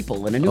fluffy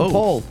people in a new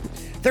poll.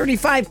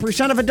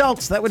 35% of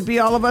adults, that would be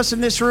all of us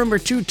in this room, are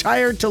too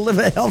tired to live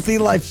a healthy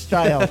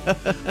lifestyle.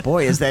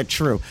 Boy, is that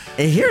true.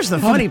 And here's the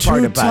funny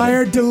part about it.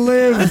 I'm too tired to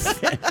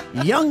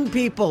live. Young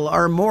people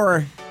are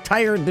more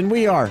tired than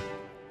we are.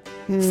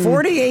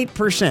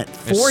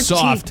 48%.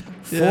 Soft.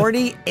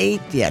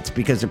 48, yeah, it's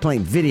because they're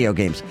playing video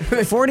games.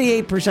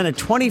 48% of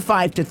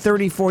 25 to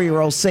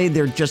 34-year-olds say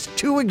they're just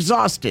too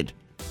exhausted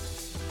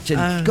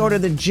to go to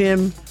the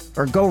gym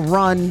or go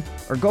run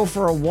or go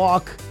for a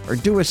walk or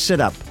do a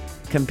sit-up,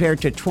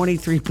 compared to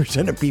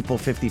 23% of people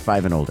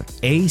 55 and older.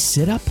 A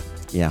sit-up?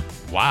 Yeah.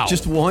 Wow.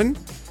 Just one?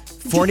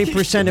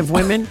 40% of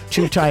women,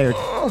 too tired.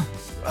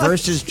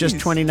 Versus just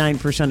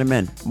 29% of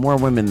men. More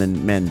women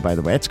than men, by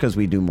the way. That's because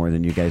we do more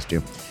than you guys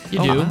do.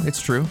 You do. It's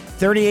true.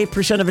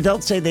 38% of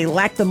adults say they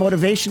lack the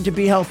motivation to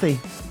be healthy.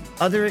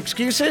 Other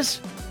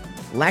excuses?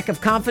 lack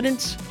of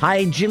confidence,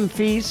 high gym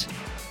fees,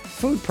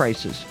 food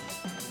prices.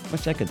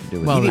 What's that got to do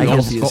with it? Well, Eating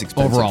healthy is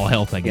expensive. overall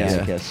health, I guess.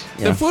 Yeah, I guess.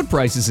 The Yeah. food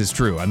prices is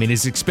true. I mean,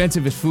 as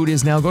expensive as food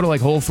is now, go to like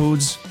Whole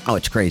Foods. Oh,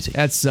 it's crazy.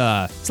 That's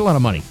it's a lot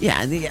of money.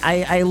 Yeah,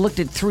 I looked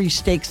at 3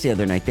 steaks the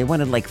other night. They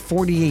wanted like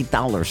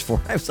 $48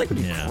 for it. I was like, are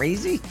you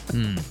crazy?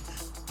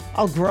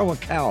 I'll grow a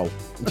cow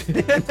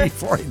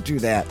before I do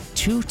that.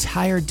 Too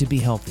tired to be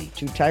healthy.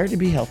 Too tired to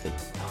be healthy.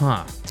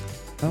 Huh.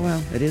 Oh,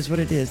 well, it is what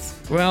it is.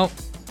 Well,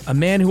 a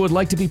man who would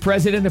like to be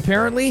president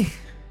apparently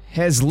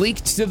has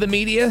leaked to the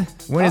media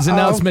when his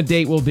announcement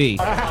date will be.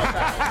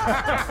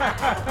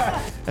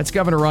 That's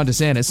Governor Ron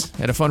DeSantis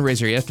at a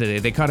fundraiser yesterday.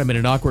 They caught him in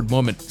an awkward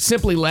moment,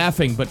 simply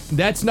laughing, but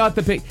that's not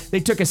the pic.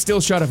 They took a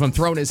still shot of him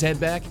throwing his head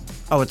back.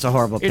 Oh, it's a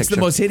horrible picture. It's the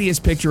most hideous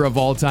picture of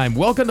all time.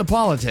 Welcome to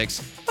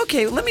politics.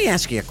 Okay, let me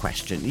ask you a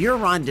question. You're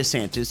Ron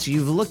DeSantis.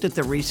 You've looked at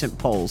the recent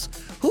polls.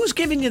 Who's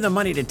giving you the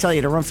money to tell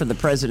you to run for the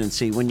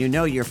presidency when you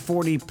know you're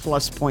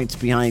 40-plus points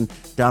behind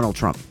Donald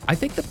Trump? I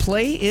think the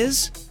play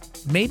is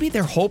maybe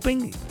they're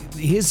hoping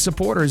his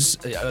supporters,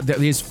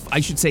 his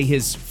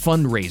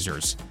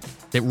fundraisers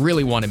that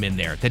really want him in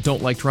there, that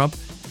don't like Trump,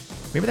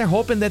 maybe they're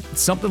hoping that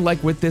something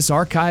like with this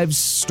archives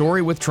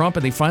story with Trump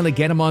and they finally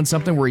get him on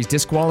something where he's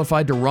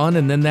disqualified to run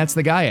and then that's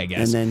the guy, I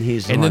guess. And then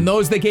he's the And then one.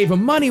 those that gave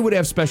him money would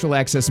have special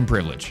access and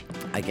privilege.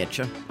 I get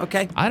you.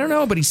 Okay. I don't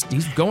know, but he's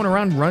going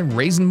around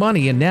raising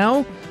money, and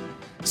now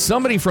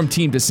somebody from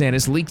Team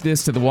DeSantis leaked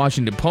this to the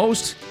Washington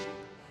Post.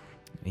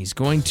 He's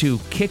going to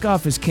kick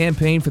off his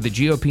campaign for the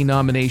GOP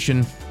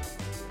nomination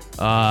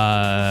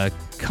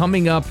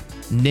coming up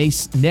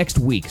next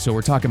week. So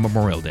we're talking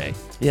Memorial Day.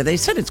 Yeah, they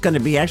said it's going to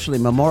be actually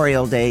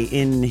Memorial Day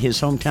in his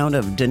hometown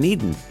of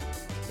Dunedin.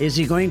 Is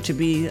he going to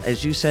be,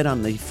 as you said,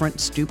 on the front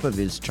stoop of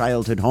his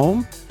childhood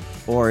home?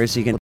 Or is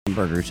he going to eat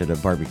burgers at a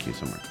barbecue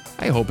somewhere?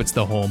 I hope it's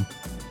the home.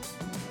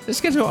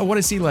 This guy's, I want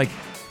to see, like,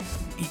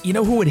 you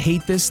know who would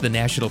hate this? The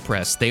national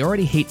press. They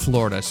already hate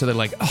Florida, so they're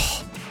like,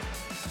 oh,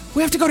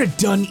 we have to go to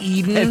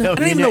Dunedin. I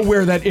don't even know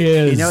where that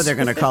is. You know they're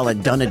going to call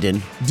it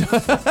Dunedin.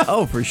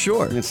 Oh, for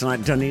sure. It's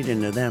not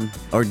Dunedin to them.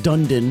 Or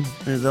Dundon.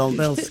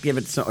 They'll give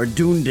it some, or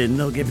Dunedin.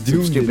 They'll give it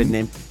some stupid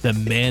name. The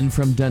man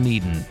from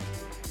Dunedin.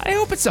 I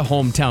hope it's a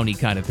hometowny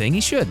kind of thing.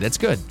 He should. That's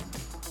good.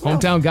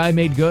 Hometown guy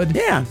made good.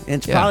 Yeah,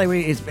 and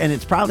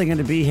it's probably going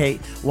to be, hey,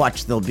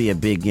 watch, there'll be a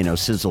big,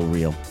 sizzle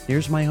reel.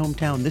 Here's my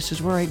hometown. This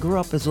is where I grew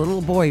up as a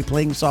little boy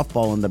playing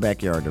softball in the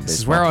backyard of baseball. This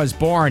is where I was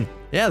born.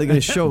 Yeah, they're going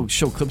to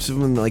show clips of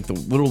him in like the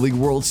Little League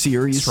World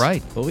Series. That's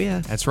right. Oh, yeah.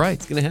 That's right.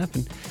 It's going to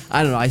happen.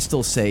 I don't know. I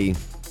still say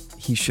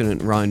he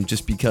shouldn't run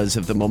just because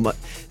of the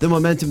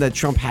momentum that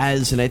Trump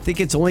has, and I think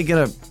it's only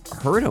going to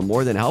hurt him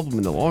more than help him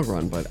in the long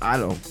run, but I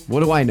don't know. What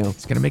do I know?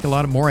 It's going to make a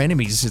lot of more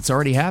enemies. It's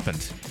already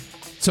happened.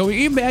 So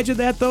you imagine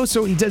that, though?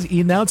 So he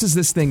announces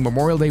this thing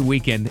Memorial Day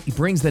weekend. He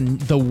brings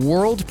the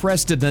world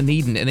press to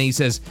Dunedin, and then he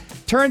says,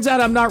 turns out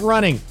I'm not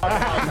running.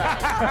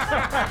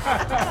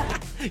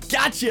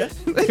 Gotcha.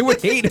 They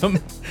would hate him.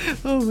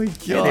 Oh, my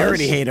God. Yeah, they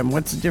already hate him.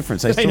 What's the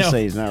difference? I still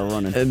say he's not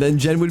running. And then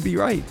Jen would be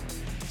right.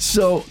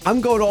 So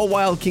I'm going all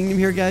Wild Kingdom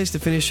here, guys, to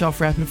finish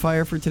off Rapid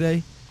Fire for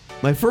today.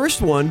 My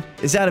first one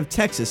is out of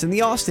Texas in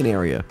the Austin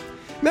area.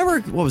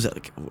 Remember, what was it,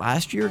 like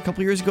last year, a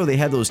couple years ago, they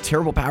had those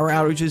terrible power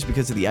outages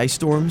because of the ice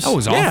storms? That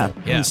was awful. Yeah.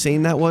 Yeah. How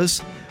insane that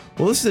was.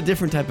 Well, this is a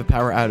different type of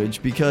power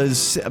outage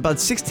because about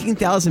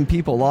 16,000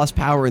 people lost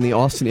power in the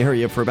Austin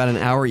area for about an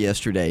hour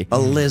yesterday. A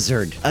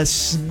lizard. A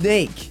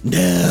snake.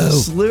 No.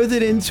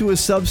 Slithered into a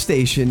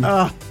substation,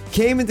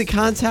 came into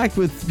contact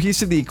with a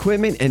piece of the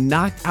equipment, and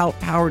knocked out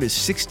power to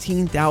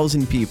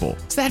 16,000 people.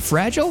 Is that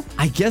fragile?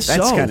 I guess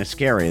That's so. kind of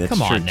scary. That's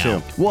Come on true, now.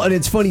 too. Well, and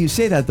it's funny you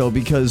say that, though,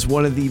 because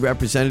one of the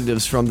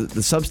representatives from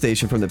the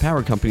substation from the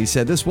power company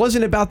said this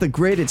wasn't about the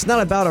grid. It's not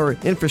about our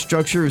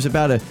infrastructure. It was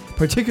about a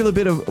particular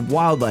bit of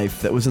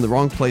wildlife that was in the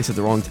wrong place at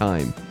the wrong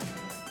time.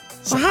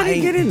 So how did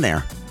he get in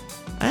there?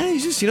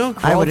 He's just, crawl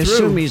I would through.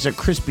 assume he's a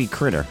crispy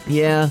critter.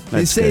 Yeah. They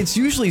That's say good. it's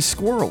usually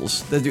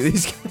squirrels that do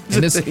these kinds And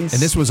of this, things.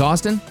 and this was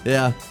Austin?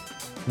 Yeah.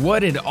 What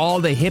did all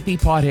the hippie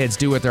potheads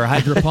do with their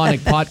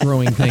hydroponic pot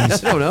growing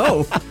things? I don't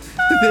know.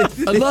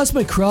 I lost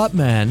my crop,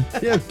 man.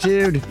 Yeah,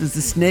 dude, it's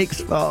the snake's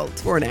fault.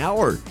 For an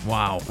hour.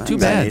 Wow. That's Too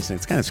bad. amazing.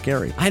 It's kind of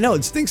scary. I know,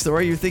 it stinks though,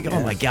 right? You're thinking,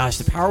 oh my gosh,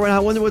 the power went out. I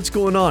wonder what's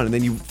going on. And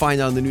then you find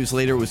out in the news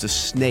later it was a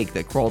snake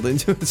that crawled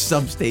into a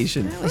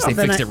substation. At least they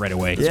fixed it right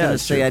away. I was going to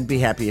that's say true. I'd be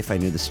happy if I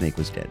knew the snake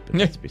was dead, but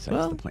that's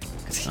besides the point.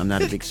 I'm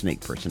not a big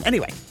snake person.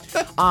 Anyway,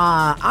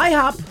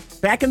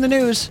 IHOP, back in the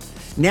news,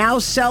 now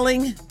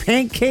selling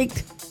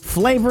pancaked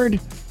flavored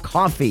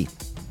coffee.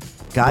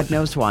 God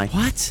knows why.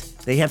 What?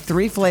 They have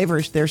 3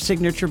 flavors. Their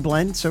signature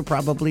blend, so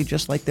probably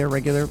just like their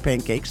regular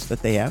pancakes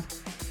that they have.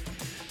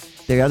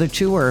 The other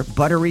 2 are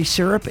buttery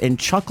syrup and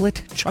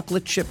chocolate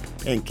chip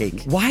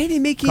pancake. Why are they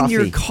making Coffee.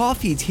 your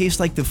coffee taste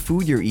like the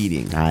food you're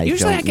eating?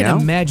 Usually I don't can know.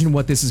 imagine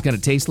what this is going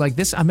to taste like.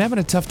 This I'm having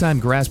a tough time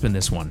grasping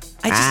this one.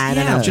 I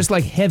don't know. Just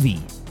like heavy.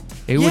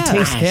 It would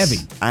taste heavy.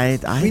 I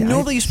mean,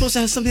 normally you're supposed to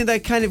have something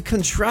that kind of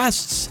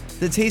contrasts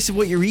the taste of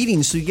what you're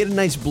eating, so you get a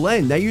nice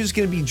blend. Now you're just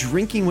going to be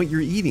drinking what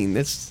you're eating.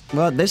 This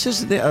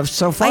is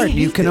so far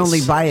you can only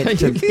buy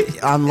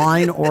it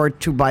online or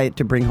to buy it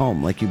to bring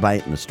home, like you buy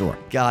it in the store.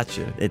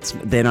 Gotcha.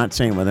 They're not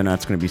saying whether or not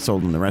it's going to be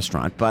sold in the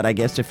restaurant, but I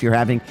guess if you're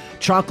having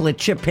chocolate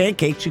chip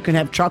pancakes, you can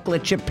have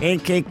chocolate chip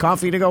pancake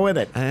coffee to go with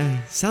it.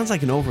 Sounds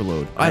like an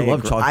overload. I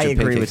love chocolate chip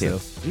agree pancakes. with you.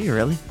 Though. Do you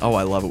really? Oh,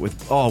 I love it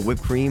with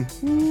whipped cream.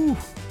 Ooh.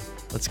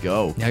 Let's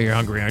go. Now you're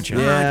hungry, aren't you?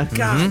 Yeah.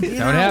 God, That's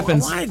how it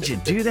happens. Why did you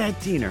do that,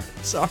 Diener?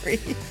 Sorry.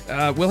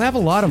 We'll have a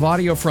lot of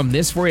audio from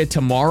this for you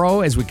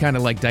tomorrow as we kind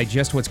of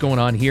digest what's going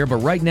on here. But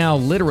right now,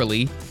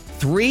 literally,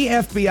 3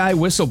 FBI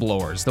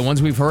whistleblowers, the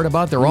ones we've heard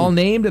about, they're all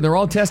named and they're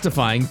all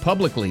testifying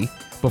publicly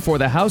before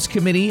the House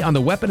Committee on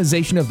the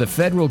Weaponization of the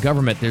Federal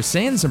Government. They're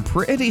saying some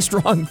pretty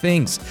strong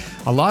things.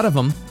 A lot of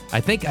them, I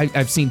think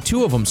I've seen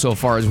 2 of them so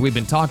far as we've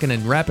been talking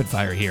in rapid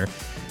fire here,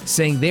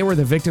 saying they were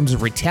the victims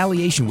of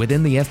retaliation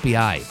within the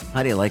FBI.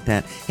 How do you like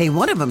that? Hey,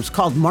 one of them's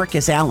called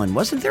Marcus Allen.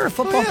 Wasn't there a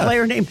football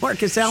player named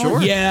Marcus Allen?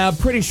 Sure. Yeah,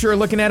 pretty sure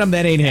looking at him,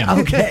 that ain't him.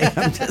 Okay.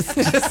 I'm just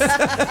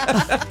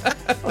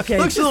okay.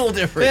 Looks a little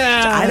different.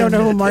 Yeah. I don't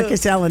know who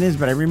Marcus Allen is,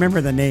 but I remember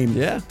the name.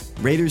 Yeah.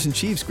 Raiders and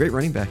Chiefs, great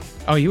running back.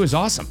 Oh, he was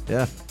awesome.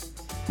 Yeah.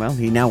 Well,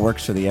 he now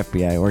works for the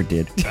FBI, or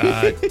did.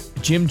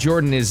 Jim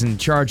Jordan is in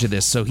charge of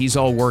this, so he's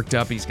all worked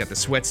up. He's got the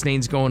sweat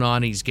stains going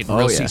on. He's getting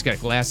He's got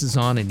glasses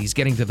on, and he's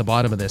getting to the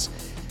bottom of this.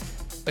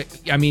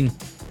 I mean,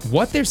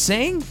 what they're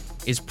saying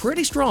is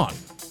pretty strong.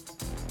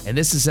 And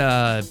this is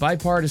a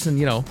bipartisan,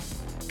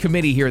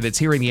 committee here that's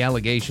hearing the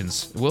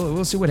allegations.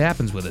 We'll see what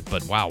happens with it,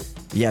 but wow.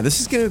 Yeah, this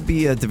is going to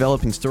be a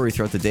developing story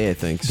throughout the day, I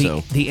think.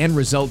 The end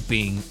result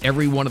being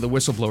every one of the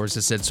whistleblowers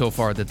has said so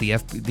far that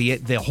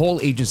the whole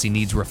agency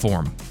needs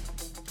reform.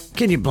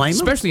 Can you blame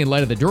them? Especially in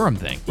light of the Durham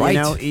thing.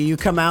 Right. You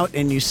come out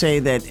and you say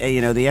that, the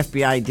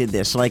FBI did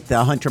this, like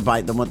the Hunter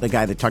Biden, the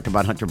guy that talked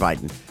about Hunter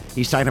Biden.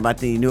 He's talking about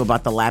he knew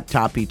about the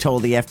laptop. He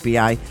told the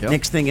FBI. Yep.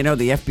 Next thing you know,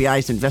 the FBI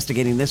is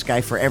investigating this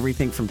guy for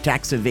everything from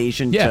tax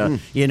evasion to,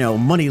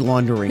 money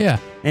laundering. Yeah.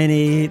 And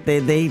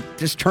they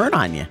just turn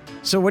on you.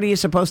 So what are you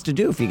supposed to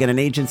do if you get an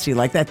agency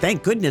like that?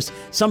 Thank goodness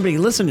somebody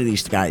listened to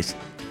these guys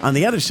on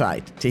the other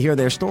side to hear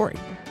their story.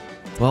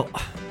 Well,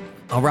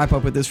 I'll wrap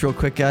up with this real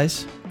quick,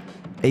 guys.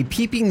 A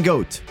peeping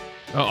goat.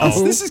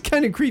 Uh-oh. This is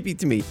kind of creepy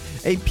to me.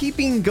 A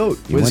peeping goat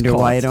You was wonder caught.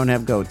 why I don't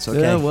have goats, okay?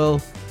 Yeah,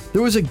 well,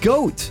 there was a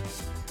goat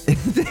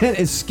that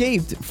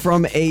escaped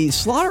from a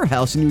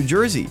slaughterhouse in New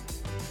Jersey.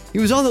 He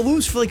was on the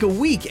loose for like a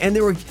week, and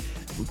there were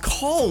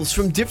calls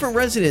from different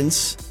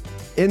residents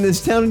in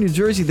this town in New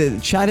Jersey, the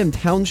Chatham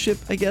Township,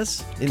 I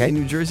guess, in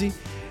New Jersey.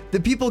 The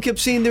people kept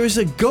saying there was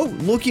a goat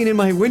looking in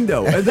my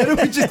window, and then it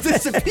would just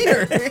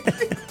disappear.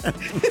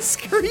 It's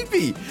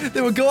creepy.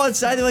 They would go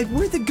outside, they're like,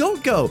 where'd the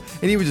goat go?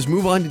 And he would just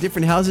move on to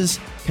different houses,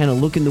 kind of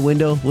look in the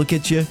window, look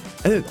at you,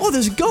 and then,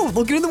 there's a goat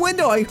looking in the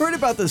window. I heard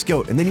about this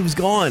goat. And then he was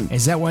gone.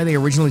 Is that why they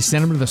originally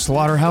sent him to the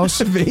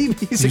slaughterhouse? Maybe.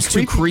 He's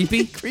too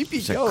creepy?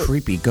 He's a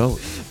creepy goat.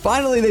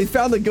 Finally, they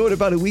found the goat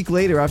about a week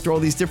later after all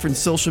these different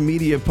social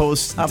media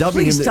posts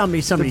dubbing Please him tell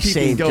me somebody the peeping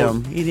saved goat.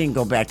 him. He didn't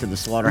go back to the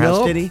slaughterhouse,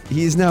 Nope. did he?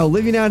 He's now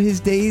living out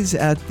his days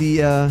at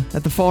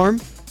the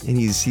farm, and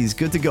he's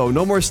good to go.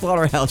 No more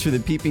slaughterhouse for the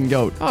peeping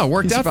goat. Oh, it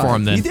worked out for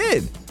him then. He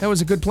did. That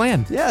was a good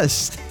plan.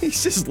 Yes.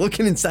 He's just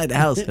looking inside the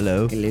house.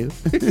 Hello. Hello.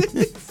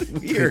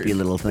 Weird. Creepy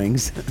little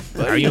things.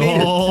 Are you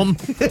home?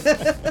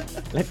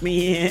 Let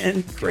me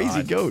in.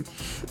 Crazy goat.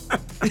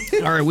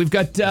 All right, we've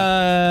got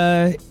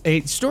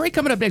a story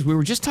coming up next. We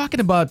were just talking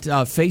about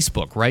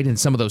Facebook, right, and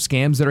some of those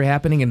scams that are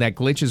happening and that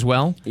glitch as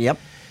well. Yep.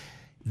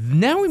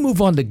 Now we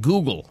move on to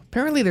Google.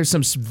 Apparently there's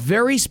some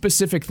very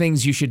specific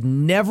things you should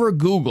never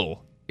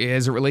Google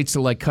as it relates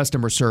to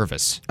customer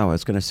service. Oh, I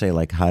was going to say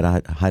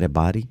hide a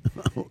body.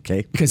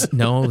 Okay. Because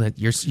that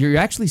you're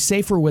actually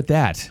safer with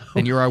that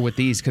than you are with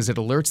these because it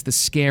alerts the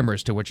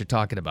scammers to what you're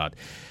talking about.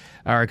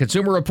 Our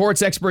Consumer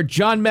Reports expert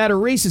John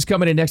Matarese is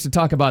coming in next to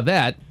talk about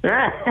that.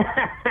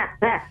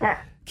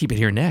 Keep it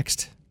here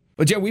next.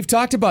 Well, Joe, we've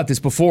talked about this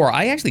before.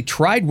 I actually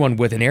tried one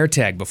with an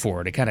AirTag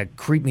before. It kind of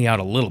creeped me out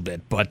a little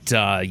bit. But,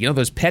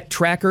 those pet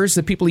trackers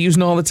that people are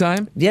using all the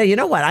time? Yeah, you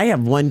know what? I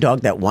have one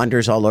dog that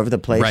wanders all over the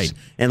place. Right.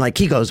 And,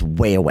 he goes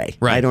way away.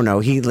 Right. I don't know.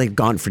 He's,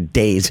 gone for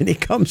days, and he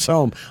comes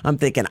home. I'm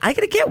thinking, I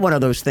got to get one of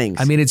those things.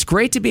 I mean, it's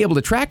great to be able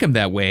to track them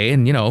that way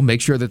and,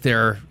 make sure that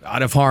they're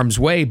out of harm's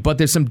way. But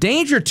there's some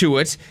danger to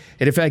it.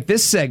 And, in fact,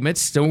 this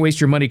segment, Don't Waste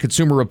Your Money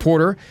Consumer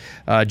Reporter,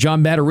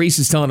 John Matarese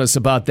is telling us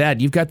about that.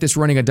 You've got this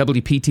running on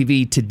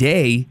WPTV today,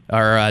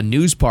 our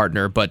news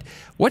partner, but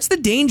what's the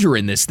danger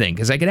in this thing?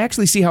 Because I can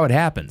actually see how it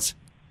happens.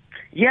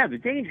 Yeah, the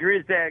danger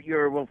is that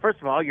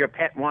first of all, your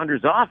pet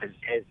wanders off. As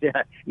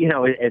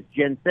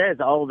Jen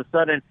says, all of a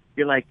sudden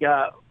you're like,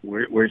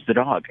 where's the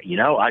dog?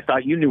 I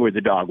thought you knew where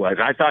the dog was.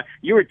 I thought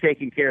you were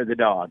taking care of the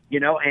dog,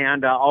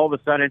 and all of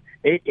a sudden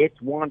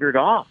it's wandered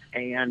off.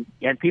 And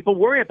people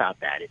worry about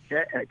that.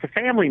 It's a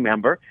family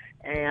member,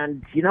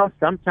 and,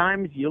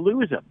 sometimes you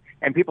lose them.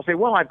 And people say,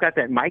 well, I've got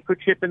that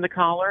microchip in the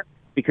collar.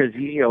 Because,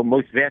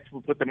 most vets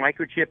will put the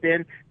microchip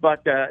in.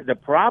 But the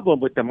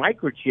problem with the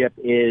microchip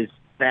is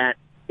that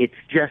it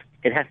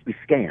has to be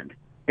scanned.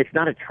 It's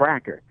not a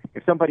tracker.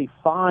 If somebody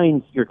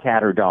finds your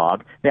cat or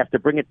dog, they have to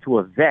bring it to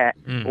a vet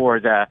or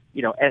the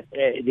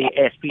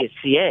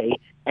SPCA,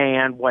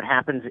 and what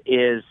happens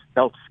is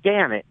they'll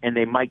scan it and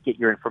they might get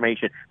your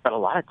information. But a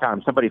lot of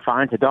times somebody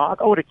finds a dog,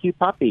 what a cute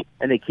puppy,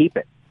 and they keep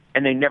it.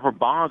 And they never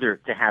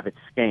bother to have it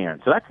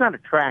scanned. So that's not a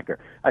tracker.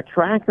 A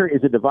tracker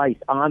is a device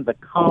on the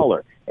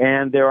collar,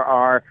 and there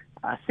are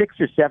 6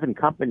 or 7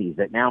 companies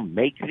that now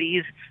make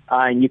these,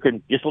 and you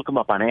can just look them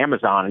up on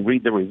Amazon and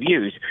read the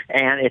reviews.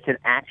 And it's an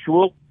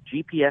actual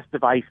GPS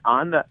device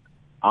on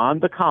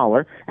the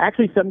collar.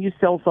 Actually, some use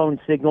cell phone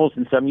signals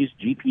and some use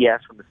GPS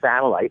from the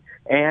satellite.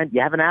 And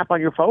you have an app on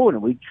your phone,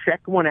 and we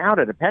checked one out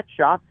at a pet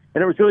shop,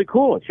 and it was really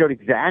cool. It showed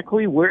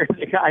exactly where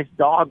the guy's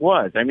dog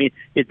was. I mean,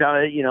 it's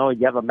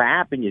you have a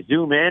map and you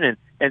zoom in,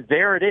 and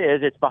there it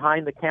is. It's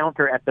behind the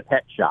counter at the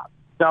pet shop.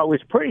 So it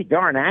was pretty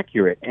darn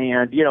accurate,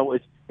 and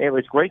it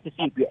was great to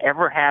see. If you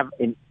ever have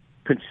a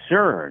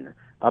concern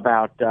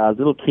about a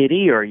little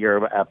kitty or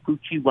your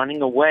poochie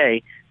running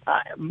away,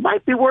 it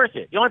might be worth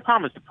it. The only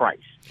problem is the price.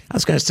 I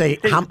was going to say,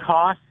 they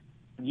cost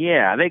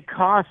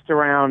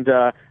around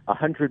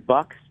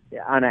 $100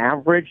 on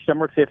average.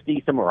 Some are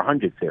 $50, some are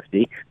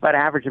 $150, but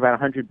average about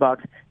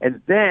 $100. And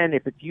then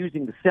if it's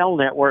using the cell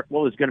network,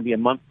 there's going to be a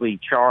monthly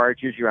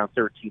charge, usually around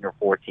 $13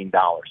 or $14.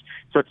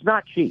 So it's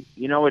not cheap.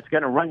 It's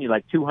going to run you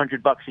like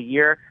 $200 a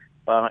year.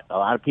 But a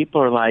lot of people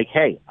are like,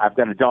 hey, I've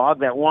got a dog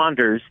that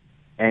wanders,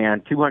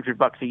 and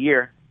 $200 a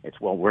year,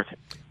 it's well worth it.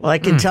 Well, I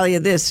can tell you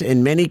this.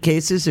 In many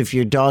cases, if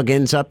your dog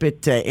ends up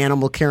at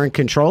Animal Care and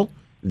Control,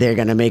 they're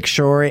going to make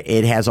sure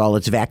it has all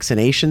its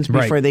vaccinations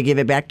before they give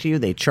it back to you.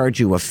 They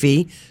charge you a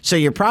fee. So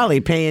you're probably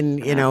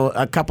paying,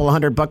 a couple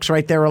of $100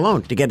 right there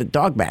alone to get a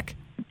dog back.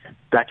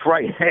 That's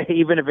right.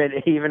 even if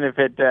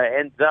it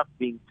ends up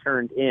being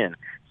turned in.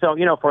 So,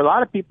 for a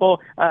lot of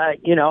people,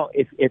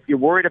 if you're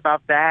worried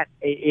about that,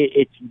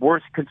 it's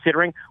worth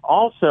considering.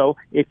 Also,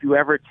 if you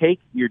ever take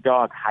your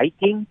dog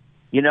hiking,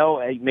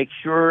 make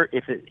sure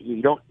if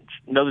you don't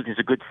know that there's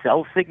a good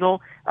cell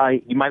signal,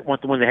 you might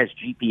want the one that has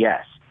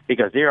GPS,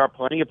 because there are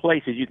plenty of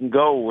places you can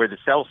go where the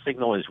cell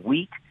signal is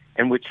weak,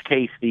 in which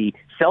case the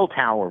cell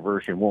tower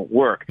version won't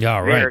work. Yeah,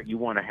 right. There you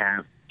want to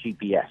have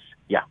GPS.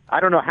 Yeah, I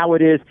don't know how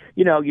it is.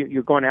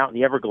 You're going out in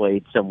the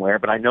Everglades somewhere,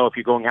 but I know if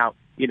you're going out,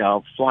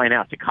 flying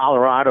out to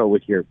Colorado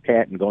with your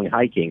pet and going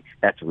hiking,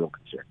 that's a real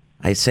concern.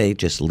 I say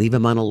just leave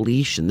him on a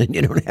leash, and then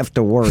you don't have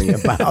to worry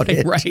about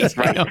it. Right.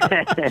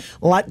 A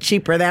lot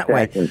cheaper that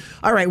way.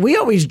 All right, we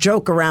always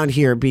joke around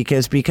here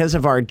because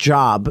of our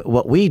job,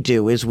 what we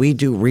do is we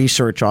do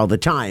research all the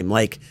time.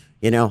 Like,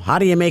 how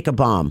do you make a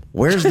bomb?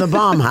 Where's the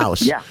bomb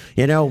house? Yeah.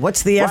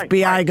 What's the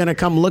FBI going to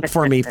come look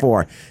for me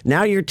for?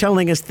 Now you're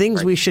telling us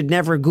things we should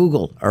never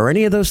Google. Are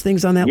any of those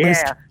things on that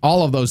list?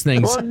 All of those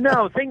things. Well,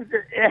 no,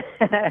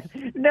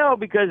 no,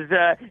 because,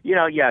 there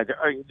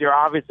are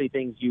obviously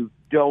things you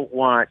don't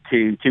want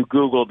to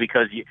Google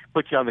because you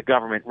put you on the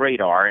government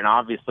radar, and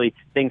obviously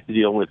things to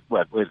deal with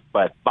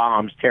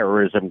bombs,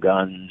 terrorism,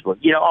 guns,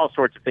 all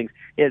sorts of things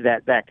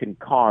that can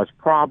cause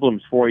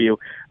problems for you.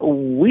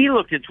 We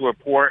looked into a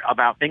report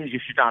about things you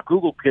should not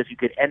Google because you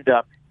could end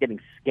up getting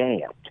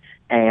scammed.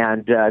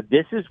 And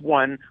this is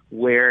one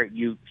where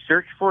you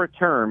search for a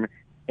term,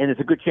 and there's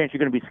a good chance you're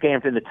going to be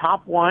scammed. And the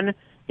top one,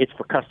 it's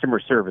for customer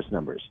service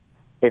numbers.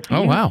 If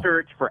you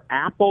search for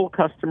Apple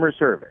customer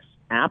service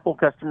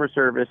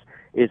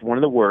is one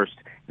of the worst.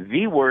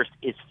 The worst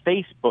is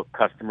Facebook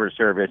customer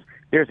service.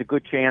 There's a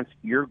good chance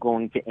you're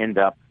going to end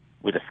up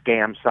with a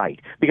scam site,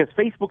 because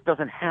Facebook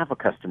doesn't have a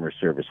customer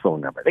service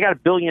phone number. They got 1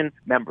 billion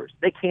members.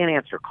 They can't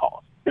answer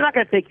calls. They're not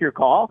going to take your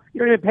call. You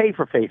don't even pay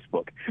for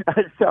Facebook.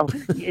 So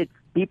it's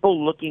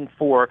people looking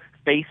for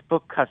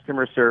Facebook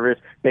customer service.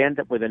 They end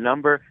up with a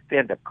number. They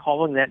end up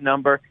calling that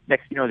number.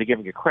 Next, they're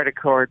giving you credit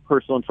card,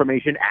 personal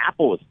information.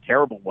 Apple is a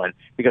terrible one,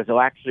 because they'll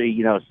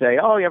actually, say,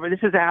 oh, yeah, but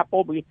this is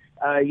Apple.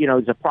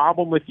 There's a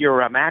problem with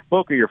your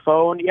MacBook or your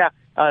phone. Yeah,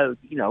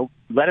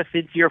 let us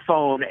into your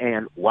phone,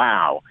 and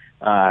wow,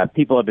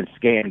 people have been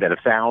scammed out of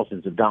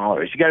thousands of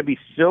dollars. You got to be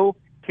so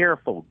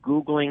careful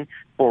Googling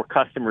for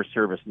customer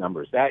service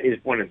numbers. That is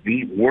one of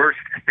the worst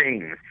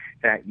things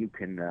that you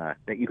can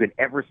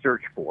ever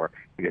search for,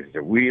 because there's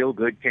a real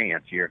good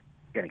chance you're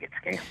going to get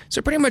scammed.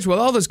 So pretty much with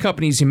all those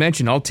companies you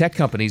mentioned, all tech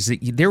companies,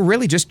 they're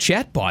really just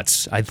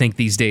chatbots, I think,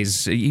 these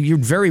days. You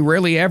very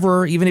rarely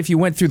ever, even if you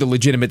went through the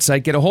legitimate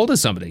site, get a hold of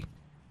somebody.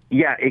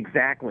 Yeah,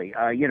 exactly.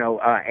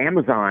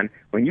 Amazon,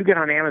 when you get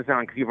on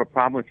Amazon because you have a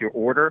problem with your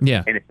order,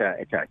 and it's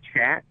a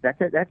chat, that's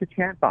a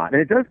chat bot,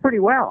 and it does pretty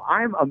well.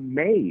 I'm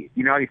amazed.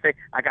 You say,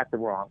 I got the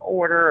wrong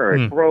order, or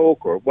it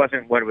broke, or it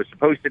wasn't what it was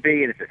supposed to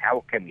be, and it says,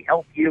 how can we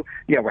help you?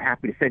 Yeah, we're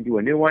happy to send you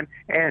a new one.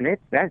 And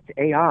that's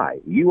AI.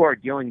 You are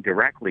dealing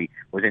directly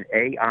with an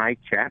AI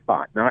chat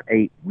bot, not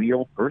a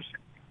real person.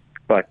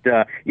 But,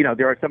 there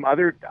are some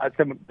other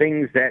some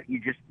things that you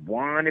just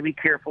want to be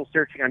careful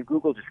searching on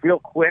Google. Just real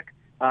quick.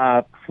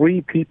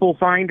 Free people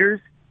finders,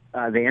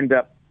 they end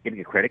up getting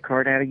a credit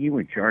card out of you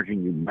and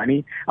charging you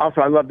money.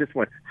 Also, I love this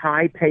one,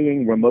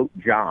 high-paying remote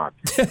jobs.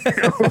 You're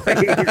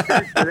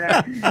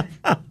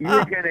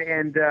going to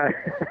end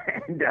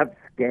up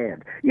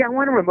scammed. Yeah, I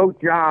want a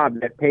remote job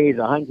that pays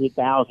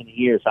 $100,000 a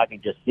year so I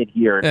can just sit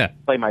here and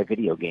play my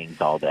video games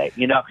all day.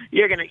 You know,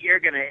 you're gonna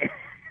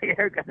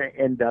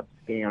end up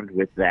scammed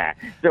with that.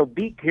 So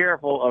be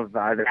careful of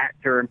that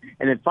term.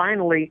 And then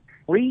finally,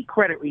 free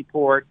credit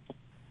report.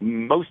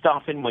 Most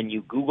often when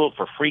you Google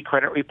for free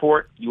credit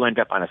report, you end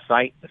up on a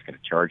site that's going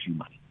to charge you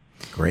money.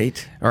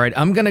 Great. All right,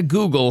 I'm going to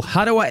Google,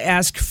 how do I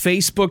ask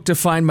Facebook to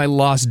find my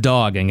lost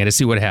dog? I'm going to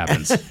see what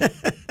happens.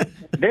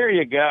 There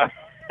you go.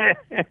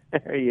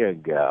 There you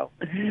go.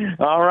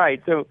 All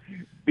right, so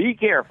be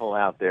careful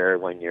out there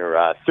when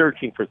you're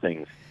searching for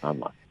things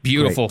online.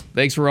 Beautiful. Great.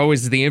 Thanks for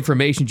always the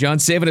information, John.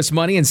 Saving us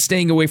money and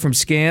staying away from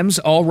scams.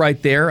 All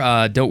right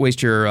there. Don't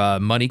waste your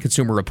money.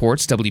 Consumer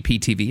Reports,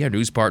 WPTV, our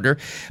news partner.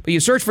 But you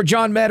search for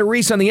John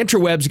Matarese on the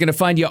interwebs, going to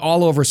find you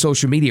all over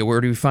social media.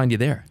 Where do we find you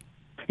there?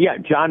 Yeah,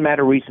 John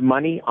Matarese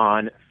Money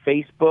on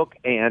Facebook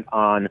and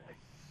on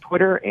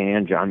Twitter,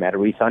 and John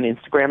Matarese on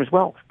Instagram as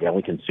well.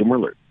 Daily Consumer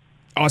Alert.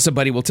 Awesome,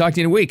 buddy. We'll talk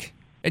to you in a week.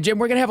 And Jim,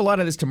 we're going to have a lot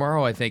of this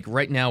tomorrow, I think.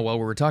 Right now, while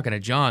we were talking to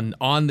John,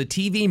 on the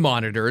TV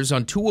monitors,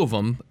 on two of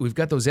them, we've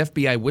got those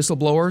FBI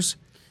whistleblowers.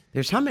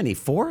 There's how many?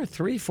 4?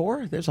 3,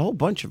 4? There's a whole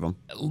bunch of them.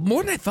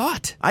 More than I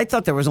thought. I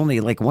thought there was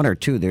only like 1 or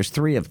 2. There's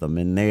 3 of them,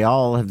 and they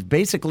all have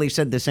basically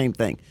said the same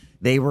thing.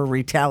 They were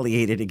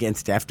retaliated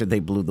against after they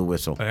blew the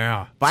whistle.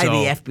 Yeah. By the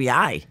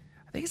FBI.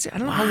 I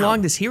don't know how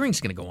long this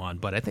hearing's going to go on,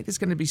 but I think there's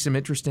going to be some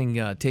interesting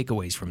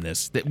takeaways from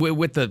this.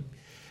 With the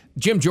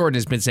Jim Jordan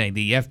has been saying,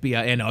 the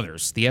FBI and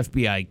others, the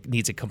FBI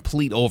needs a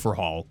complete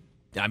overhaul.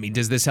 I mean,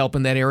 does this help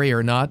in that area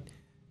or not?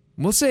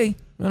 We'll see.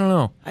 I don't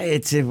know.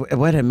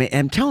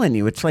 I'm telling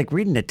you, it's like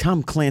reading a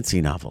Tom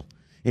Clancy novel.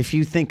 If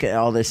you think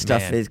all this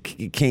stuff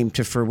came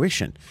to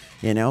fruition,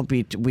 you know,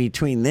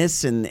 between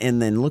this and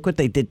then look what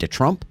they did to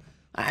Trump.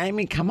 I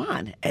mean, come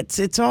on.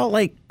 It's all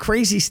like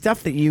crazy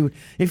stuff that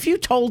if you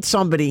told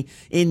somebody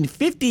in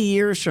 50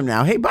 years from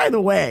now, hey, by the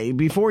way,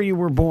 before you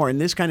were born,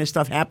 this kind of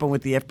stuff happened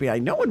with the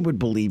FBI, no one would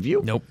believe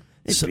you. Nope.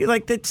 It'd be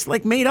like it's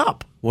like made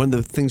up. One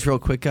of the things real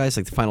quick, guys,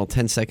 like the final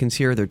 10 seconds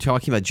here, they're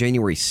talking about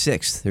January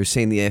 6th. They're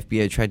saying the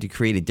FBI tried to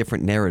create a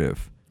different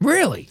narrative.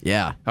 Really?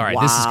 Yeah. All right,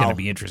 This is going to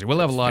be interesting. We'll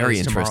have a lot of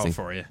this tomorrow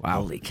for you.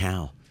 Wow. Holy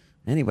cow.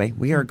 Anyway,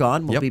 we are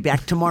gone. We'll be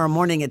back tomorrow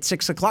morning at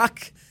 6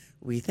 o'clock.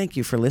 We thank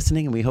you for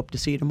listening, and we hope to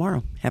see you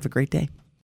tomorrow. Have a great day.